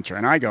a sponsor,"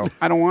 and I go,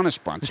 "I don't want a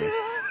sponsor.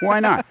 Why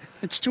not?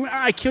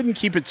 I couldn't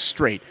keep it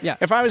straight. Yeah.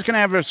 If I was going to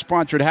have a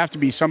sponsor, it'd have to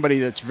be somebody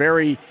that's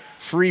very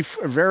free,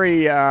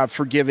 very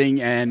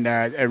forgiving, and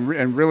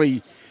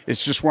really." It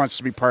just wants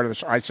to be part of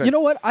this. I said, you know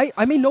what?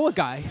 I may know a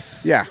guy.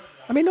 Yeah.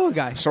 I may know a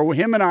guy. So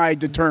him and I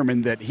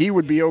determined that he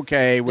would be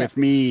okay with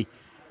me.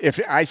 If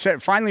I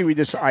said, finally we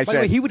just, I By said. the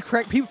way, he would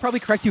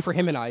probably correct you for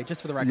him and I,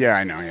 just for the record. Yeah,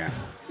 I know, yeah.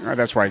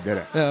 That's why I did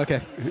it.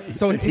 Okay.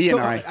 So he and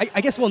I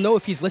guess we'll know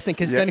if he's listening,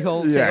 because then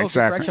he'll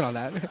say, correction on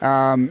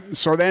that.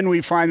 So then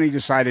we finally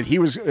decided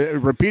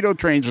Rapido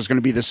Trains was going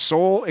to be the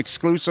sole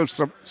exclusive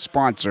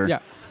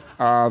sponsor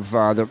of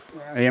the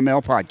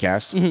AML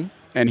podcast,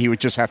 and he would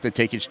just have to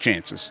take his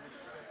chances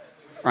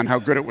on how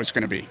good it was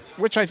going to be,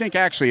 which I think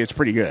actually is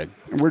pretty good.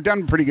 We're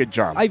done a pretty good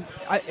job.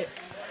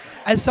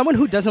 As someone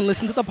who doesn't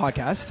listen to the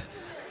podcast,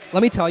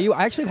 let me tell you,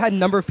 I actually have had a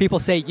number of people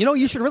say,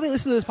 you should really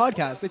listen to this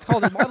podcast. It's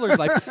called The Modeler's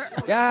Life.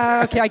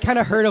 Yeah, okay, I kind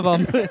of heard of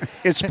them.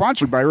 It's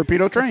sponsored by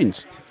Rapido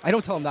Trains. I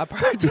don't tell them that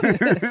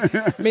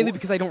part. Mainly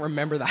because I don't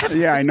remember that.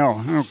 Yeah, I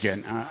know.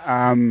 Okay.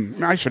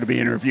 I should be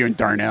interviewing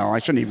Darnell. I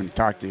shouldn't even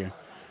talk to you.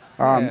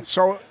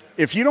 So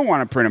if you don't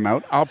want to print them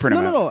out, I'll print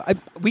them out. No.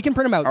 We can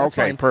print them out. That's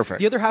okay, fine. Perfect.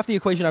 The other half of the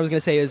equation I was going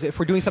to say is if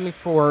we're doing something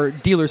for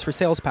dealers for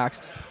sales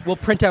packs, we'll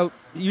print out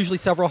usually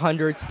several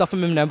hundred, stuff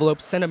them in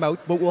envelopes, send them out,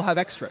 but we'll have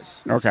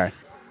extras. Okay.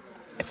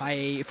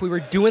 If we were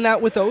doing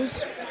that with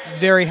those,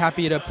 very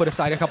happy to put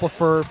aside a couple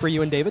for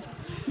you and David.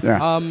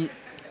 Yeah.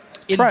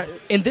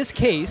 In this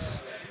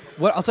case,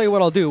 I'll tell you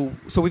what I'll do.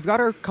 So we've got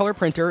our color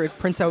printer. It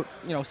prints out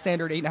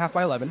standard 8.5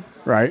 by 11.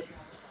 Right.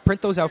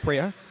 Print those out for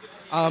you.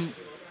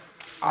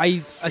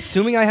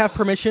 Assuming I have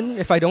permission.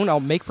 If I don't,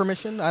 I'll make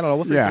permission. I don't know.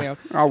 We'll figure something out.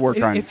 I'll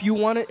work on it. If you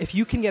want it, if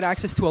you can get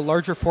access to a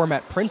larger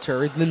format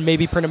printer, then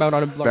maybe print them out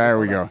on a larger There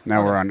we format. go.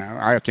 Now we're on.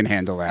 I can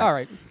handle that. All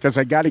right. Because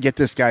I got to get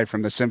this guy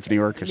from the Symphony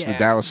Orchestra, the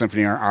Dallas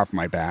Symphony, off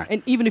my back.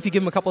 And even if you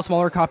give him a couple of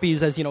smaller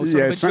copies as, sort of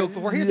a joke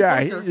before, here's the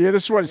poster. Yeah,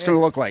 this is what it's going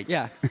to look like.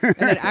 Yeah. And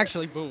then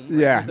actually, boom.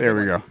 Yeah, there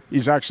we go.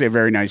 He's actually a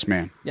very nice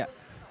man. Yeah.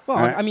 Well,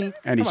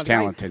 and he's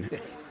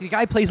talented. The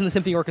guy plays in the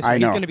symphony orchestra.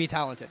 He's going to be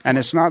talented. And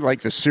it's not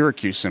like the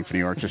Syracuse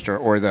Symphony Orchestra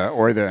or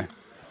the.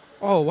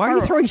 Oh, why are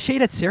you throwing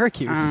shade at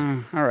Syracuse?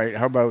 All right,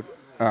 how about?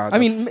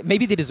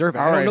 Maybe they deserve it.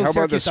 All I don't right, know how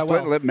Syracuse about the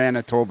Split Lip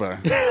Manitoba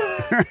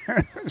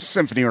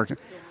Symphony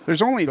Orchestra?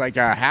 There's only like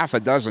a half a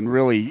dozen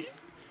really.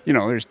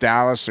 There's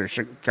Dallas, there's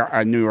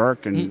New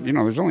York, and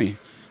there's only.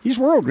 He's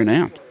world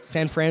renowned.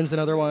 San Fran's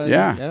another one.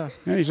 Yeah,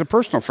 he's a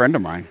personal friend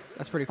of mine.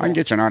 That's pretty cool. I can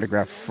get you an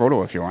autographed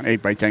photo if you want,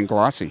 8x10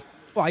 glossy.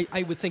 Well,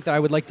 I would think that I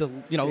would like to,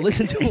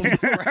 listen to him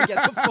before I get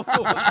the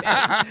photo.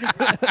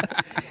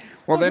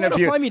 Well, then if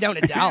you fly me down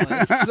to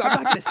Dallas,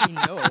 I'm not going to say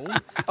no.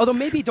 Although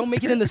maybe don't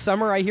make it in the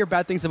summer. I hear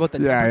bad things about the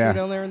temperature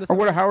down there in the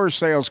summer. How are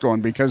sales going?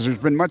 Because there's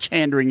been much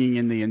hand-wringing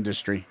in the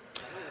industry.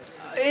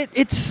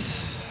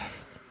 It's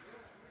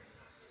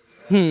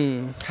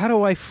how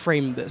do I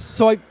frame this?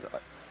 So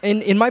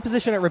in my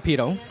position at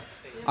Rapido,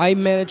 I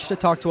managed to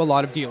talk to a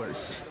lot of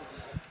dealers,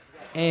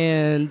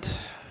 and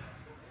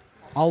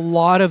a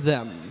lot of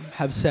them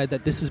have said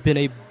that this has been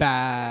a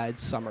bad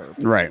summer.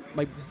 Right.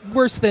 Like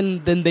worse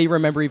than they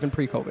remember even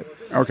pre-COVID.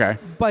 Okay.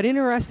 But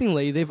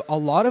interestingly, a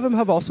lot of them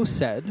have also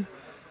said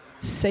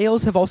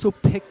sales have also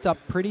picked up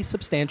pretty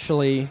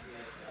substantially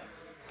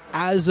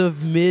as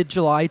of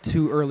mid-July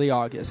to early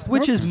August,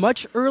 which is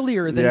much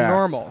earlier than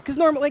normal. Because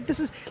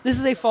this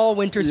is a fall,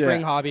 winter,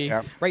 spring hobby,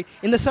 right?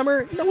 In the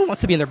summer, no one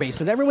wants to be in their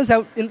basement. Everyone's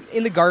out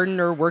in the garden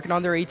or working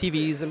on their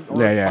ATVs or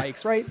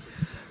bikes, right?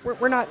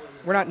 We're not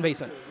in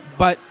basement.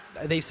 But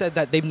they said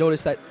that they've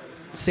noticed that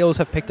sales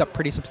have picked up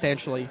pretty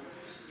substantially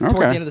towards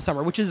the end of the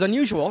summer, which is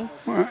unusual.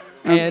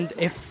 And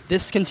if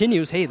this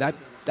continues, hey,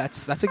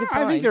 that's a good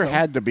sign. I think there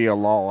had to be a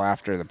lull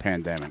after the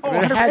pandemic.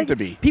 There had to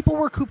be. People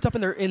were cooped up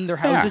in their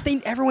houses.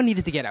 Everyone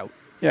needed to get out.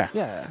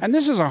 Yeah. And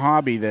this is a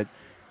hobby that,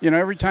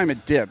 every time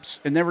it dips,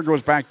 it never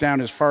goes back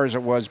down as far as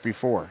it was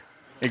before.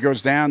 It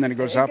goes down, then it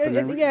goes up, and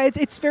then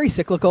it's very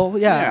cyclical.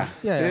 Yeah.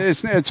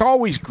 It's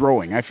always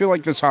growing. I feel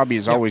like this hobby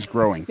is always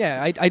growing.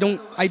 Yeah, I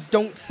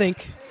don't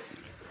think.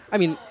 I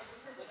mean,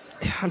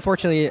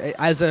 unfortunately,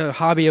 as a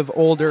hobby of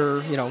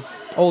older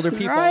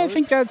people, I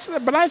think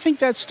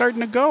that's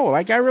starting to go.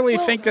 Like I really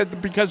think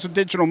that because of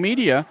digital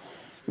media,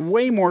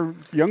 way more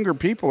younger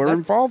people are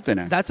involved in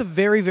it. That's a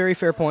very, very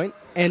fair point.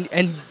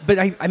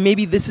 But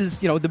maybe this is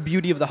the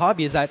beauty of the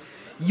hobby is that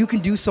you can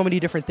do so many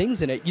different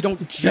things in it. You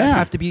don't just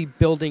have to be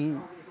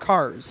building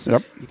cars.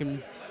 Yep. You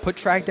can put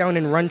track down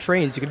and run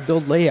trains. You can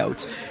build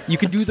layouts. You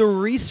can do the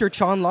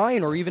research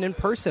online or even in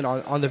person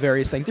on the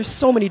various things. There's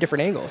so many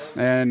different angles.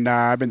 And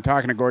I've been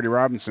talking to Gordy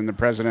Robinson, the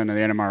president of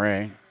the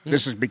NMRA.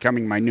 This is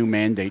becoming my new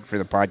mandate for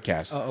the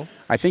podcast. Uh-oh.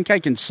 I think I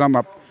can sum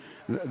up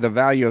the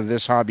value of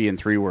this hobby in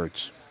 3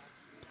 words.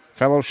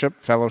 Fellowship,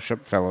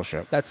 fellowship,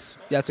 fellowship. That's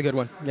a good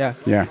one. Yeah.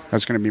 Yeah,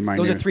 that's going to be my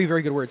Those are 3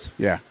 very good words.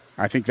 Yeah.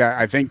 I think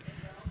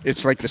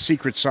it's like the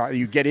secret sauce.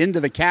 You get into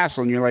the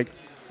castle and you're like,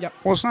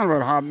 well, it's not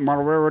about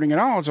model railroading at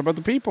all. It's about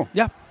the people.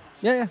 Yeah.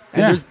 And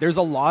there's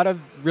a lot of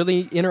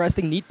really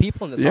interesting, neat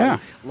people in this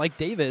hobby. Like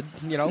David,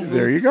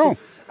 There you go.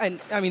 And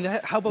I mean,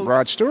 how about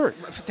Rod Stewart?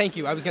 Thank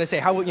you. I was going to say,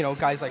 how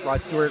guys like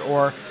Rod Stewart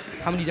or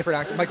how many different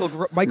actors? Michael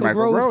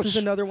Gross is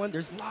another one.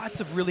 There's lots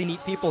of really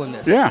neat people in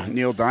this. Yeah,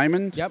 Neil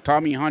Diamond,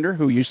 Tommy Hunter,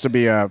 who used to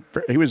be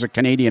he was a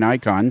Canadian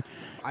icon,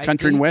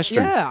 country and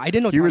western. Yeah, I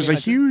didn't know he was a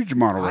huge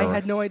model railroader. I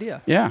had no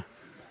idea. Yeah,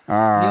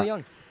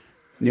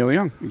 Neil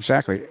Young,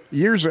 exactly.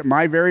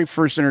 My very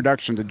first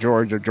introduction to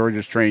George of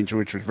George's Trains,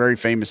 which was very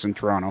famous in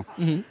Toronto.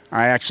 Mm-hmm.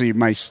 I actually,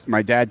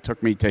 my dad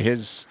took me to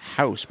his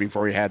house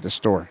before he had the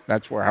store.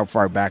 That's how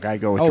far back I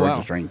go with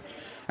George's Train.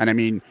 And I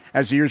mean,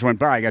 as the years went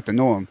by, I got to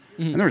know him,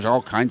 and there was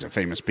all kinds of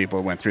famous people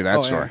that went through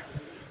that store.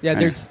 Yeah,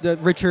 there's the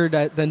Richard,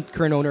 the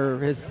current owner,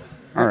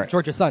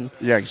 George's son.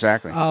 Yeah,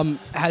 exactly.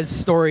 Has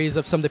stories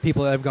of some of the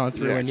people that have gone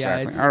through,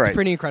 it's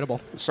pretty incredible.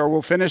 So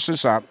we'll finish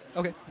this up.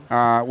 Okay.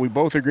 We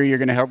both agree you're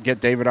going to help get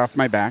David off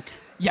my back.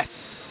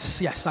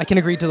 Yes, I can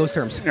agree to those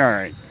terms. All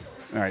right,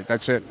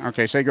 that's it.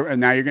 Okay,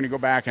 now you're going to go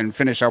back and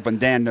finish helping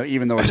Dan,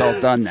 even though it's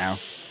all done now.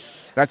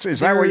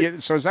 Is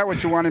that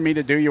what you wanted me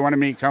to do? You wanted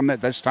me to come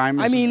at this time?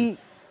 I mean,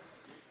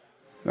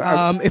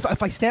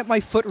 if I stamp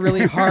my foot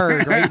really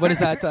hard, right? What is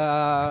that?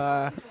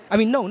 I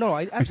mean, no.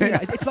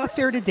 Absolutely, it's not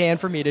fair to Dan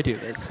for me to do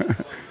this.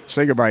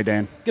 Say goodbye,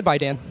 Dan. Goodbye,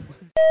 Dan.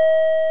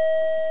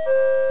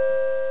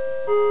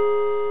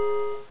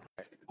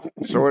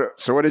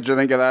 So what did you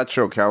think of that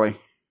show, Kelly?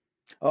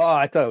 Oh,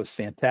 I thought it was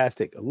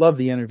fantastic. I love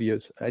the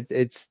interviews.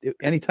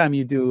 Anytime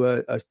you do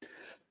a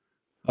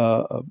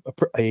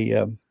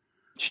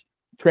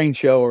train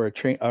show or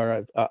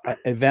a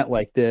event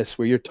like this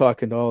where you're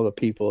talking to all the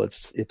people,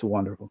 it's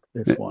wonderful.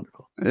 It's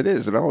wonderful. It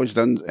is. It always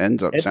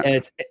ends up. And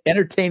it's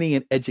entertaining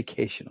and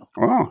educational.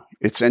 Oh,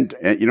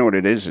 you know what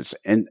it is? It's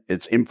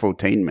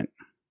infotainment.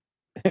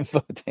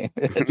 Infotainment.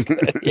 That's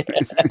good.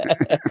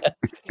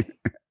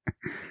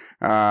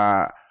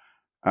 Yeah.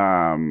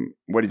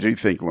 What did you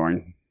think,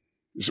 Lorne?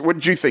 What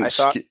did you think?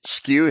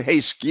 Skew?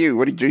 Hey, Skew,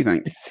 what did you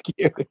think?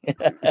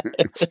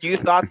 Skew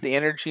thought the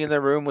energy in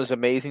the room was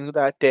amazing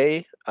that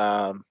day.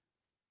 The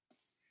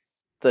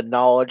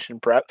knowledge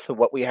and breadth of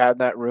what we had in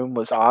that room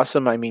was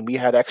awesome. I mean, we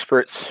had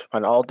experts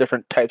on all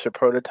different types of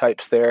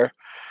prototypes there.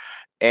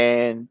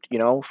 And,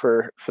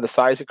 for the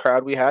size of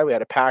crowd we had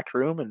a packed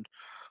room and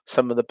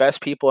some of the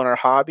best people in our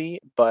hobby.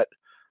 But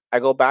I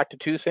go back to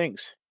two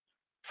things: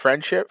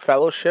 friendship,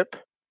 fellowship,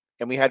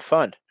 and we had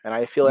fun. And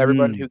I feel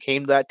everyone who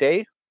came that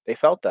day, they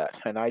felt that.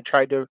 And I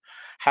tried to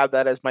have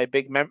that as my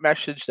big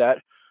message,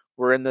 that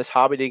we're in this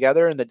hobby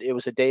together and that it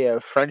was a day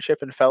of friendship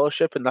and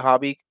fellowship in the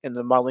hobby, in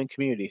the modeling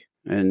community.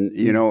 And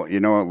you know,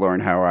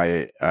 Lorne, how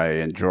I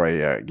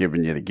enjoy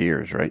giving you the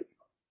gears, right?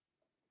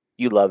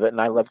 You love it, and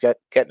I love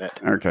getting it.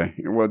 Okay.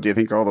 Well, do you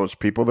think all those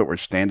people that were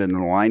standing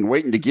in line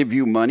waiting to give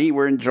you money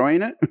were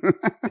enjoying it?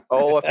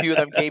 Oh, a few of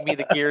them gave me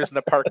the gears in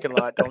the parking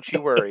lot. Don't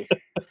you worry.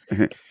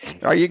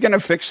 Are you going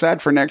to fix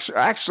that for next?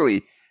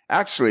 Actually,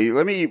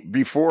 let me,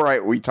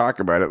 before we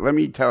talk about it, let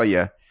me tell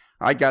you,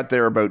 I got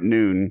there about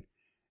noon,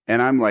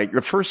 and I'm like,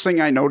 the first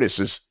thing I notice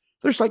is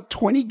there's like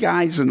 20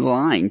 guys in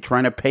line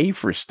trying to pay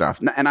for stuff.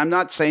 And I'm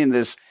not saying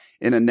this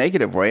in a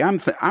negative way.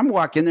 I'm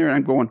walking there and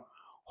I'm going,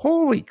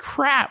 holy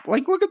crap.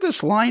 Like, look at this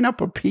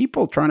lineup of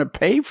people trying to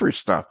pay for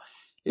stuff.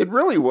 It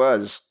really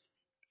was.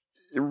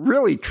 It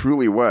really,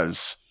 truly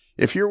was.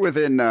 If you're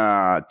within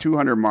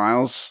 200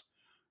 miles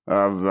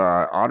of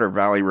the Otter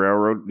Valley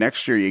Railroad,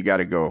 next year you got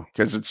to go,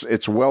 because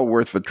it's well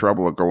worth the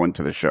trouble of going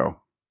to the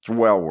show. It's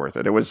well worth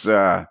it. It was,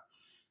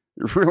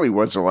 it really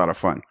was a lot of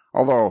fun.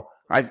 Although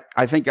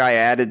I think I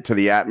added to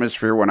the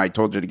atmosphere when I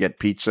told you to get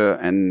pizza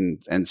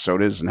and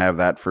sodas and have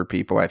that for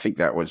people. I think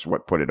that was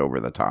what put it over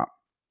the top.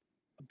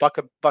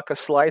 Buck a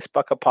slice,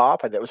 buck a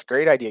pop. That was a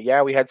great idea.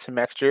 Yeah, we had some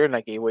extra and I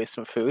gave away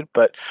some food,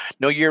 but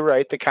no, you're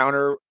right.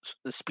 The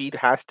speed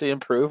has to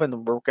improve,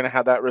 and we're going to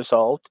have that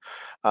resolved.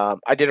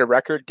 I did a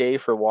record day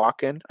for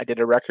walk-in. I did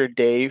a record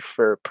day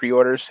for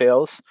pre-order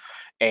sales,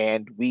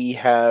 and we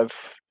have,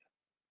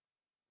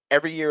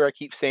 every year I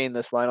keep saying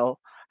this, Lionel,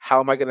 how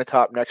am I going to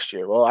top next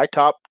year? Well, I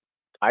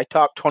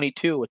topped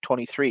 22 with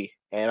 23.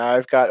 And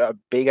I've got a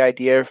big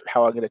idea of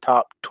how I'm going to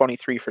top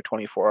 23 for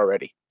 24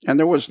 already. And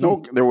there was no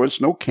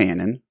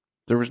cannon.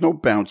 There was no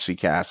bouncy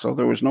castle.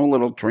 There was no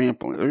little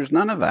trampoline. There was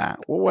none of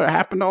that. Well, what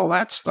happened to all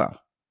that stuff?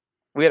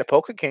 We had a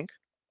Polka King.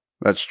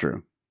 That's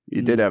true.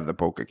 You did have the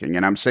Polka King,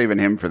 and I'm saving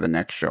him for the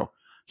next show.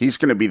 He's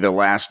going to be the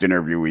last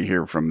interview we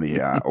hear from the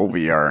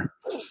OVR.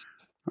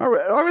 I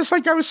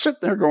was sitting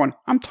there going,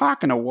 I'm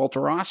talking to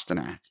Walter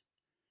Ostenak,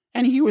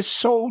 and he was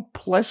so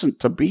pleasant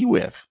to be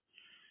with.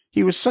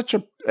 He was such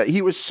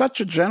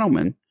a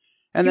gentleman,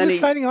 and he was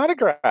signing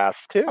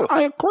autographs too.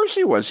 Of course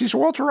he was. He's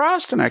Walter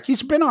Ostenak.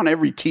 He's been on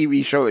every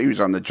TV show. He was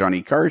on the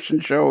Johnny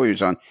Carson show.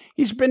 He's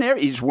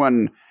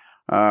won.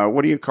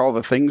 What do you call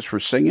the things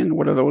for singing?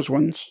 What are those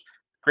ones?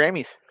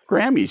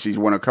 Grammys. He's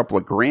won a couple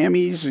of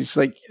Grammys. He's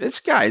like, this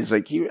guy's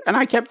like you. And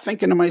I kept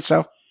thinking to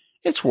myself,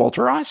 it's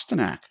Walter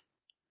Ostenak.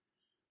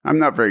 I'm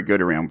not very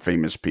good around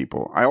famous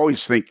people. I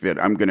always think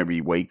that I'm going to be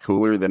way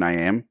cooler than I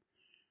am.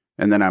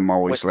 And then I'm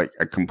always like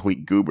a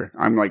complete goober.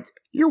 I'm like,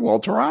 you're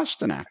Walter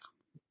Ostenak.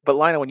 But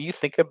Lionel, when you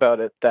think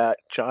about it, that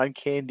John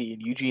Candy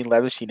and Eugene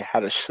Levinstein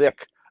had a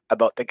shtick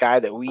about the guy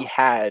that we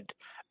had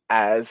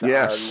as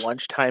our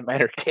lunchtime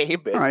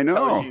entertainment. I know.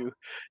 Tells you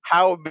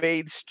how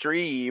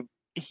mainstream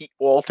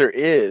Walter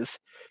is.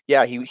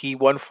 Yeah, he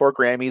won 4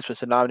 Grammys,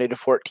 was nominated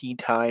 14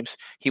 times.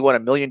 He won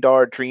 $1 Million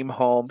Dream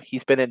Home.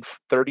 He's been in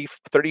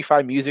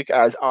 35 music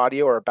as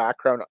audio or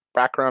background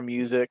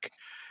music.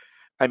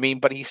 I mean,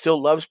 but he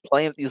still loves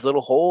playing at these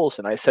little holes.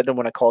 And I said to him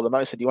when I called him out,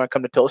 I said, do you want to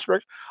come to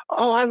Tillsonburg?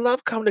 Oh, I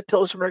love coming to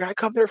Tillsonburg. I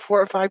come there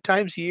 4 or 5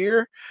 times a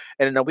year.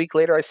 And then a week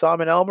later, I saw him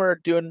in Elmer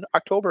doing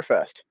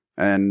Oktoberfest.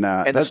 And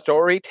the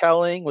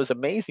storytelling was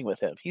amazing with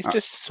him. He's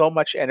just so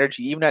much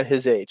energy, even at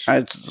his age.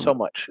 So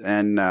much.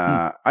 And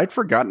I'd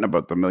forgotten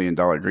about the $1 Million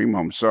Dream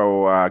Home.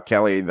 So,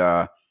 Kelly,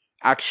 the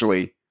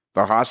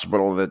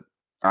hospital that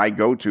I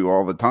go to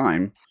all the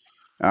time,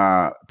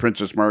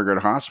 Princess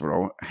Margaret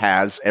Hospital,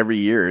 has every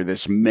year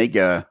this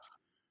mega,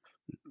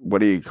 what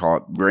do you call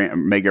it?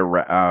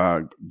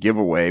 Mega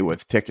giveaway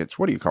with tickets.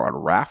 What do you call it? A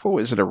raffle?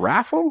 Is it a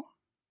raffle?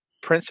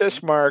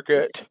 Princess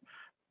Margaret,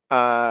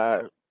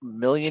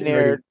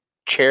 Millionaire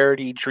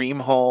Charity Dream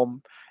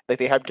Home. Like,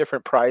 they have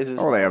different prizes.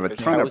 Oh, they have a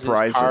ton of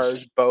prizes.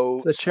 Cars,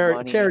 boats, it's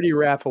a charity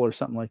raffle or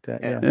something like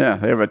that. Yeah,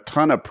 they have a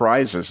ton of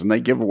prizes, and they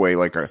give away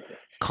like a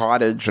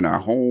cottage and a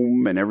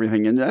home and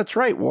everything. And that's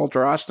right,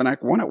 Walter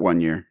Ostenak won it one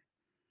year.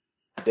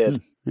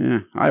 Did. Yeah,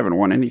 I haven't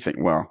won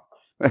anything. Well,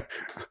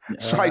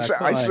 so I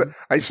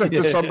said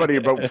to somebody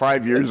about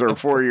 5 years or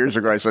 4 years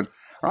ago, I said,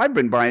 I've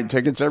been buying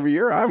tickets every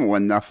year. I haven't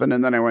won nothing.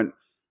 And then I went,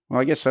 Well,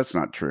 I guess that's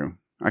not true.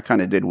 I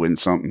kind of did win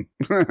something.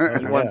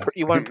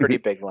 You won pretty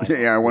big, Lionel.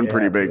 Yeah, I won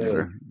pretty big.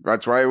 Really.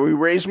 That's why we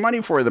raise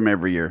money for them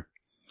every year.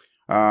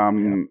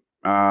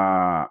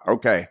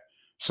 Okay.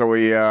 So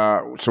we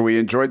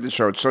enjoyed the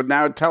show. So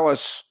now tell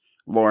us,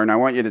 Lorne, I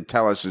want you to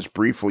tell us as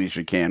briefly as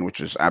you can,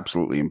 which is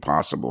absolutely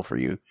impossible for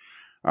you.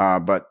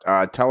 But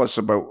tell us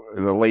about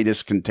the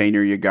latest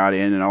container you got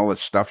in and all the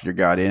stuff you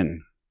got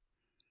in.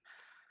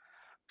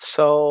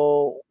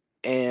 So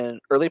in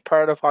early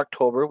part of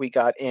October, we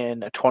got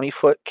in a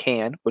 20-foot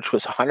can, which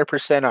was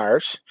 100%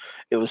 ours.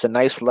 It was a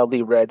nice,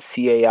 lovely red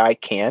CAI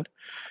can.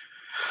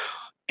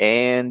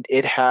 And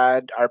it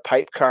had our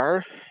pipe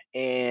car,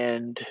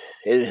 and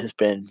it has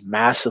been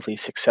massively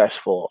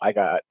successful. I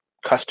got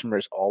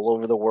customers all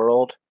over the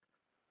world.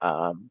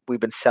 We've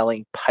been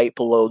selling pipe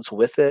loads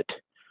with it.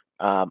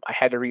 I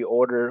had to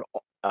reorder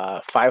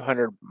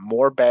 500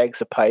 more bags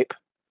of pipe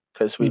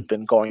because we've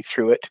been going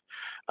through it.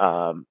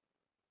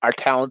 Our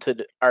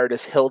talented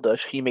artist Hilda,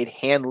 she made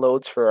hand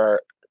loads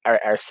for our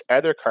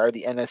other car,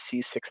 the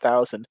NSC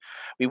 6000.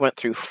 We went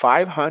through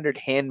 500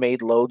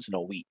 handmade loads in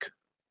a week.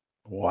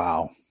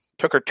 Wow.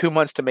 Took her 2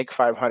 months to make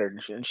 500,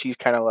 and she's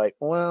kind of like,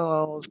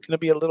 well, it's going to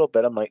be a little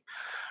bit. I'm like,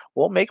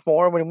 we'll make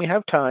more when we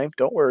have time.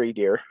 Don't worry,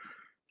 dear.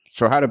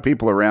 So how do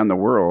people around the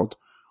world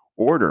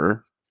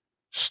order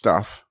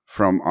stuff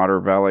from Otter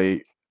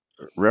Valley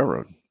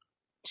Railroad?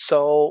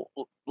 So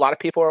a lot of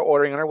people are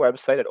ordering on our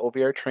website at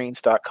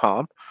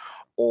ovrtrains.com,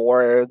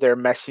 or they're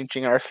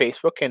messaging our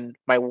Facebook. And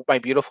my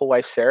beautiful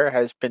wife, Sara,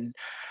 has been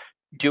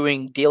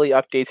doing daily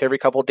updates every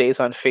couple of days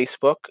on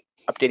Facebook,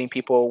 updating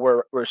people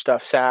where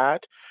stuff's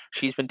at.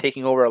 She's been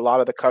taking over a lot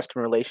of the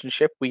customer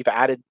relationship. We've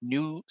added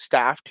new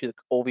staff to the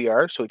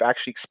OVR, so we've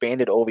actually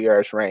expanded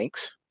OVR's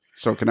ranks.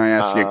 So can I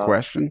ask you a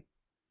question?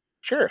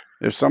 Sure.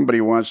 If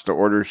somebody wants to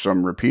order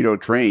some Rapido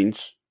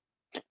trains,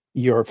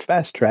 your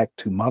fast track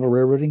to model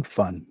railroading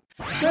fun.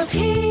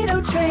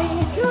 Rapido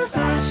trains, your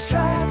fast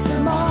track to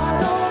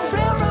model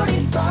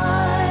railroading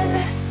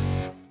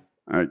fun.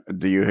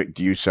 do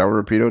you sell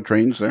Rapido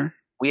trains there?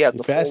 We have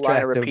the full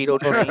line of Rapido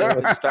trains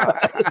in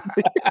stock.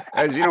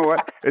 As you know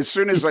what? As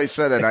soon as I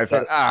said it, I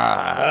thought,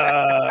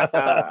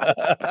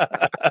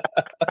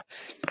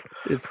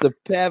 It's the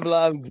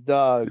Pavlov's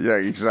dog. Yeah,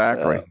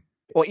 exactly.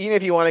 Well, even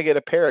if you want to get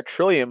a pair of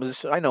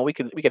Trilliums, I know we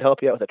could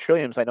help you out with the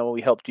Trilliums. I know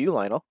we helped you,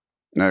 Lionel.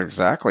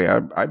 Exactly.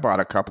 I bought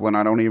a couple and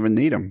I don't even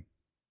need them.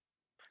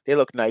 They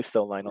look nice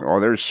though, Lionel.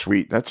 Oh, they're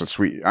sweet. That's a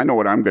sweet. I know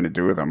what I'm going to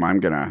do with them. I'm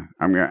going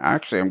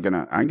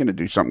to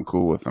do something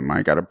cool with them.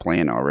 I got a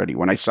plan already.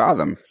 When I saw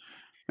them,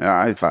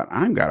 I thought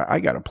I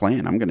got a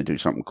plan. I'm going to do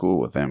something cool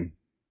with them.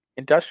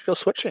 Industrial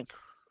switching.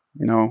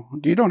 No,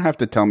 you don't have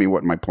to tell me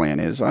what my plan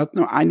is.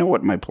 I know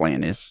what my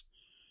plan is.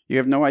 You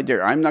have no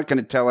idea. I'm not going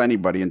to tell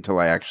anybody until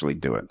I actually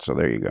do it. So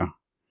there you go.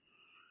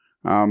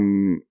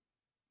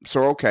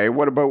 So okay,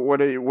 what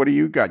do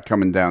you got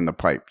coming down the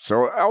pipe?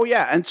 So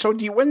and so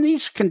when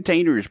these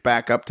containers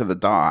back up to the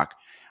dock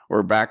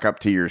or back up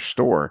to your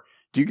store,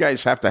 do you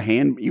guys have to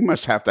you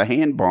must have to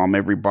hand bomb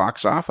every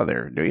box off of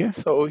there, do you?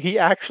 So he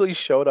actually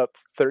showed up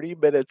 30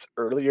 minutes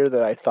earlier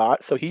than I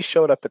thought. So he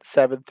showed up at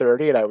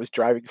 7:30 and I was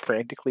driving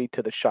frantically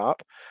to the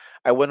shop.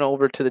 I went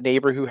over to the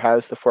neighbor who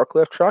has the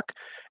forklift truck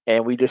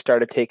and we just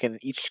started taking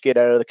each skid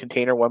out of the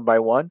container one by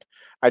one.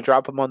 I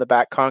drop them on the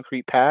back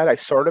concrete pad, I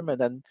sort them,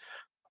 and then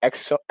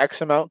X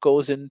amount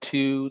goes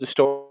into the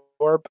store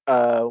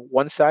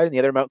one side and the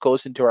other amount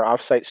goes into our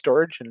offsite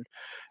storage. And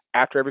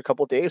after every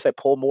couple of days, I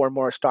pull more and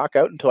more stock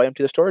out until I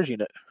empty the storage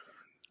unit.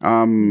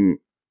 Who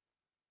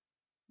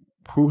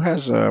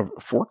has a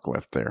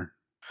forklift there?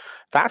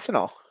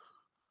 Fastenal.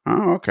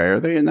 Oh, okay. Are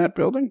they in that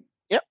building?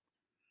 Yep.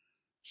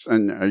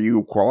 And are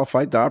you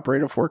qualified to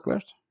operate a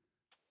forklift?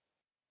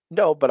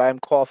 No, but I'm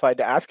qualified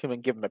to ask him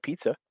and give him a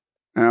pizza.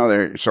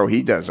 Oh, so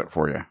he does it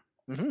for you.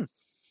 Mm-hmm.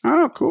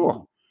 Oh,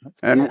 cool.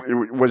 And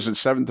was it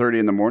 7:30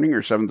 in the morning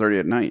or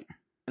 7:30 at night?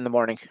 In the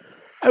morning.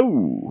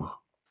 Oh.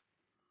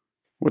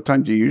 What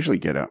time do you usually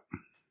get up?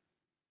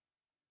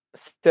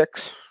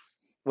 6.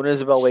 When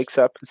Isabel wakes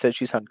up and says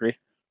she's hungry.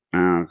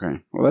 Oh, okay.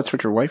 Well, that's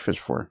what your wife is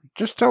for.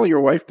 Just tell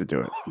your wife to do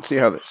it. See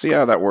how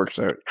that works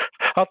out.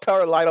 I'll tell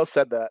her Lionel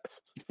said that.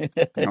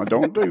 No,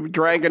 don't be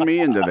dragging me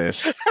into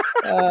this.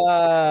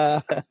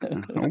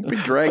 Don't be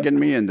dragging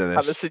me into this.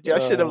 On the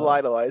suggestion of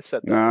Lionel, I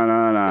said that.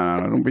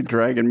 No. Don't be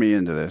dragging me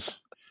into this.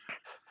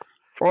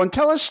 Well, and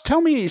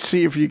tell me,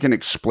 see if you can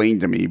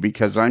explain to me,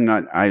 because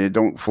I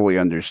don't fully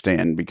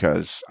understand,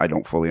 because I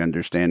don't fully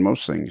understand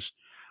most things.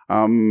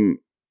 What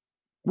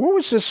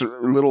was this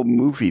little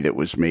movie that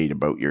was made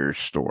about your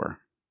store?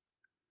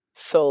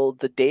 So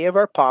the day of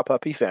our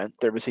pop-up event,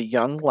 there was a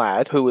young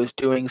lad who was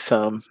doing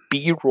some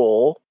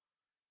B-roll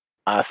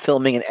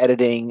filming and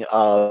editing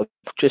of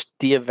just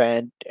the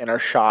event in our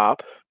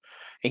shop.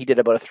 And he did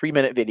about a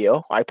 3-minute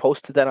video. I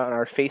posted that on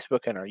our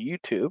Facebook and our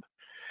YouTube.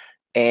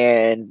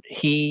 And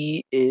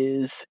he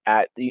is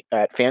at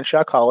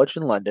Fanshawe College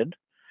in London,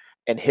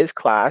 and his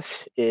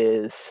class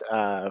is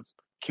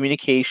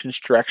communications,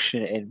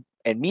 direction,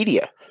 and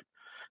media.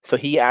 So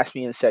he asked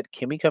me and said,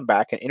 "Can we come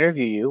back and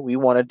interview you? We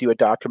want to do a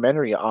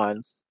documentary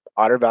on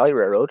Otter Valley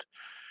Railroad,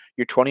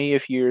 your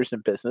 20th years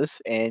in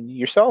business, and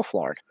yourself,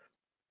 Lorne.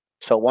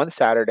 So one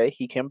Saturday,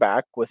 he came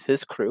back with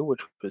his crew, which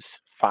was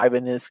 5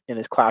 in his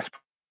class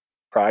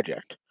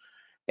project,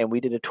 and we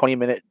did a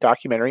 20-minute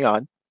documentary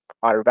on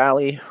Otter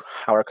Valley,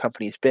 how our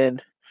company's been,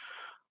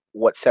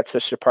 what sets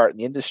us apart in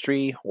the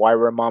industry, why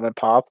we're a mom and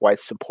pop, why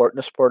it's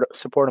important to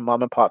support a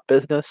mom and pop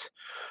business,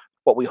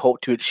 what we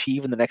hope to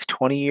achieve in the next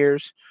 20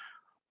 years,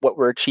 what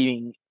we're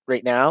achieving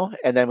right now,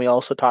 and then we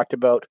also talked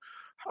about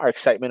our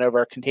excitement of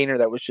our container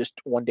that was just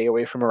 1 day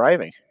away from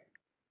arriving.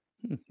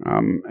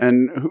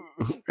 And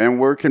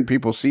where can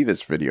people see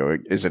this video?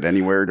 Is it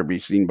anywhere to be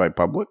seen by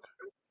public?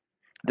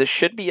 This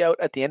should be out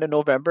at the end of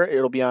November.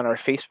 It'll be on our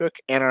Facebook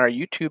and our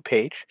YouTube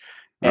page,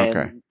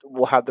 and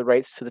we'll have the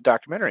rights to the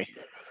documentary.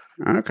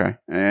 Okay.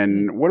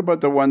 And what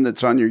about the one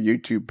that's on your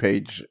YouTube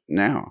page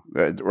now,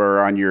 or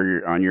on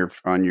your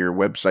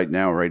website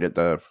now, right at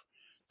the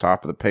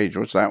top of the page?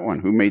 What's that one?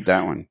 Who made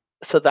that one?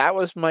 So that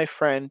was my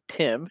friend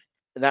Tim,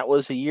 and that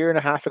was 1.5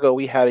 years ago.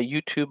 We had a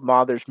YouTube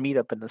Mothers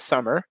meetup in the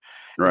summer.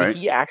 Right. And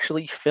he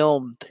actually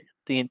filmed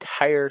the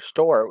entire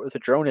store with a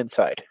drone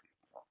inside.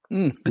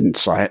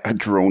 Inside a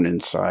drone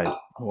inside.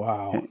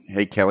 Wow.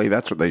 Hey Kelly,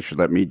 that's what they should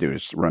let me do,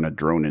 is run a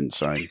drone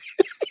inside.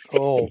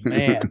 Oh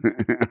man.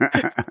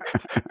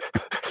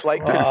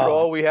 Flight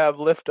control, we have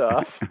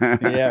liftoff.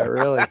 Yeah,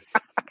 really.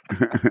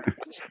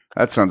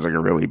 That sounds like a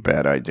really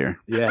bad idea.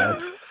 Yeah.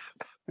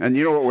 And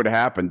you know what would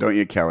happen, don't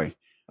you, Kelly?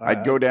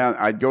 I'd go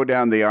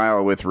down the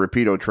aisle with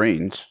Rapido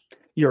trains.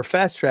 You're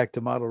fast track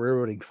to model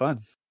railroading fun.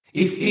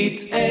 If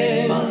it's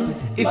N,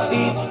 if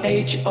it's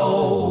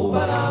HO,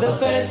 the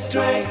fast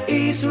track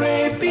is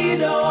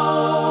Rapido.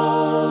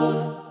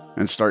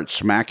 And start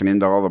smacking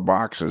into all the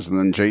boxes, and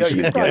then Jason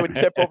you probably would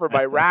tip over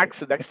by racks.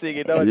 The next thing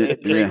you know,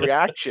 it's a big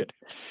reaction.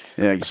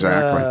 Yeah,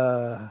 exactly.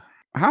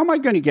 How am I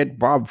going to get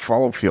Bob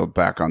Followfield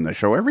back on the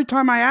show? Every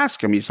time I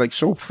ask him, he's like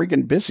so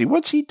freaking busy.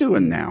 What's he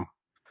doing now?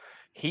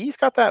 He's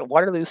got that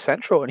Waterloo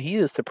Central, and he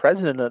is the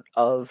president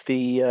of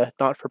the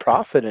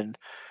not-for-profit. And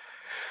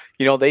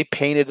they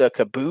painted a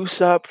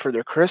caboose up for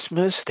their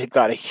Christmas. They've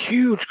got a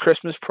huge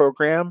Christmas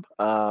program.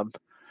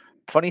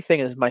 Funny thing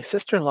is, my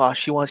sister-in-law,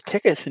 she wants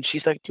tickets, and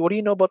she's like, "What do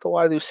you know about the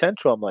Waterloo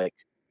Central?" I'm like,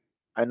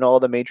 "I know all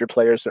the major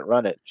players that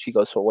run it." She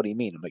goes, "So what do you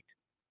mean?" I'm like,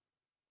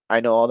 "I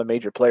know all the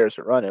major players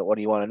that run it. What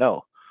do you want to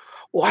know?"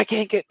 "Well, I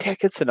can't get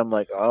tickets." And I'm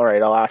like, "All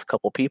right, I'll ask a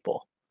couple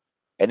people."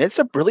 And it's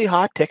a really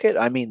hot ticket.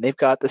 I mean, they've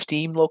got the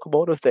steam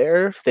locomotive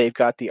there. They've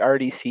got the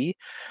RDC.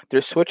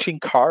 They're switching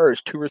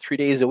cars 2 or 3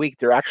 days a week.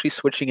 They're actually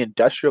switching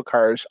industrial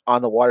cars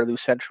on the Waterloo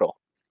Central.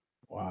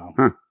 Wow.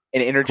 Huh.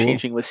 And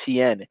interchanging with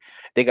CN.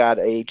 They got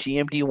a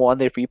GMD one.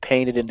 They've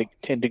repainted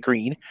into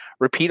green.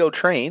 Rapido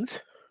trains.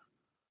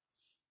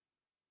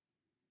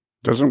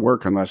 Doesn't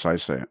work unless I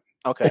say it.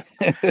 Okay.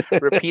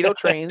 Rapido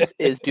Trains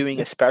is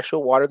doing a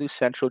special Waterloo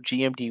Central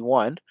GMD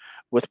one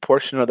with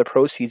portion of the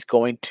proceeds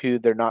going to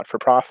their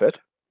not-for-profit.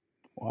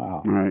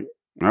 Wow. All right.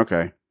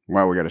 Okay.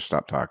 Well, we got to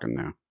stop talking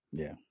now.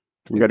 Yeah.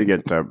 We got to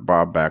get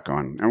Bob back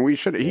on. And we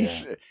should,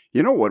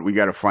 you know what we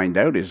got to find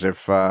out is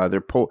if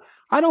they're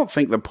I don't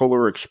think the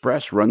Polar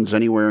Express runs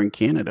anywhere in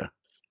Canada.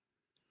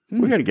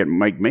 We got to get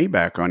Mike May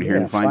back on here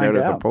and find out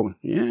if the Polar.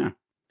 Yeah.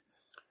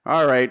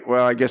 All right.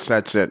 Well, I guess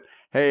that's it.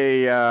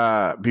 Hey,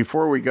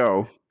 before we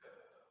go,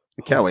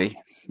 Kelly.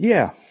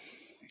 Yeah.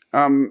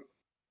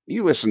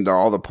 You listen to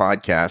all the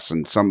podcasts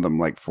and some of them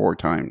like 4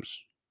 times.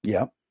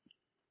 Yeah.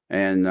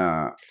 And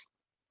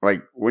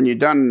when you've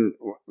done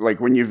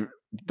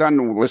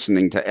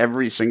listening to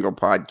every single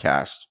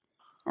podcast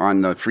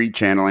on the free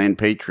channel and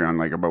Patreon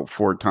like about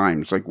 4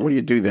 times, like what do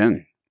you do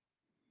then?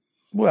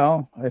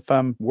 Well, if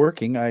I'm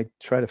working, I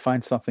try to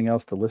find something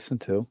else to listen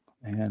to,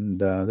 and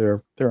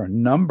there are a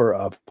number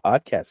of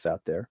podcasts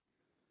out there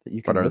that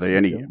you can. But are they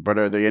any? But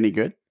are they any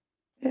good?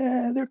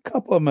 Yeah, there are a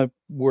couple of them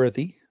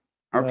worthy.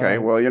 Okay,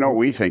 well, you know what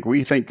we think.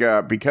 We think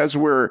because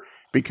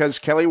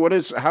Kelly,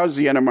 how's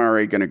the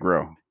NMRA going to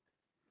grow?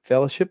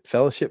 Fellowship.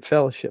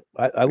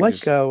 I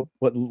like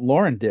what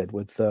Lorne did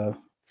with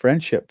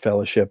friendship,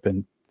 fellowship,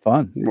 and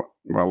fun.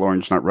 Well,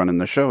 Lorne's not running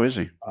the show, is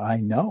he? I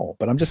know,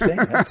 but I'm just saying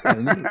that's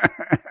kind of neat.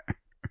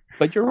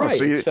 But you're right.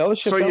 It's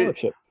fellowship.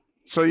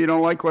 So you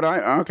don't like what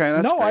okay?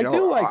 That's no, great. I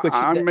do like what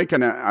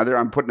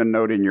I'm putting a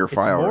note in your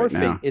file right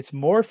now. It's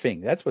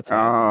morphing. That's what's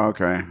happening. Oh,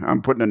 okay.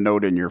 I'm putting a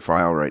note in your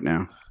file right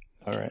now.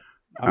 All right.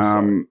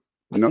 I'm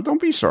sorry. No,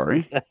 don't be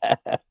sorry.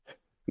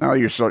 Now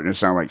you're starting to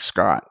sound like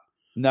Scott.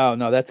 No,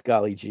 that's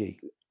golly gee.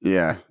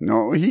 Yeah,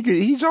 no,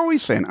 he's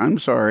always saying, "I'm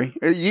sorry."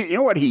 You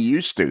know what he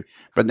used to,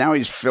 but now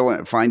he's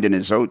finding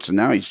his oats, and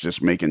now he's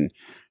just making,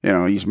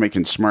 he's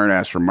making smart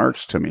ass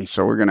remarks to me.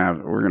 So we're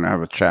gonna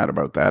have a chat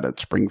about that at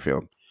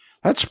Springfield.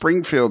 That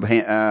Springfield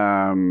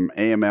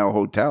AML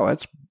hotel,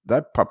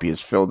 that puppy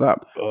is filled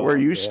up. Where are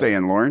you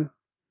staying, Lorne?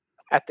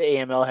 At the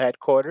AML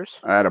headquarters.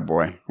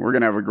 Attaboy. We're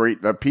going to have a great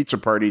pizza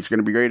party. It's going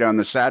to be great on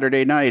the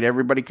Saturday night.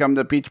 Everybody come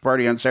to the pizza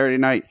party on Saturday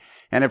night.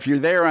 And if you're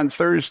there on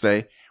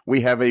Thursday,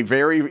 we have a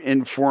very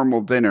informal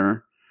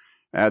dinner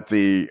at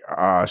the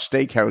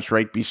steakhouse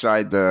right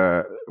beside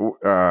the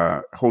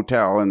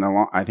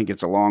hotel. I think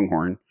it's a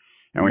Longhorn.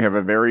 And we have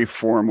a very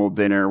formal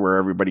dinner where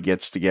everybody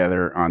gets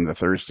together on the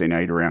Thursday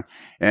night around.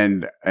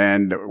 And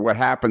what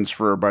happens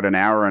for about an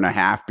hour and a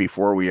half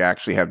before we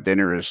actually have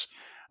dinner is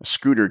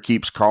Scooter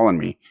keeps calling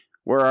me.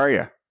 Where are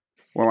you?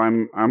 Well,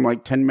 I'm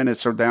like 10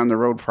 minutes or down the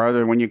road farther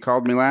than when you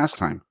called me last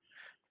time.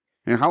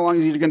 And how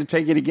long is it going to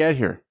take you to get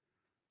here?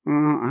 I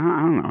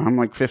don't know. I'm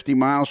like 50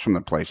 miles from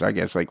the place. I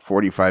guess like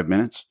 45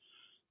 minutes,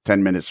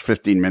 10 minutes,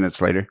 15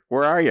 minutes later.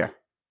 Where are you?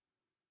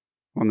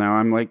 Well, now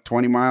I'm like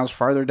 20 miles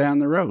farther down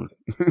the road.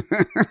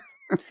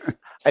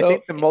 I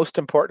think the most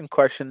important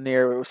question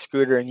there with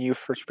Scooter and you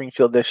for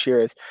Springfield this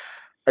year is,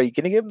 are you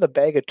going to give him the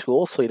bag of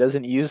tools so he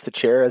doesn't use the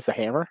chair as a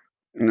hammer?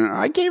 No,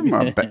 I gave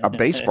him a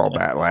baseball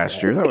bat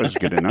last year. That was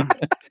good enough.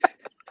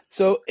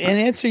 So, in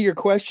answer to your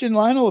question,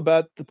 Lionel,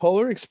 about the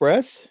Polar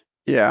Express,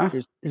 yeah,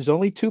 there's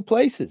only 2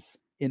 places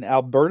in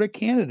Alberta,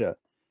 Canada,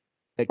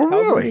 at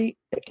Calgary,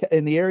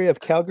 in the area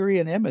of Calgary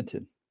and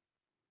Edmonton.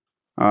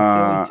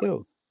 That's the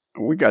only 2.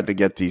 We got to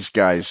get these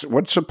guys.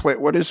 What's the play?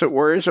 What is it?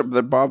 Where is it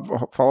that Bob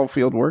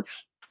Followfield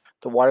works?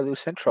 The Waterloo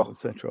Central.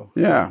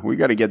 Yeah, we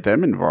got to get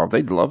them involved.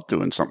 They'd love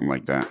doing something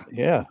like that.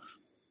 Yeah.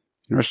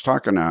 I was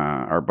talking to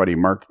our buddy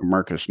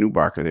Marcus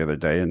Newbacher the other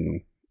day,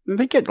 and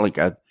they get like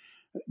a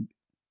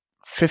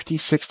 50,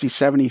 60,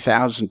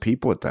 70,000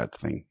 people at that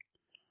thing.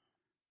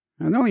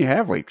 And they only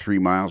have like 3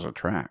 miles of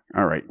track.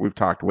 All right, we've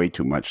talked way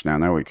too much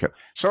now.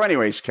 So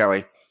anyways,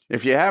 Kelly,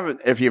 if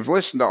you've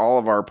listened to all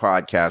of our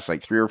podcasts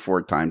like 3 or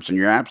 4 times and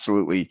you're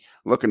absolutely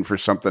looking for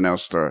something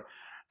else to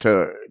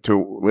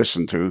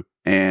listen to,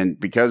 and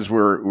because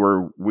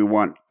we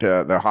want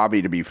the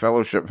hobby to be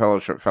fellowship,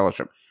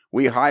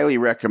 we highly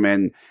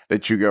recommend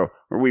that you go,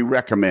 or we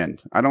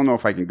recommend, I don't know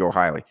if I can go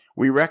highly.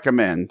 We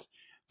recommend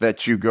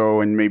that you go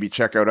and maybe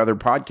check out other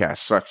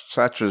podcasts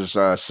such as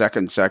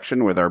Second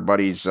Section with our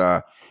buddies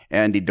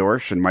Andy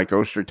Dorsch and Mike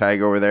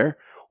Ostertag over there.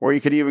 Or you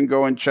could even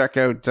go and check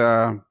out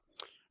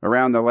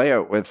Around the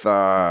Layout with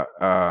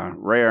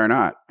Ray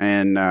Arnott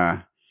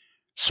and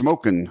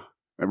Smoking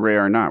Ray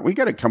Arnott. We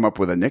got to come up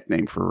with a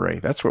nickname for Ray.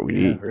 That's what we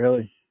need.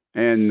 Really.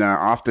 And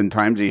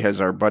oftentimes he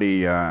has our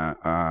buddy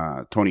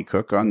Tony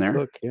Cook on there.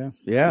 Cook,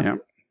 yeah.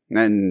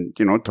 And,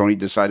 Tony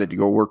decided to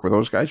go work with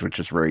those guys, which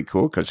is very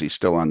cool because he's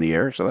still on the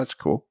air. So that's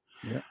cool.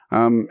 Yeah.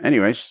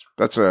 Anyways,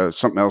 that's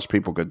something else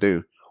people could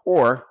do.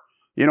 Or,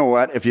 you know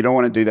what? If you don't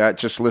want to do that,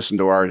 just listen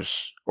to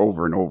ours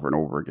over and over and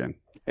over again.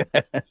 If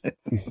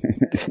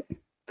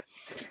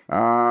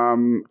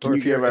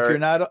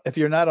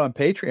you're not on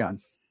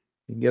Patreon,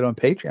 you can get on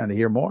Patreon to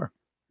hear more.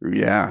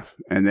 Yeah.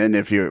 And then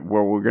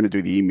we're going to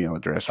do the email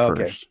address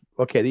first.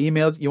 Okay. The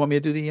email, you want me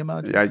to do the email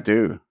address? Yeah, I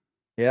do.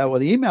 Yeah. Well,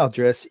 the email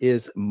address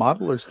is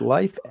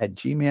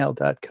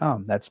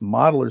modelerslife@gmail.com. That's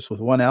modelers with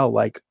 1 L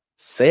like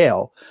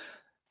sail,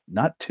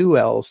 not 2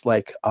 L's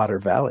like Otter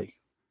Valley.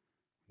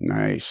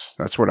 Nice.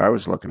 That's what I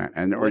was looking at.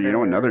 And, or,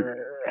 another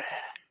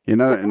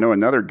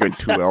good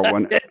 2L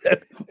one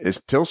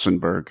is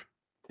Tillsonburg.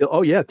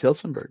 Oh, yeah,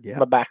 Tillsonburg, yeah.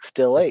 My back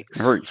still aches.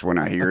 Hurts when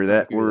I hear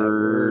that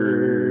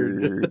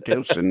word,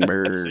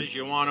 Tillsonburg. Says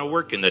you want to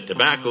work in the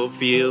tobacco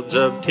fields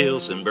of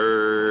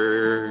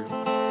Tillsonburg.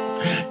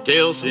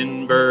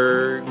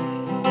 Tillsonburg.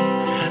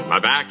 My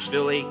back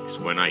still aches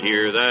when I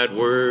hear that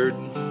word.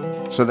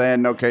 So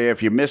then, okay,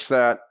 if you missed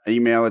that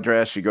email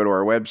address, you go to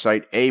our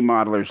website,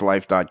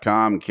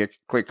 amodelerslife.com,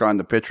 click on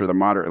the picture of the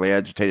moderately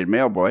agitated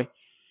mailboy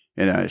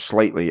in a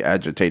slightly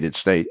agitated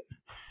state.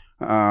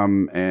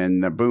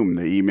 And boom,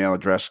 the email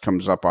address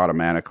comes up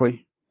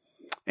automatically.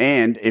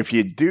 And if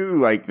you do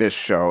like this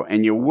show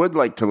and you would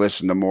like to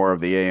listen to more of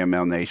the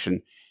AML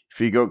Nation,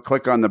 if you go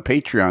click on the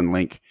Patreon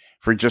link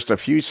for just a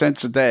few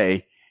cents a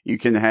day, you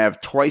can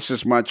have twice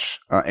as much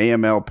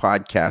AML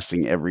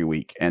podcasting every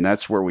week. And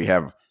that's where we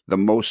have the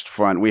most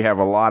fun. We have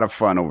a lot of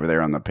fun over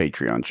there on the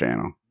Patreon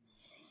channel.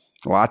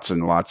 Lots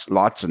and lots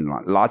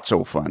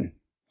of fun.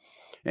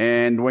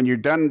 And when you're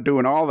done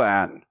doing all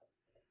that,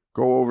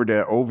 go over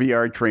to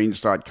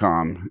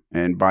ovrtrains.com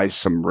and buy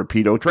some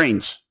Rapido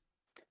trains.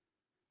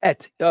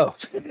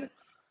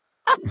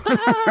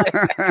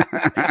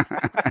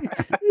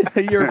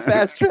 You're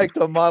fast track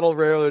to model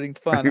railroading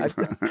fun. I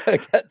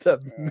got the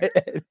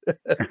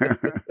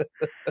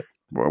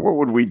Well, what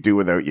would we do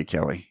without you,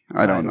 Kelly?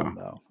 I don't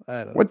know.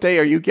 What day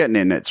are you getting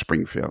in at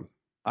Springfield?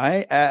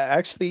 I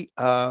actually,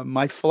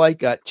 my flight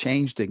got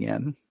changed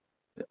again.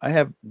 I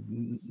have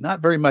not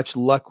very much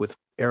luck with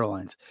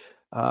airlines.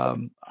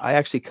 I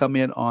actually come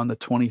in on the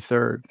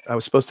 23rd. I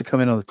was supposed to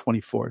come in on the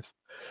 24th.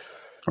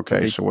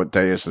 Okay, so what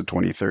day is the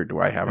 23rd? Do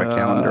I have a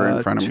calendar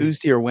in front of me?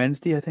 Tuesday or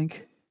Wednesday, I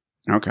think.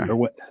 Okay. I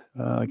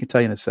can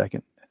tell you in a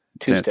second.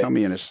 Tuesday. Yeah, tell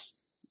me in a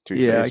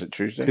Tuesday. Yeah, is it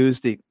Tuesday?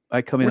 Tuesday.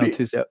 I come in on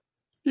Tuesday.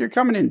 You're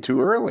coming in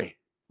too early.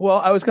 Well,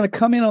 I was going to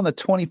come in on the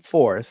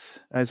 24th.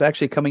 I was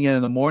actually coming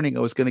in the morning. I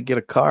was going to get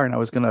a car, and I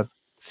was going to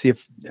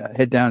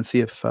head down and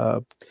see if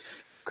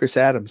Chris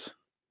Adams.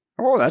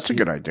 Oh, that's a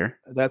good idea.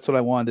 That's what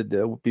I wanted to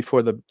do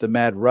before the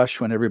mad rush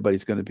when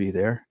everybody's going to be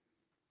there.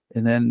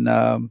 And then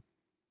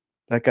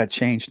that got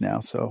changed now,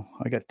 so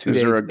I got 2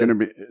 days.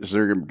 Is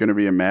there going to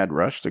be a mad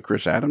rush to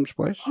Chris Adams'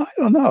 place? I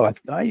don't know.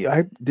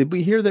 I did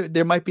we hear that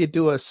there might be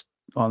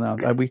Oh no,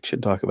 we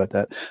shouldn't talk about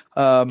that.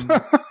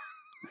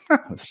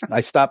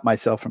 I stopped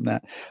myself from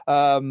that.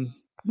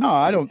 No,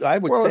 I don't. I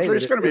would. Well, say if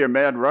there's going to be a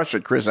mad rush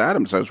at Chris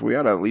Adams' house, we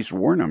ought to at least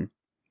warn him.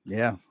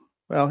 Yeah.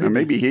 Well,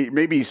 maybe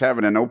he's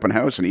having an open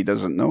house and he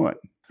doesn't know it.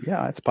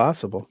 Yeah, it's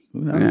possible.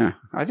 Who knows? Yeah,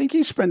 I think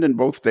he's spending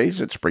both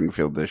days at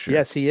Springfield this year.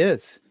 Yes, he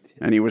is.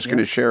 And he was going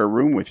to share a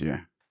room with you.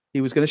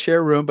 He was going to share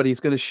a room, but he's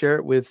going to share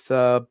it with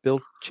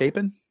Bill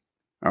Chapin.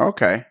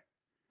 Okay.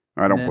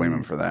 I don't blame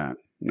him for that.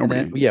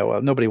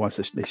 Nobody wants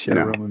to share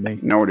a room with me.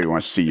 Nobody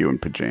wants to see you in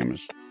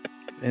pajamas.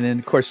 And then,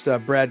 of course,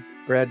 Brad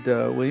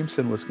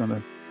Williamson was going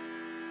to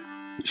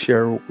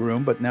share a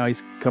room, but now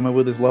he's coming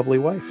with his lovely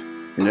wife.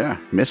 Yeah,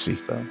 Missy.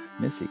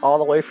 Missy. All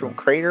the way from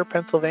Crater,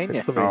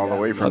 Pennsylvania. All the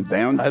way from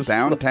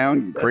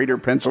downtown Crater,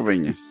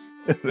 Pennsylvania.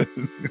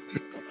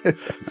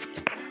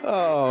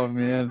 Oh,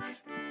 man.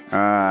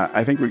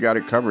 I think we got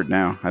it covered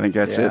now. I think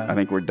that's it. I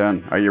think we're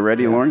done. Are you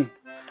ready, Lorne?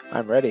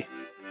 I'm ready.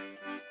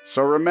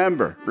 So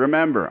remember,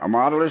 a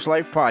Modeler's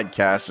Life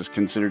podcast is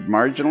considered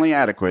marginally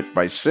adequate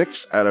by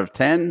 6 out of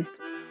 10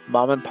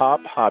 mom and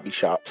pop hobby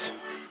shops.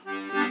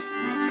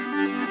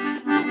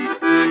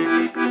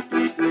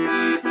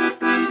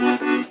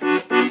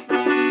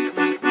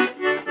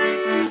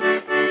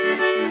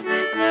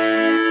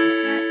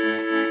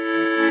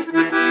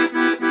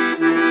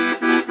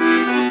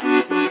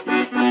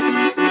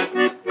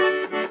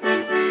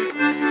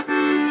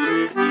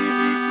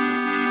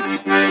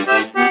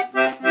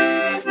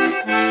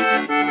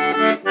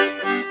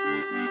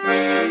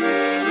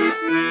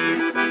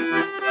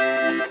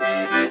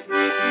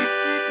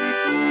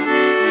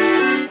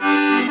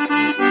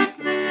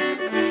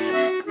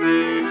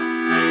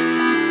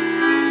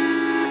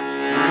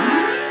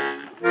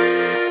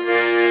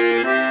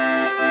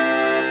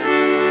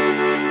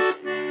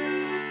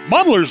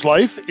 Modeler's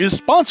Life is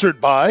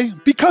sponsored by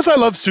Because I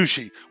Love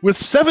Sushi, with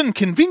 7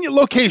 convenient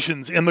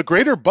locations in the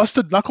greater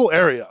Busted Knuckle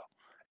area.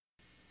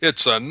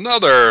 It's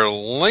another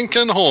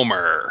Lincoln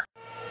Homer.